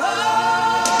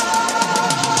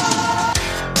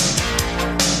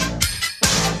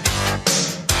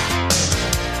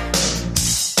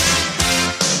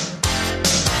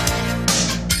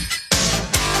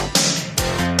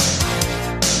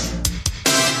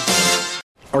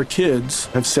 Our kids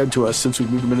have said to us since we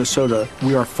moved to Minnesota,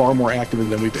 we are far more active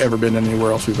than we've ever been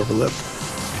anywhere else we've ever lived.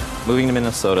 Moving to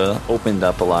Minnesota opened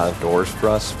up a lot of doors for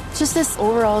us. Just this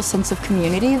overall sense of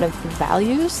community, the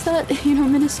values that,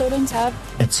 Minnesotans have.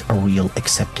 It's a real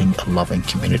accepting, loving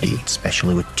community,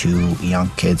 especially with 2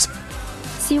 young kids.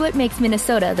 See what makes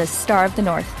Minnesota the star of the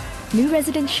North. New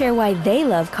residents share why they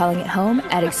love calling it home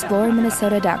at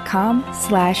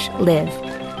exploreminnesota.com/live.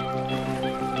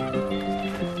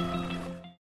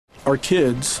 Our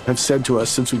kids have said to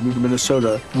us since we moved to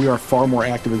Minnesota, we are far more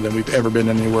active than we've ever been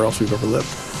anywhere else we've ever lived.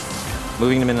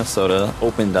 Moving to Minnesota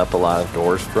opened up a lot of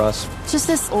doors for us. Just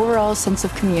this overall sense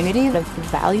of community, the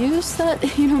values that,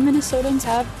 Minnesotans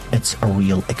have. It's a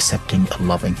real accepting,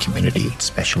 loving community,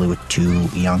 especially with 2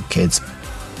 young kids.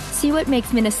 See what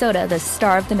makes Minnesota the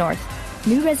star of the North.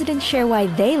 New residents share why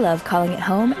they love calling it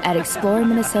home at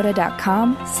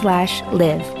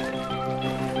exploreminnesota.com/live.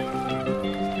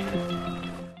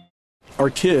 Our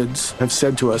kids have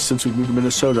said to us since we moved to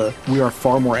Minnesota, we are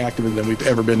far more active than we've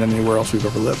ever been anywhere else we've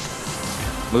ever lived.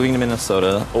 Moving to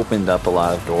Minnesota opened up a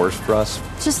lot of doors for us.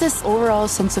 Just this overall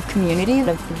sense of community,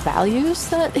 the values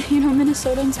that,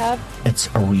 Minnesotans have. It's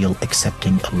a real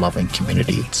accepting, loving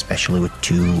community, especially with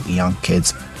 2 young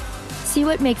kids. See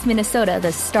what makes Minnesota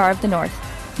the star of the North.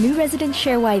 New residents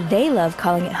share why they love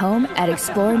calling it home at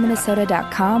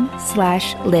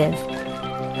exploreminnesota.com/live.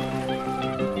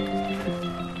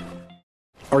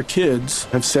 Our kids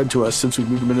have said to us since we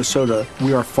moved to Minnesota,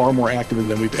 we are far more active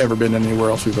than we've ever been anywhere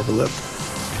else we've ever lived.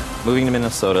 Moving to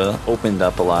Minnesota opened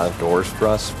up a lot of doors for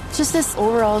us. Just this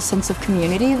overall sense of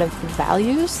community, the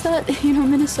values that,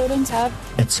 Minnesotans have.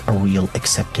 It's a real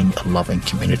accepting, loving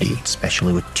community,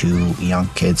 especially with 2 young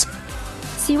kids.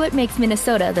 See what makes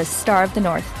Minnesota the star of the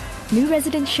North. New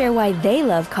residents share why they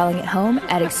love calling it home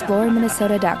at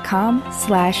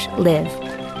exploreminnesota.com/live.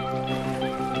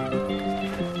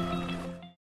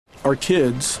 Our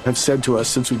kids have said to us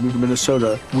since we moved to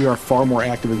Minnesota, we are far more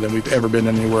active than we've ever been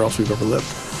anywhere else we've ever lived.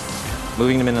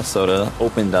 Moving to Minnesota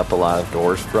opened up a lot of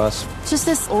doors for us. Just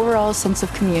this overall sense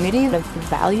of community, the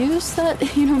values that,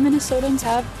 Minnesotans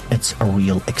have. It's a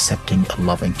real accepting,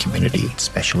 loving community,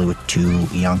 especially with 2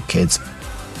 young kids.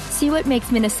 See what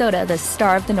makes Minnesota the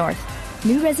star of the North.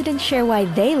 New residents share why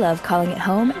they love calling it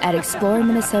home at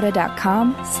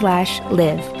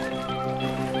exploreminnesota.com/live.